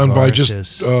one they found by just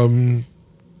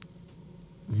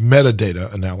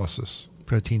metadata analysis.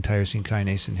 Protein tyrosine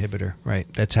kinase inhibitor.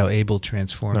 Right. That's how Abel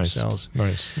transforms cells.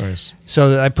 Nice.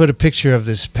 So I put a picture of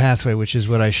this pathway, which is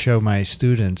what I show my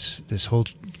students, this whole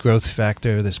growth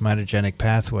factor, this mitogenic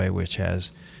pathway, which has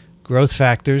growth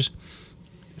factors.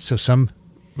 So some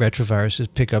retroviruses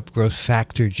pick up growth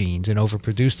factor genes and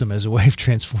overproduce them as a way of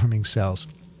transforming cells.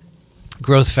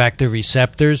 Growth factor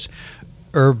receptors,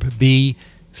 ERB-B,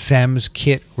 FEMS,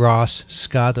 KIT, ROS,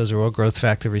 SCA, those are all growth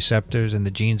factor receptors, and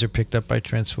the genes are picked up by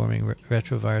transforming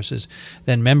retroviruses.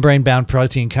 Then membrane-bound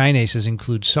protein kinases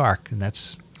include SARC, and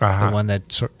that's the one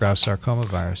that roused sarcoma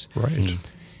virus. Right.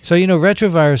 So,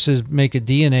 retroviruses make a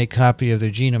DNA copy of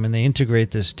their genome, and they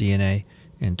integrate this DNA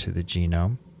into the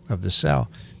genome of the cell.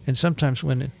 And sometimes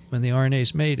when the RNA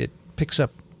is made, it picks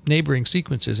up neighboring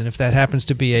sequences. And if that happens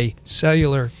to be a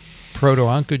cellular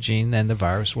proto-oncogene, then the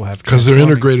virus will have... Because they're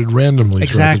integrated randomly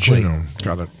throughout the genome.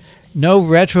 Got it. No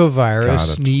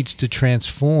retrovirus needs to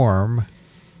transform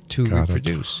to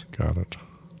reproduce. Got it.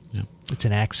 Yeah. It's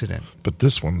an accident. But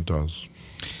this one does.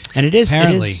 And it is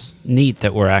neat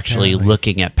that we're actually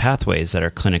looking at pathways that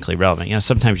are clinically relevant.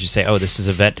 Sometimes you say, "Oh, this is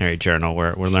a veterinary journal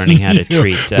where we're learning how to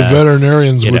treat." The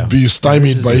veterinarians would be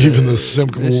stymied by even the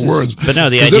simple words. But no,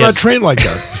 because they're not trained like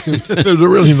that. They're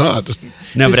really not.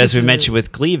 No, but as we mentioned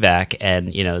with Gleevec and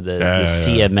the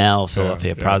CML,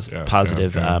 Philadelphia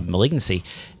positive malignancy.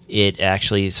 It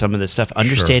actually, some of the stuff,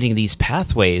 understanding these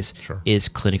pathways is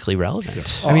clinically relevant.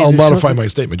 Yes. I'll modify my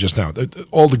statement just now.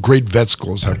 All the great vet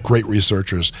schools have great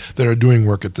researchers that are doing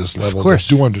work at this level that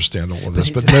do understand all of this,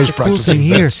 but most practicing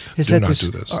vets do not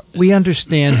do this. We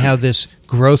understand how this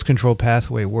growth control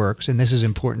pathway works, and this is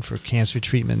important for cancer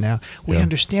treatment now. We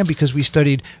understand because we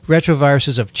studied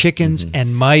retroviruses of chickens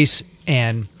and mice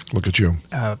and look at you,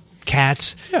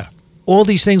 cats. Yeah, all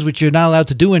these things which you're not allowed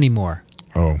to do anymore.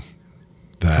 Oh.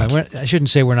 I shouldn't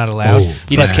say we're not allowed.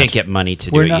 You just can't get money to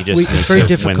do it. You just it's very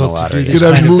difficult to do this. You'd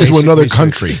have to move to another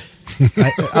country.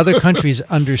 Other countries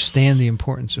understand the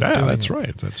importance of doing it. That's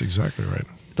right. That's exactly right.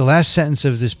 The last sentence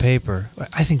of this paper,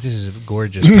 I think this is a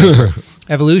gorgeous paper.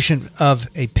 Evolution of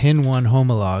a PIN1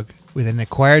 homologue with an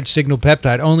acquired signal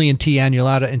peptide only in T.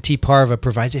 annulata and T. parva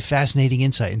provides a fascinating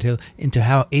insight into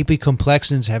how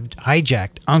apicomplexins have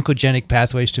hijacked oncogenic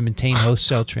pathways to maintain host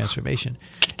cell transformation.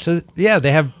 So, yeah,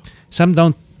 they have some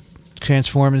don't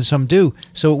transform and some do.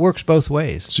 So it works both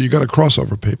ways. So you got a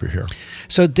crossover paper here.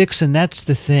 So, Dickson, that's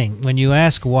the thing. When you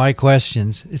ask why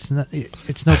questions, it's no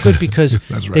good because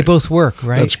That's right. they both work,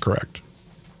 right? That's correct.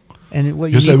 And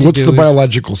what You you said, need to what's do the is-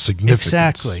 biological significance?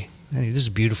 Exactly. Hey, this is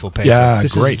a beautiful paper. Yeah,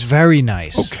 this great. is very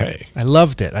nice. Okay. I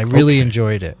loved it. I really Okay.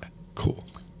 enjoyed it. Cool.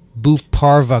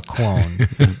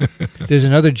 Buparvaquone. There's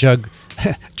another drug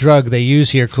they use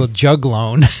here called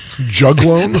juglone.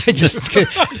 Juglone? I just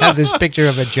have this picture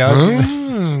of a jug.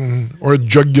 Or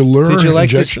jugular Did you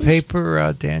like injections? this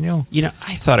paper, Daniel? You know,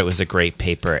 I thought it was a great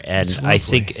paper, and It's I lovely.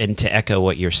 think, and to echo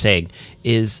what you're saying,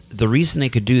 is the reason they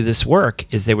could do this work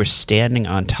is they were standing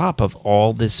on top of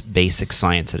all this basic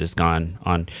science that has gone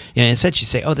on. You know, instead, you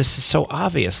say, "Oh, this is so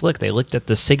obvious. Look, they looked at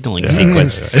the signaling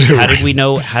sequence. How did we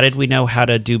know? How did we know how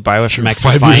to do bioinformatics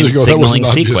 5 years defined ago, that signaling wasn't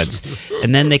obvious. sequence?"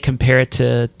 And then they compare it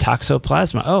to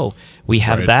toxoplasma. Oh, we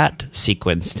have Right. that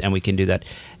sequenced, and we can do that.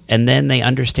 And then they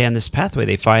understand this pathway.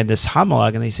 They find this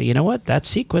homolog, and they say, you know what? That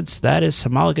sequence, that is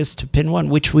homologous to PIN1,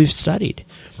 which we've studied.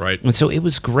 Right. And so it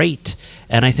was great.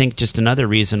 And I think just another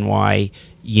reason why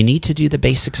you need to do the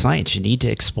basic science. You need to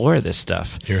explore this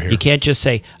stuff. Hear, hear. You can't just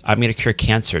say, I'm going to cure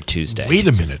cancer Tuesday. Wait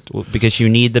a minute. Because you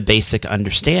need the basic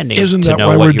understanding Isn't to that know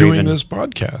why what we're you're doing even- this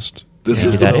podcast? This Yeah,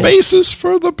 is that the is. basis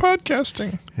for the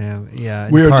podcasting. Yeah.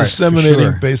 in We are part, for disseminating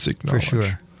sure. basic knowledge. For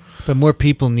sure. But more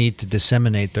people need to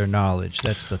disseminate their knowledge.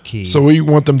 That's the key. So we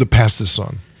want them to pass this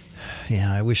on.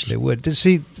 Yeah, I wish they would.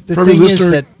 See, the For every thing is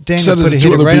listener, that Daniel send it put to it,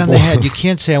 hit it other right on the people. head. You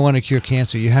can't say, I want to cure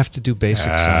cancer. You have to do basic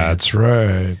science. That's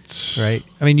right. Right?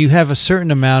 I mean, you have a certain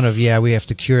amount of, we have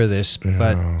to cure this,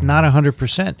 but not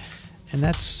 100%. And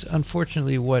that's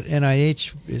unfortunately what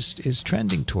NIH is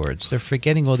trending towards. They're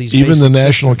forgetting all these Even the basic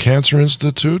National systems. Cancer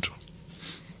Institute?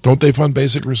 Don't they fund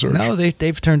basic research? No,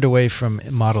 they've turned away from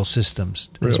model systems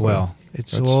as Really? well.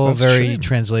 It's That's all a very shame.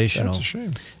 translational. That's a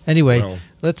shame. Anyway, Well,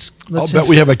 let's I'll bet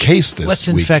we have a case this let's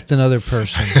week. infect another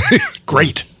person.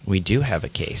 Great. We do have a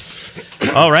case.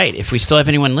 All right. If we still have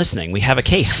anyone listening, we have a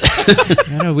case.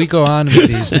 I know we go on with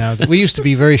these now. We used to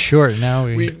be very short. Now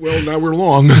Well, now we're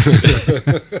long.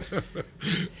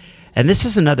 And this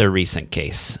is another recent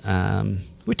case,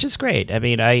 which is great. I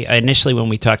mean, I initially, when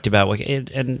we talked about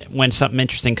and when something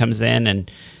interesting comes in,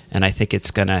 and I think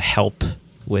it's going to help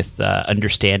with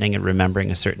understanding and remembering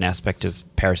a certain aspect of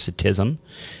parasitism,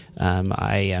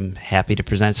 I am happy to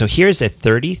present. So here's a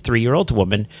 33-year-old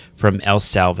woman from El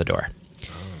Salvador.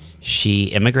 She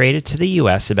immigrated to the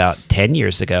U.S. about 10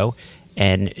 years ago,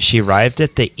 and she arrived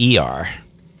at the ER.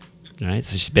 All right,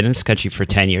 so she's been in this country for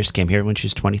 10 years, came here when she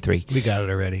was 23. we got it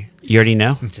already. You already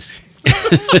know?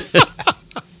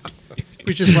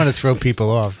 We just want to throw people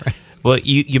off. Right? Well,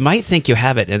 you might think you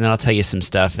have it, and then I'll tell you some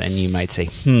stuff, and you might say,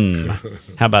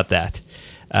 how about that?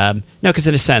 No, because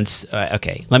in a sense,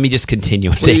 okay, let me just continue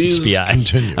with Please the HBI.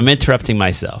 continue. I'm interrupting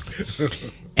myself.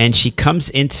 And she comes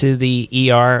into the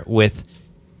ER with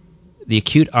the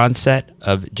acute onset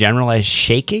of generalized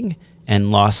shaking and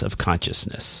loss of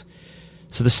consciousness.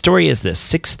 So the story is this: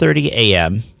 6:30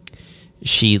 a.m.,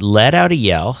 she let out a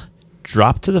yell,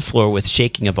 dropped to the floor with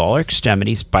shaking of all her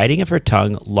extremities, biting of her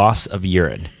tongue, loss of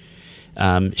urine.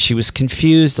 She was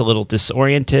confused, a little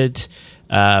disoriented.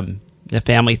 The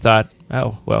family thought,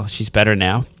 oh, well, she's better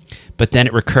now. But then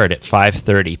it recurred at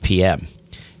 5:30 p.m.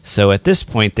 So at this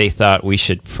point, they thought we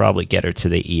should probably get her to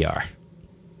the ER.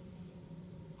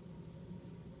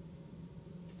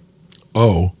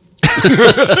 Oh.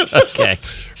 Okay.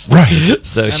 Right.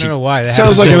 So I don't know why. That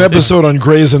Sounds happened. like an episode on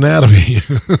Grey's Anatomy.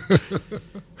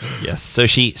 Yes. So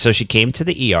she came to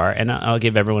the ER, and I'll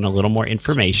give everyone a little more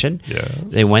information. Yes.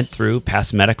 They went through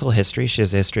past medical history. She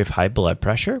has a history of high blood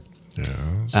pressure.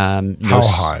 Yes. No How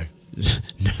high?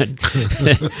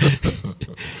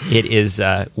 It is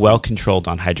well controlled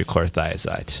on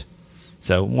hydrochlorothiazide.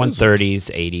 So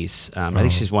 130s, 80s. I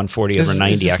think she's 140 over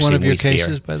 90 Is this actually one of when your we see her.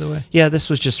 cases, by the way? Yeah, this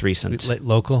was just recent.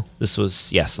 Local? This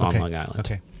was, yes, on Okay. Long Island.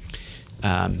 Okay.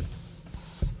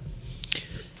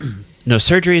 No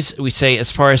surgeries, we say,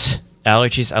 as far as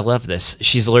allergies, I love this.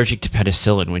 She's allergic to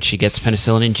penicillin. When she gets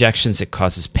penicillin injections, it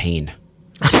causes pain.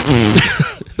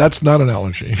 That's not an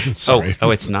allergy. Sorry. Oh,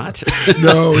 it's not?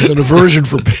 No, it's an aversion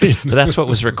for pain. But that's what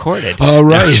was recorded. All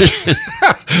right.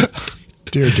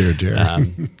 Dear.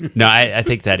 No, I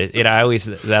think that I always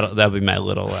that'll be my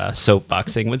little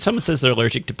soapboxing. When someone says they're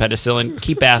allergic to penicillin,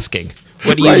 keep asking.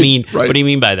 What do you Right, mean? right. What do you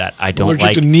mean by that? I don't Allergic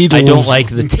like. to needles. I don't like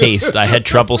the taste. I had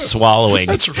trouble swallowing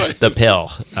That's right. the pill.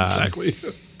 Exactly.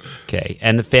 Okay,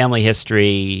 and the family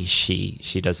history,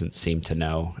 she doesn't seem to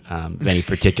know any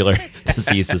particular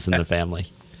diseases in the family.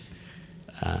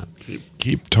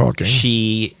 Keep talking.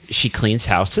 She cleans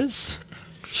houses.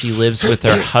 She lives with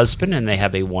her husband, and they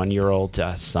have a 1-year-old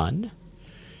son.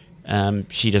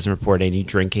 She doesn't report any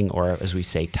drinking or, as we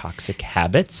say, toxic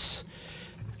habits.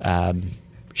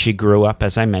 She grew up,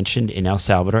 as I mentioned, in El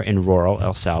Salvador, in rural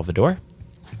El Salvador.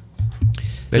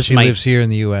 But she lives here in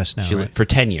the U.S. now, right? For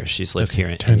 10 years, she's lived here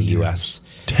in the U.S.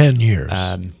 10 years.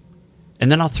 And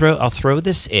then I'll throw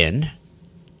this in.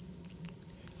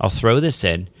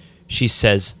 She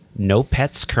says no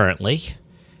pets currently,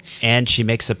 and she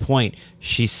makes a point.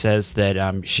 She says that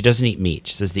she doesn't eat meat.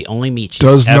 She says the only meat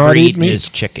she's ever eaten is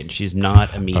chicken. She's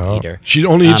not a meat eater. She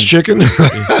only eats chicken?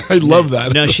 I love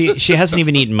that. No, she hasn't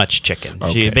even eaten much chicken.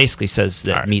 Okay. She basically says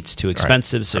that meat's too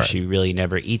expensive, so she really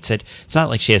never eats it. It's not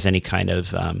like she has any kind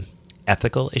of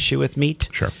ethical issue with meat.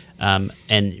 Sure.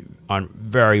 And on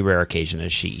very rare occasion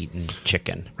has she eaten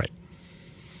chicken. Right.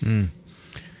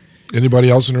 Anybody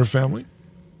else in her family?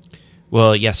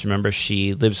 Well, yes. Remember,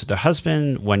 she lives with her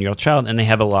husband, 1-year-old child, and they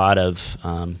have a lot of,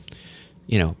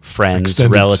 friends,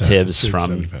 Extended relatives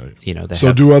family. They so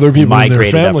have do other people migrated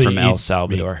in their family up from El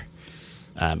Salvador.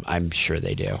 I'm sure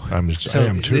they do. I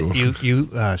am too. You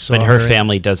saw but her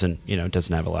family doesn't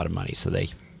have a lot of money, so they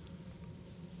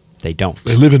don't.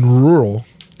 They live in rural.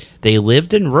 They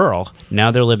lived in rural. Now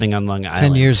they're living on Long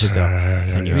Island. 10 years ago.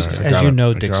 10 years ago. As you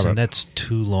know, Dickson, that's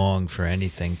too long for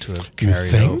anything to have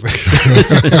carried over. In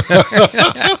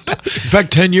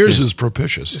fact, 10 years is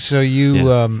propitious. So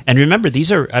you... and remember,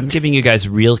 I'm giving you guys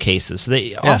real cases.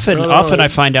 Often I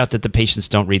find out that the patients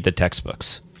don't read the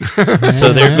textbooks.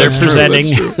 So they're presenting...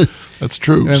 That's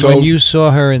true. And when you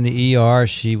saw her in the ER,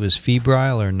 she was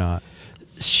febrile or not?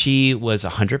 She was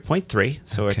 100.3,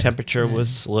 so her temperature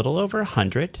was a little over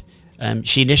 100.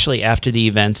 She initially, after the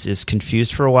events, is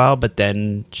confused for a while, but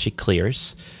then she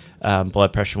clears.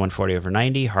 Blood pressure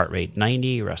 140/90, heart rate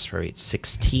 90, respiratory rate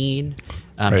 16.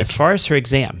 As far as her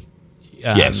exam,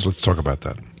 yes, let's talk about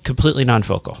that. Completely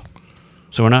non-focal.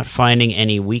 So we're not finding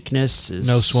any weakness.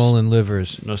 No swollen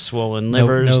livers. No swollen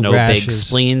livers, no big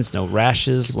spleens, no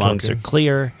rashes. Lungs are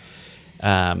clear.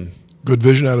 Good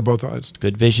vision out of both eyes.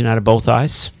 Good vision out of both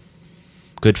eyes.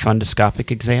 Good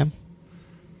fundoscopic exam.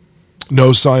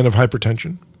 No sign of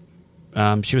hypertension?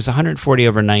 She was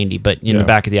 140/90, but in the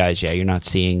back of the eyes, you're not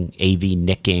seeing AV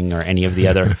nicking or any of the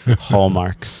other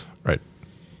hallmarks. Right.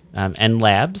 And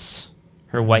labs,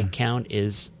 her white count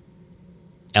is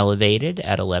elevated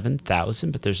at 11,000,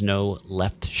 but there's no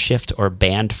left shift or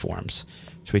band forms.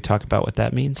 Should we talk about what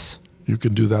that means? You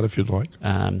can do that if you'd like.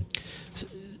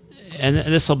 And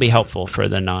this will be helpful for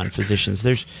the non-physicians.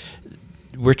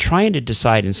 We're trying to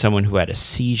decide in someone who had a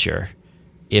seizure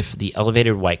if the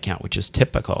elevated white count, which is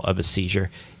typical of a seizure,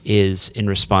 is in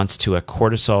response to a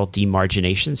cortisol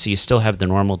demargination. So you still have the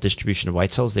normal distribution of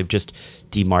white cells. They've just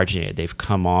demarginated. They've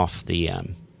come off the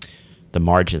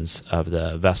margins of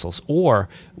the vessels. Or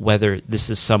whether this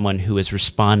is someone who is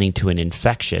responding to an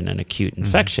infection, an acute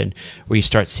infection, where you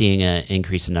start seeing an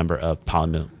increase in number of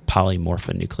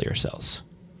polymorphonuclear cells.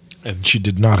 And she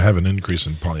did not have an increase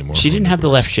in polymorphonuclear. She didn't have the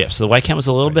left shift, so the white count was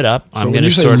a little bit up. So I'm going to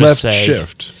sort of left say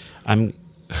shift.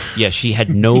 She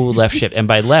had no left shift, and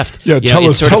by left, tell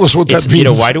us what that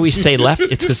means. Why do we say left?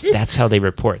 It's because that's how they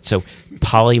report. So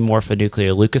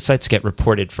polymorphonuclear leukocytes get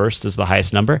reported first as the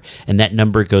highest number, and that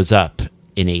number goes up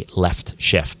in a left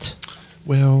shift.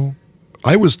 Well,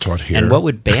 I was taught here. And what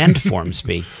would band forms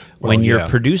be? When you're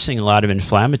producing a lot of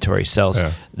inflammatory cells,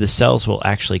 the cells will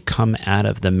actually come out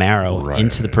of the marrow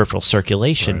into the peripheral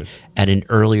circulation at an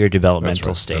earlier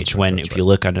developmental stage. If you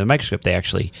look under the microscope, they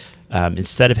actually,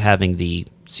 instead of having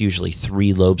it's usually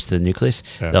 3 lobes to the nucleus,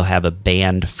 they'll have a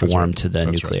band form to the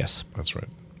nucleus. That's right.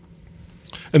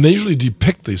 And they usually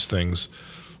depict these things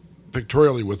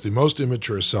pictorially with the most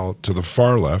immature cell to the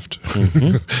far left,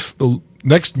 the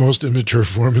next most immature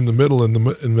form in the middle, and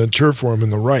the mature form in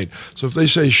the right. So if they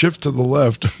say shift to the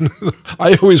left,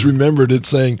 I always remembered it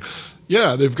saying,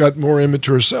 they've got more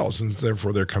immature cells, and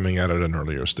therefore they're coming out at an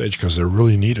earlier stage because they're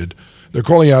really needed. They're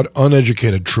calling out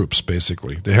uneducated troops,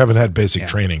 basically. They haven't had basic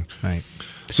training. Right.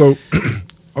 So,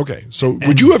 okay. So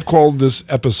would you have called this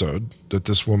episode that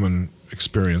this woman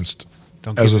experienced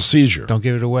as a seizure? Don't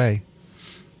give it away.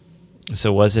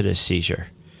 So was it a seizure?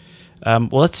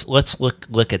 Well, let's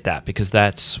look at that, because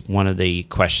that's one of the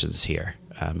questions here,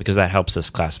 because that helps us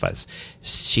classify this.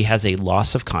 She has a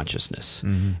loss of consciousness,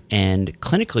 and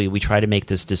clinically we try to make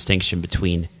this distinction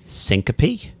between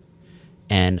syncope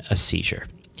and a seizure.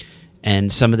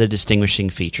 and some of the distinguishing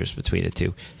features between the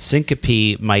two.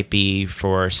 Syncope might be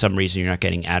for some reason you're not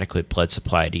getting adequate blood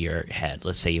supply to your head.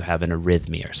 Let's say you have an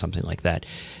arrhythmia or something like that.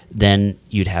 Then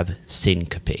you'd have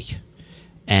syncope.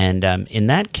 And in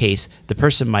that case, the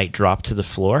person might drop to the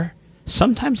floor.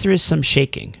 Sometimes there is some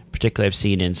shaking. Particularly I've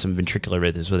seen in some ventricular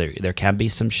arrhythmias where there can be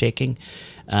some shaking.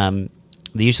 They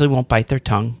usually won't bite their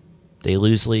tongue. They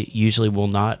usually will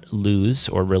not lose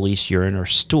or release urine or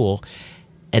stool.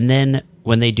 And then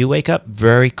when they do wake up,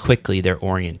 very quickly they're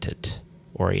orientated.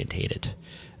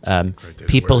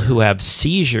 People who have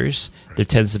seizures, there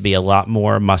tends to be a lot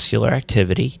more muscular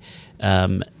activity,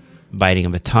 biting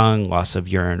of a tongue, loss of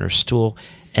urine or stool.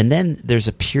 And then there's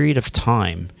a period of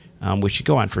time, which should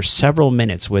go on for several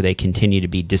minutes, where they continue to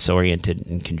be disoriented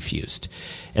and confused.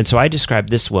 And so I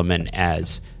describe this woman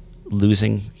as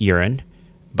losing urine,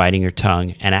 biting her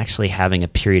tongue, and actually having a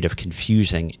period of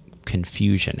confusion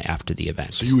after the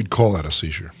event. So you would call that a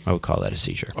seizure? I would call that a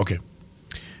seizure. Okay.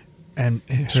 And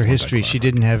her history, she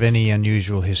didn't have any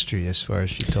unusual history as far as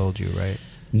she told you, right?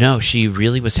 No, she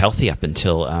really was healthy up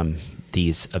until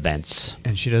these events.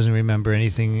 And she doesn't remember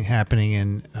anything happening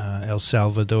in El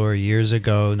Salvador years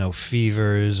ago, no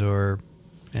fevers or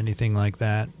anything like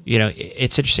that? You know,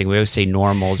 it's interesting. We always say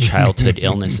normal childhood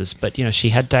illnesses, but you know, she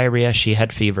had diarrhea, she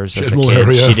had fevers as a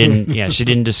kid. She didn't. She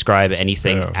didn't describe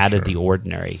anything out of the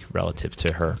ordinary relative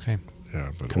to her. Okay.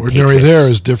 Yeah, but ordinary there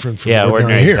is different from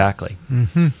ordinary here. Exactly.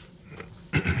 Mm-hmm.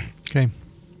 Okay.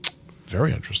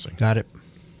 Very interesting. Got it.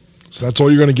 So that's all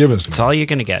you're going to give us. That's all you're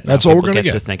going to get. That's all we're going to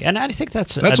get. To think. And I think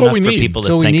that's all we enough need. for people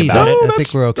to think about it. I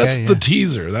think we're okay. That's the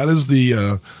teaser. That is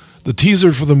the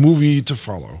teaser for the movie to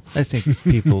follow. I think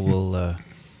people will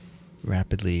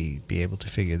rapidly be able to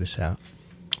figure this out.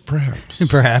 Perhaps.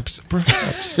 Perhaps.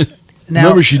 Now,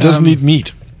 remember, she doesn't eat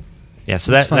meat. Yeah,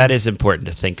 so that is important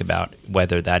to think about,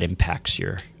 whether that impacts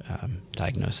your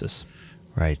diagnosis.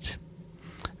 Right.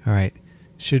 All right.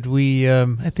 Should we, I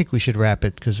think we should wrap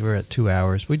it because we're at 2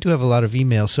 hours. We do have a lot of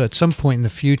emails, so at some point in the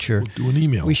future, we'll do an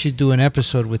email. We should do an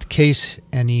episode with case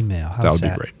and email. How's that would be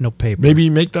great. No paper.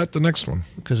 Maybe make that the next one.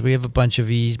 Because we have a bunch of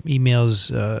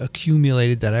emails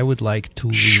accumulated that I would like to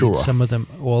read. Sure. Some of them,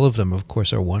 all of them, of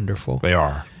course, are wonderful. They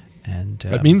are. And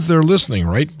that means they're listening,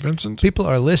 right, Vincent? People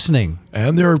are listening.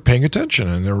 And they're paying attention,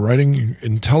 and they're writing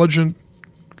intelligent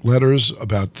letters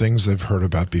about things they've heard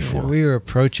about before. We are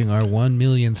approaching our 1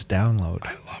 millionth download.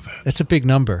 I love it. That's a big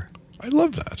number. I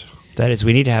love that. That is,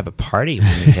 we need to have a party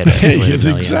when we hit a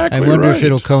million. Exactly. I wonder right. if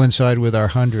it'll coincide with our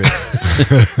 100th.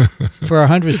 For our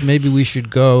 100th, maybe we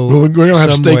should go. Well, we're going to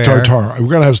have somewhere. steak tartare. We're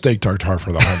going to have steak tartare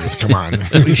for the 100th. Come on.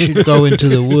 We should go into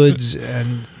the woods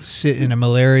and sit in a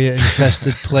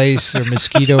malaria-infested place or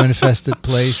mosquito-infested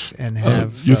place and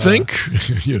have. You think?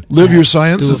 Live your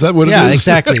science? Is that what it is? Yeah,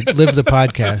 exactly. Live the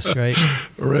podcast, right?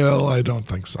 Well, I don't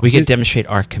think so. We could demonstrate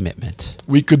our commitment.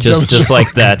 We could just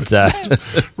like that.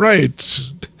 Right.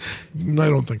 I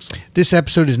don't think so. This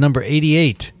episode is number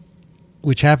 88,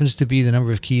 which happens to be the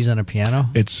number of keys on a piano.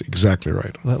 It's exactly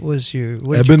right. What was your...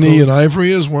 Ebony and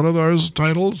Ivory is one of those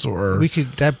titles? Or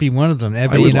that be one of them.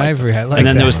 Ebony and Ivory. I like and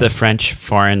then that. there was the French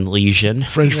Foreign Lesion.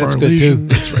 French Foreign Lesion.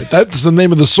 That's right. That's the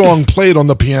name of the song played on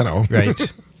the piano. Right.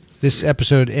 This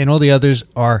episode and all the others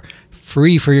are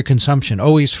free for your consumption.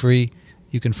 Always free.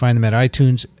 You can find them at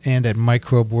iTunes and at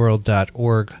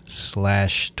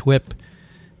microbeworld.org/TWiP.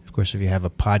 Of course, if you have a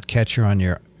podcatcher on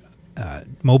your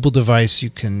mobile device, you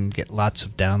can get lots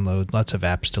of download, lots of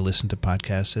apps to listen to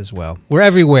podcasts as well. We're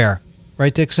everywhere.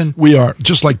 Right, Dickson? We are.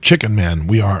 Just like Chicken Man,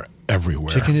 we are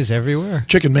everywhere. Chicken is everywhere?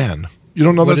 Chicken Man. You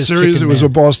don't know What that is series? Chicken It was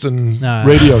Man? a Boston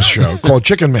radio show called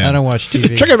Chicken Man. I don't watch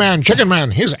TV. Chicken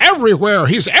Man. He's everywhere.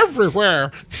 He's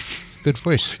everywhere. Good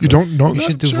voice. You don't know that? You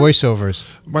should do voiceovers.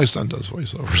 My son does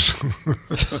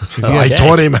voiceovers. Okay. I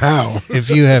taught him how.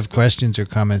 If you have questions or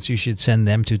comments, you should send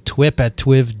them to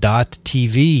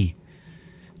twip@twiv.tv.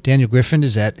 Daniel Griffin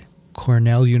is at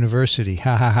Cornell University.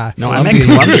 Ha ha ha. No, I'm at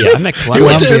Columbia. I'm at He Columbia.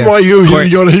 went to NYU.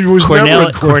 He was never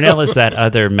at Cornell is that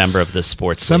other member of the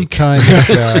sports league.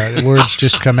 Sometimes words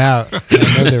just come out. I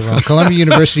know they're wrong. Columbia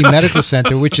University Medical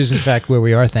Center, which is in fact where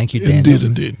we are. Thank you, Daniel.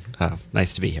 Indeed. Oh,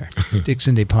 nice to be here.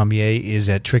 Dixon Despommier is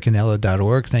at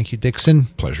trichinella.org. Thank you, Dickson.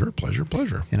 Pleasure.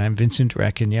 And I'm Vincent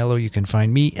Racaniello. You can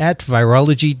find me at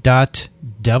virology.ws.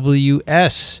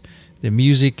 The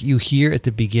music you hear at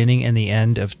the beginning and the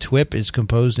end of TWiP is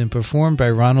composed and performed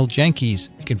by Ronald Jenkins.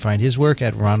 You can find his work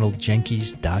at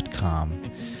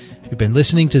ronaldjenkins.com. You've been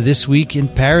listening to This Week in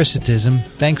Parasitism.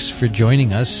 Thanks for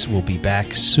joining us. We'll be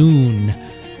back soon.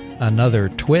 Another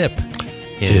TWiP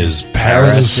is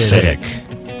parasitic.